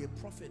 And by a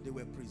prophet, they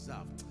were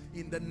preserved.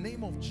 In the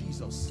name of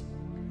Jesus,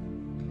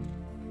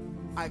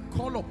 I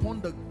call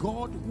upon the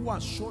God who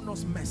has shown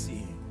us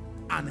mercy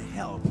and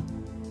help.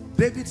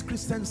 David's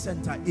Christian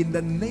Center, in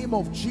the name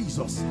of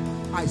Jesus,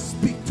 I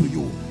speak to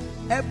you.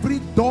 Every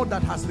door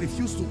that has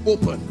refused to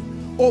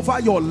open over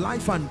your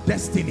life and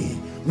destiny,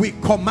 we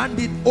command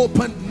it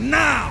open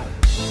now.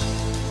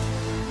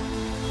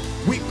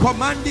 We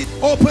command it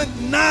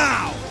open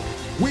now.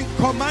 We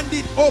command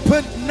it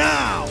open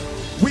now.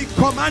 We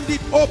command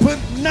it open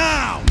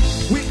now.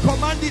 We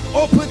command it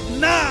open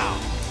now.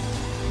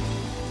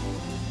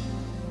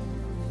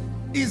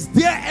 Is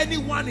there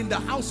anyone in the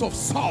house of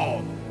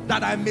Saul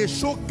that I may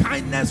show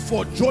kindness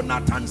for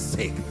Jonathan's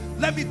sake?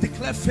 Let me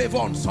declare favor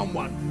on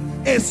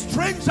someone. A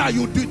stranger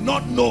you did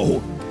not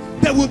know,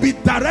 they will be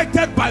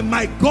directed by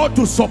my God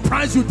to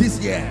surprise you this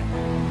year.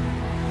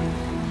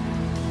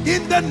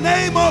 In the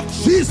name of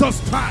Jesus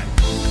Christ.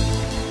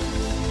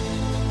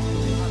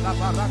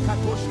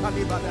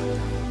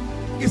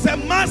 He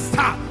said,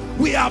 Master,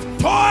 we have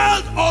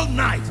toiled all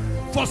night.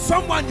 For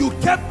someone, you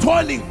kept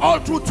toiling all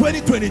through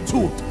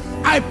 2022.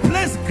 I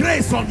place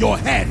grace on your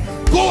head.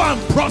 Go and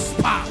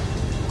prosper.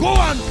 Go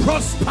and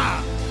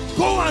prosper.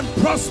 Go and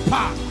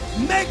prosper.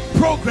 Make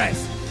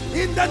progress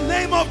in the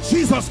name of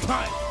Jesus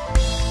Christ.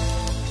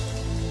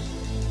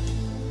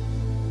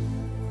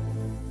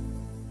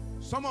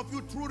 Some of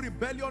you, through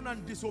rebellion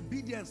and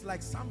disobedience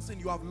like Samson,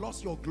 you have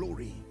lost your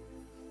glory.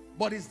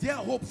 But is there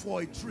hope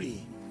for a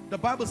tree? The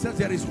Bible says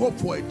there is hope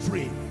for a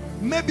tree.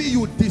 Maybe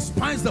you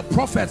despise the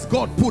prophets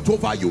God put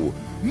over you.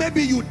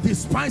 Maybe you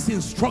despise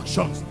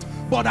instructions.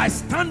 But I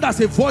stand as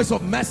a voice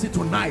of mercy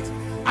tonight,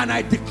 and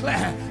I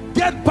declare,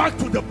 get back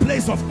to the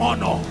place of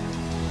honor.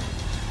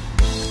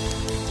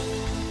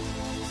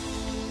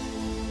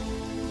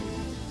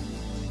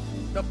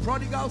 The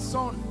prodigal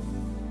son,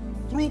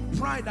 through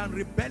pride and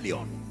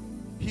rebellion,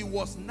 he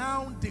was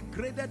now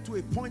degraded to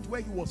a point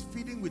where he was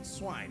feeding with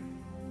swine.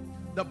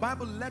 The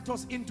Bible let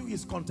us into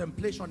his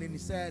contemplation, and he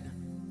said,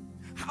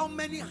 how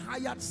many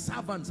hired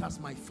servants has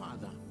my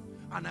father?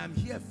 And I'm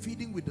here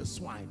feeding with the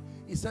swine.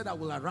 He said, I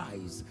will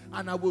arise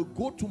and I will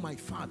go to my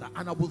father,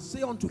 and I will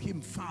say unto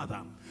him,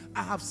 Father,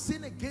 I have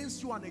sinned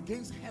against you and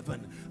against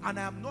heaven, and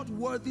I am not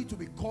worthy to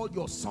be called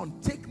your son.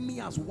 Take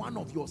me as one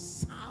of your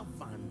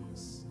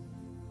servants.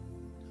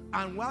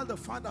 And while the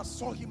father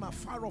saw him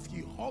afar off,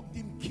 he hugged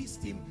him,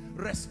 kissed him,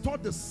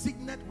 restored the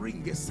signet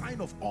ring, a sign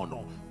of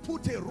honor,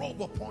 put a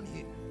robe upon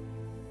him.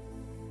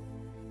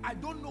 I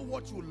don't know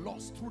what you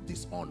lost through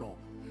dishonor.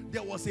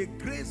 There was a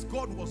grace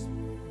God was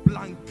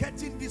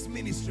blanketing this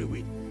ministry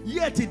with,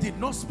 yet it did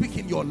not speak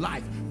in your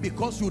life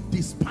because you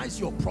despise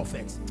your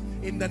prophets.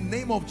 In the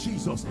name of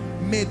Jesus,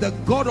 may the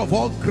God of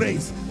all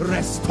grace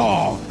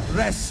restore,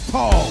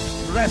 restore,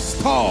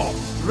 restore,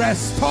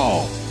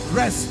 restore,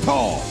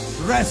 restore,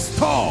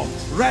 restore,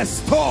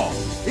 restore,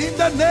 in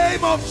the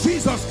name of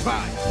Jesus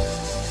Christ.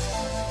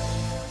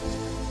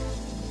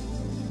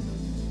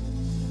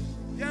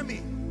 Hear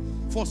me.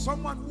 For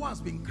someone who has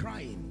been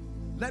crying,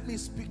 let me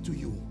speak to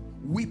you.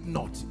 Weep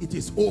not, it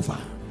is over.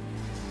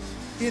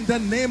 In the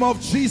name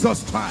of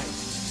Jesus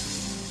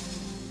Christ.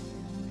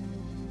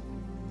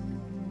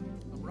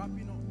 I'm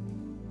wrapping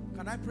up.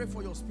 Can I pray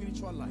for your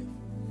spiritual life?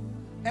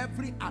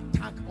 Every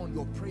attack on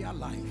your prayer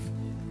life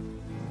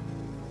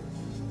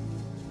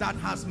that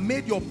has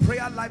made your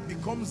prayer life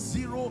become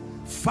zero,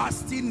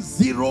 fasting,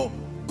 zero,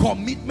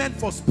 commitment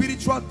for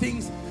spiritual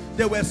things.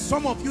 There were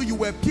some of you, you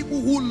were people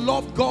who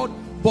loved God,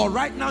 but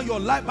right now your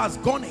life has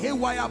gone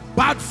haywire.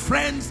 Bad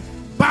friends,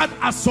 bad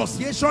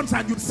associations,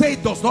 and you say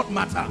it does not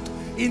matter.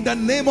 In the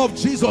name of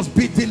Jesus,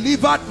 be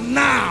delivered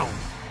now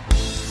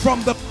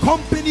from the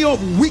company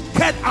of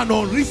wicked and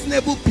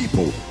unreasonable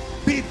people.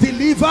 Be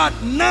delivered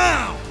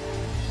now.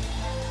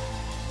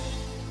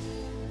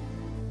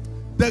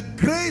 The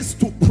grace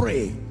to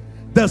pray,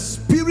 The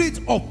spirit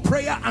of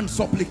prayer and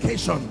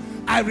supplication,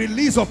 I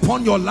release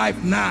upon your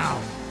life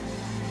now.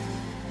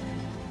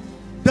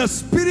 The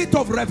spirit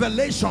of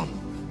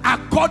revelation,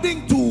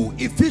 according to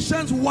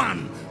Ephesians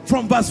 1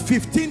 from verse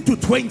 15 to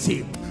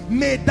 20,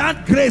 may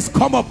that grace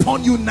come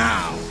upon you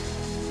now.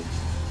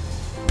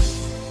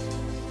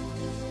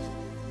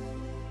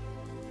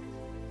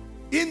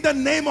 In the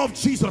name of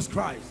Jesus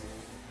Christ.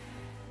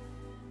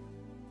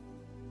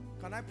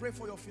 Can I pray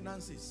for your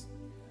finances?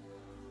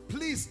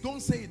 Please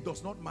don't say it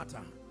does not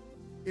matter.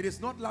 It is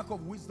not lack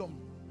of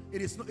wisdom.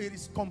 It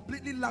is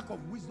completely lack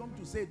of wisdom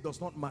to say it does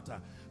not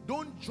matter.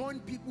 Don't join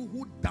people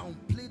who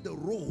downplay the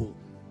role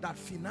that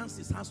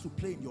finances has to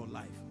play in your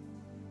life.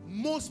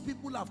 Most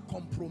people have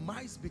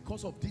compromised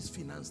because of this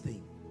finance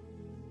thing.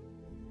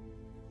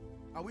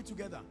 Are we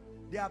together?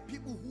 There are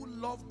people who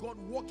love God,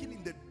 walking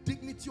in the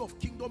dignity of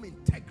kingdom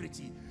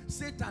integrity.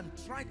 Satan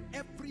tried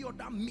every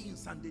other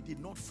means and they did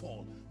not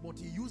fall. But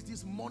he used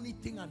this money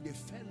thing and they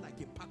fell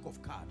like a pack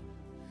of cards.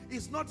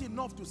 It's not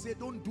enough to say,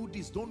 don't do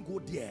this, don't go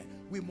there.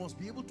 We must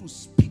be able to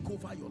speak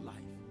over your life.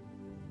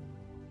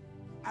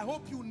 I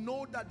hope you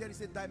know that there is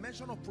a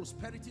dimension of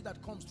prosperity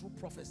that comes through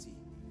prophecy.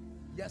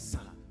 Yes, sir.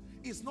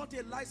 It's not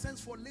a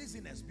license for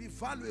laziness. Be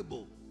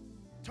valuable.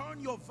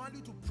 Turn your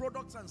value to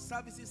products and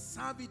services,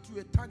 serve it to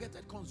a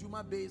targeted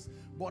consumer base,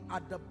 but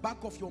at the back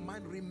of your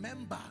mind,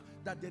 remember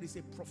that there is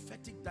a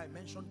prophetic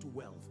dimension to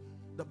wealth.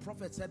 The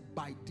prophet said,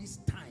 by this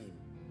time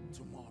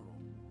tomorrow.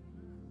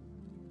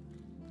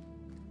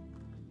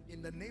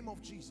 In the name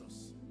of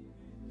Jesus,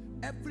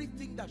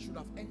 everything that should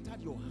have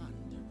entered your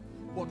hand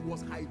but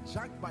was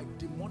hijacked by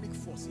demonic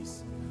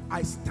forces,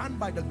 I stand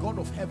by the God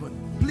of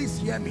heaven. Please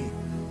hear me.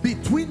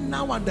 Between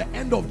now and the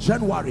end of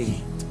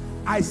January,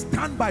 I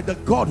stand by the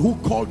God who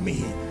called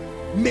me.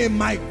 May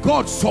my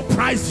God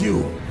surprise you.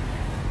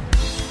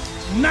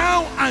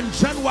 Now and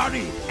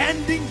January,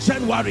 ending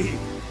January,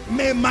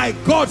 may my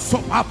God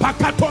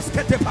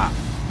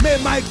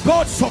may my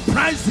God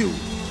surprise you.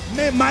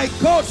 May my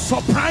God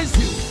surprise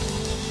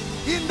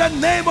you. In the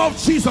name of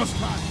Jesus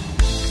Christ.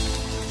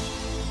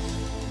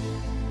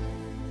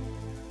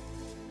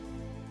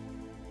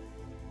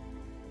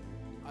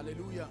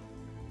 Hallelujah.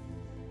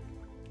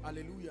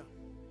 Hallelujah.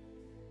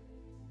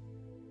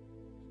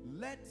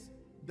 Let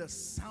the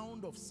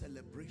sound of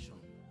celebration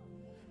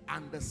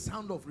and the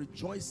sound of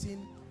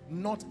rejoicing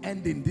not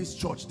end in this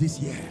church this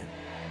year.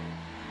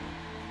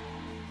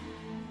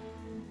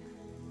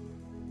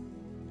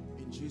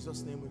 In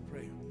Jesus' name we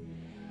pray.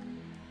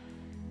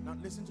 Now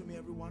listen to me,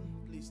 everyone.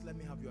 Please let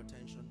me have your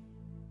attention.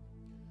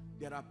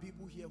 There are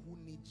people here who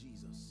need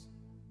Jesus.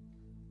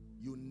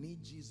 You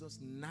need Jesus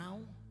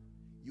now.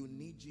 You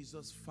need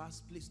Jesus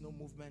fast. Please, no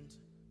movement.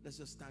 Let's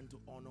just stand to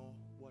honor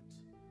what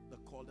the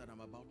call that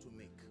I'm about to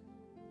make.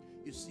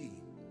 You see,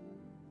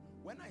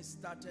 when I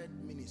started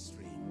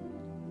ministry,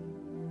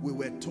 we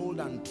were told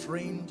and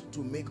trained to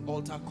make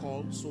altar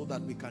calls so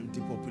that we can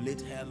depopulate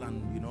hell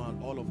and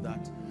and all of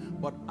that.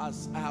 But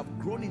as I have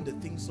grown in the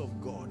things of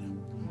God,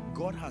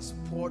 God has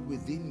poured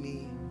within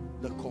me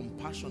the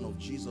compassion of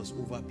Jesus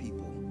over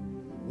people.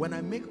 When I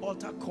make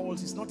altar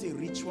calls, it's not a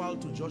ritual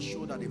to just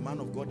show that a man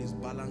of God is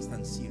balanced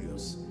and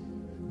serious.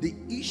 The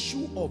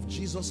issue of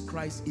Jesus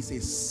Christ is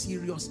a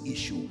serious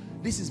issue.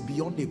 This is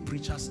beyond a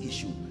preacher's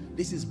issue.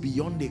 This is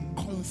beyond a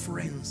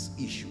conference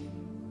issue.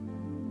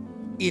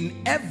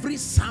 In every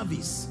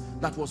service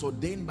that was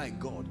ordained by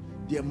God,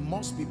 there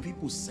must be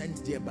people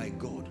sent there by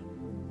God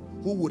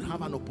who would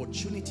have an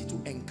opportunity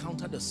to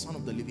encounter the Son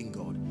of the living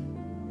God.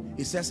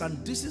 He says,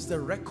 and this is the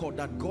record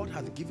that God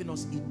hath given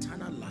us,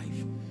 eternal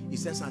life. He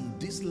says, and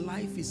this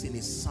life is in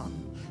his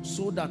Son,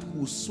 so that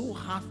whoso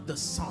hath the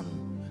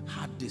Son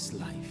had this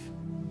life.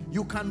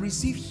 You can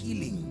receive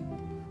healing,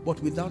 but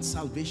without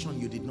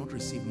salvation you did not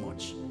receive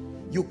much.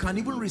 You can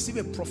even receive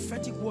a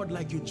prophetic word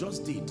like you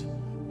just did,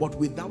 but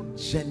without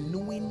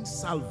genuine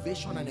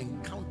salvation and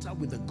encounter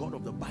with the God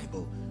of the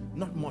Bible,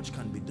 not much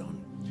can be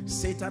done.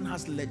 Satan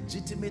has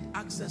legitimate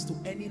access to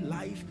any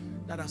life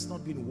that has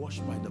not been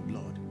washed by the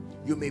blood.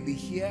 You may be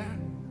here,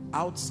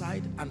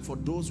 outside, and for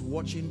those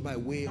watching by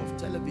way of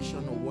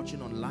television or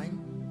watching online,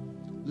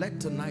 let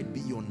tonight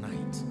be your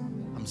night.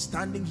 I'm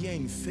standing here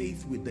in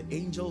faith with the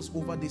angels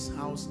over this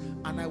house,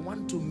 and I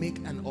want to make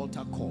an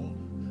altar call.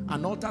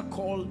 An altar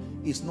call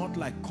is not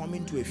like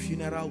coming to a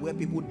funeral where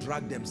people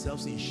drag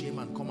themselves in shame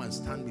and come and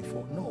stand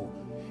before. No,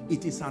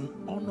 it is an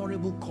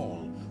honorable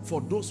call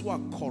for those who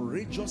are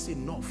courageous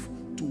enough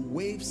to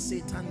wave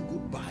Satan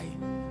goodbye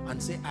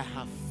and say, I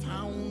have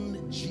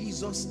found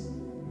Jesus,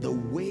 the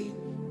way,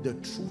 the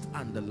truth,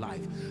 and the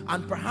life.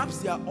 And perhaps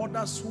there are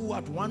others who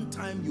at one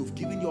time you've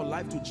given your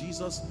life to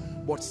Jesus,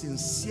 but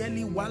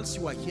sincerely whilst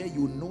you are here,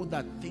 you know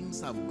that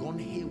things have gone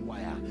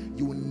haywire.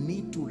 You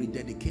need to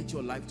rededicate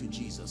your life to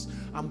Jesus.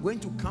 I'm going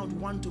to count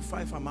 1 to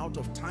 5. I'm out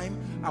of time.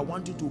 I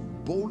want you to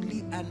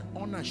boldly and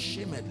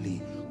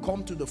unashamedly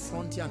come to the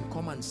frontier and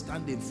come and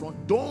stand in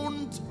front.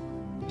 Don't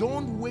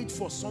wait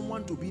for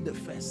someone to be the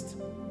first.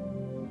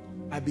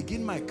 I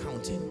begin my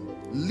counting.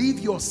 Leave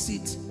your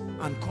seat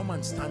and come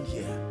and stand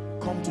here.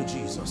 Come to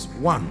Jesus.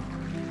 1.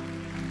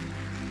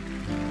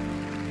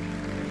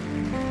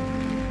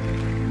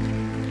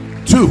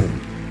 2.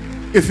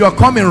 If you're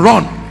coming,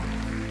 run.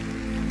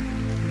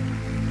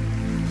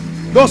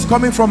 Those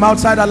coming from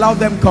outside, allow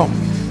them come.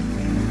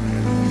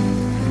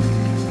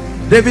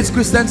 David's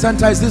Christian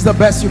Center, is this the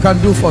best you can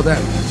do for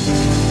them?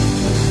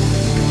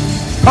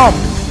 Come,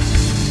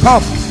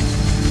 come,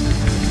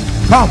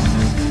 come.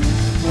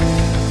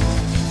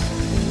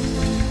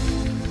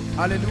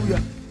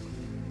 Hallelujah.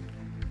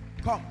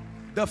 Come.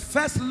 The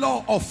first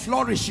law of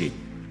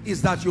flourishing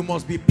is that you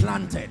must be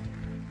planted.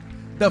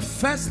 The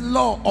first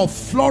law of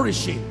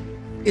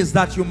flourishing is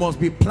that you must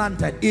be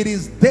planted. It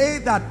is they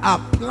that are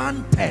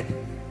planted,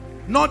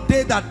 not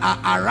they that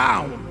are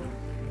around.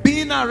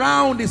 Being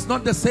around is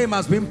not the same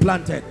as being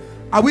planted.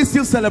 Are we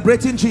still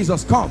celebrating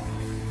Jesus? Come.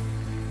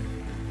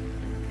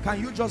 Can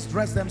you just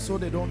dress them so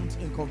they don't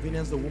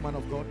inconvenience the woman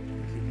of God?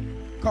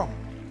 Come.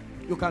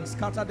 You can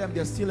scatter them.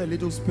 There's still a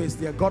little space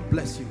there. God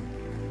bless you.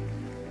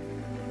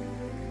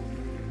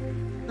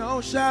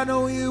 No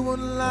shadow you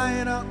won't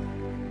light up,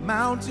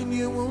 mountain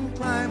you won't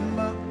climb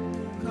up,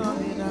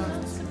 coming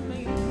out to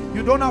me.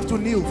 You don't have to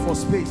kneel for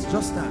space.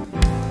 Just stand.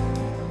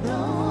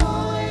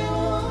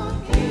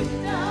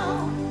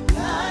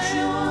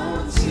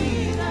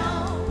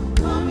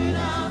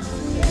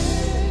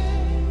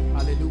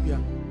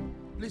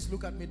 Please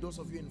look at me, those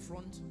of you in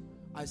front.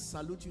 I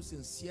salute you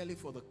sincerely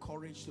for the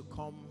courage to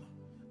come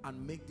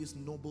and make this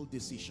noble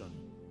decision.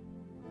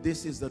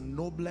 This is the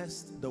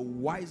noblest, the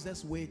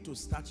wisest way to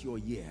start your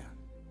year.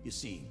 You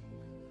see,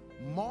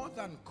 more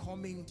than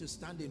coming to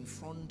stand in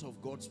front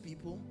of God's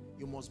people,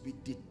 you must be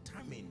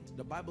determined.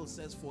 The Bible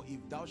says, for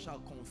if thou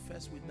shalt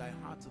confess with thy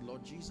heart the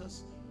Lord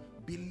Jesus,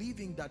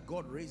 believing that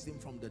God raised him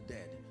from the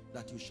dead,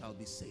 that you shall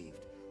be saved.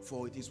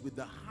 For it is with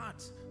the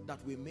heart that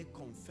we make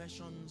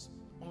confessions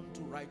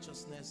unto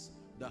righteousness.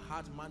 The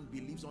heart man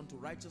believes unto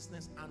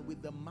righteousness, and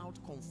with the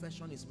mouth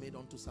confession is made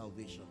unto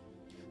salvation.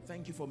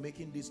 Thank you for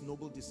making this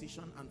noble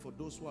decision. And for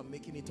those who are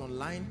making it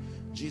online,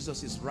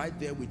 Jesus is right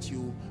there with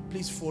you.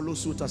 Please follow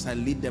suit as I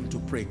lead them to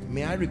pray.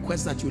 May I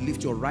request that you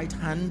lift your right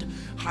hand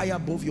high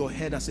above your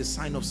head as a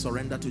sign of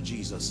surrender to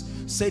Jesus.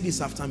 Say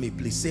this after me,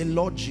 please. Say,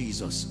 Lord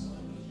Jesus,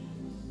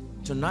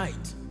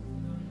 tonight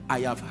I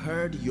have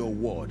heard your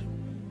word.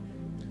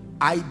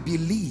 I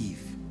believe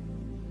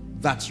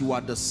that you are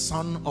the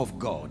Son of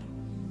God.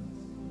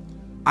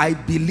 I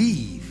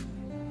believe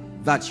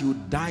that you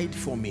died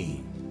for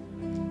me.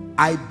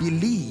 I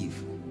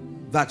believe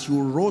that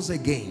you rose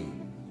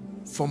again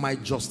for my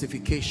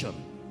justification.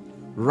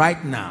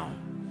 Right now,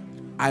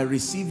 I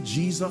receive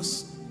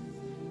Jesus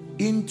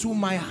into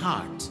my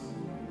heart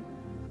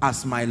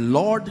as my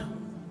Lord,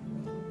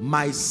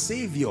 my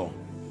Savior,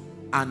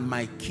 and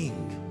my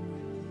King.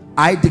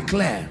 I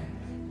declare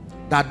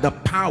that the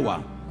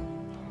power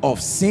of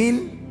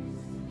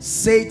sin,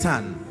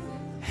 Satan,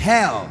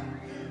 hell,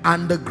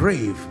 and the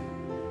grave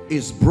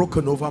is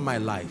broken over my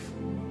life.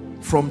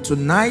 From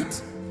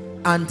tonight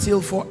until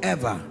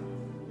forever,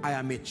 I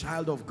am a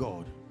child of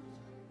God.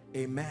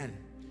 Amen.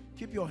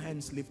 Keep your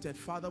hands lifted.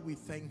 Father, we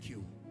thank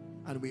you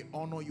and we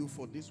honor you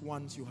for these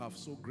ones you have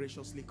so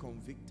graciously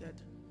convicted.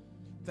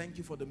 Thank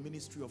you for the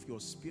ministry of your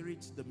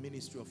Spirit, the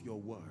ministry of your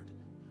word.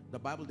 The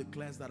Bible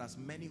declares that as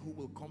many who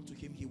will come to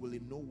him, he will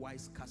in no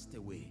wise cast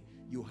away.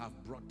 You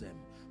have brought them.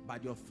 By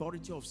the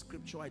authority of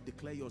Scripture, I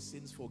declare your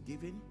sins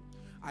forgiven.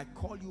 I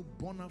call you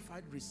bona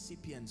fide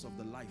recipients of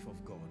the life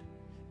of God.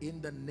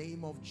 In the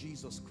name of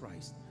Jesus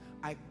Christ,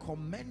 I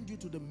commend you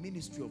to the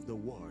ministry of the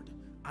word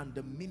and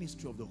the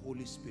ministry of the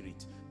Holy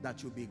Spirit,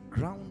 that you be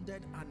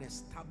grounded and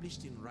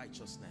established in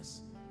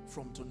righteousness.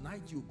 From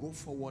tonight, you go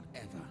forward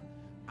ever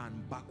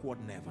and backward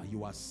never.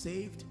 You are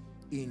saved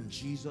in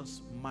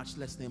Jesus'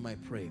 matchless name I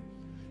pray.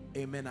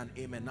 Amen and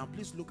amen. Now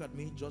please look at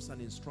me, just an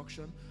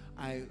instruction.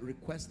 I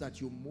request that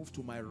you move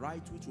to my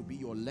right, which will be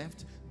your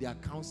left. There are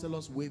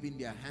counselors waving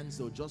their hands.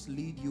 They'll just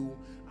lead you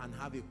and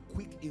have a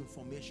quick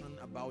information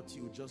about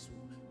you, just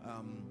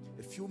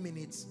a few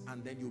minutes,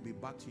 and then you'll be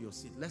back to your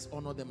seat. Let's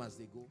honor them as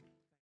they go.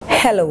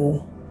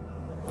 Hello.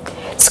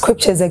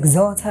 Scriptures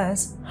exhort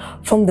us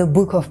from the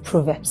book of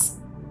Proverbs.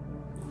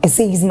 It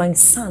says, my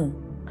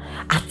son,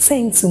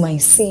 attend to my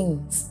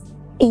sayings,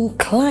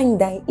 incline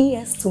thy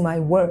ears to my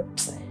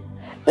words.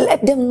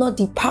 Let them not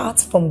depart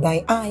from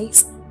thy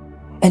eyes,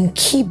 and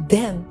keep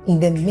them in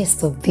the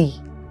midst of thee.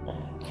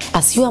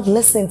 As you have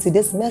listened to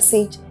this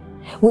message,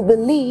 we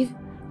believe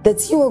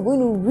that you are going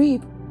to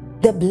reap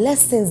the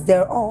blessings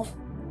thereof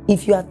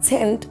if you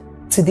attend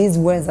to these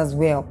words as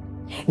well.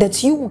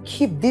 That you will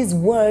keep these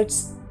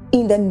words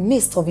in the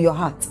midst of your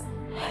heart.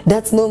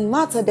 That no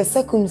matter the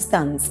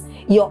circumstance,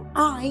 your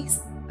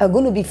eyes are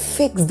going to be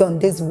fixed on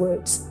these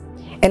words.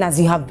 And as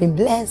you have been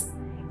blessed,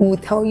 we will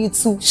tell you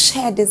to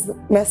share this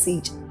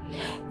message.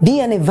 Be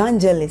an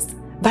evangelist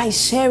by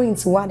sharing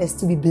to others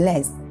to be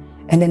blessed.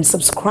 And then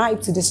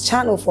subscribe to this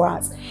channel for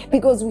us,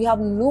 because we have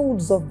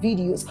loads of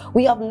videos,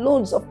 we have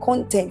loads of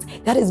content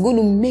that is going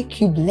to make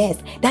you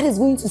blessed, that is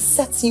going to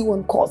set you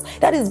on course,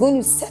 that is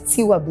going to set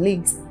you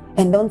ablaze.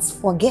 And don't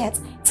forget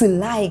to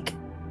like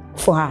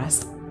for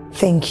us.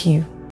 Thank you.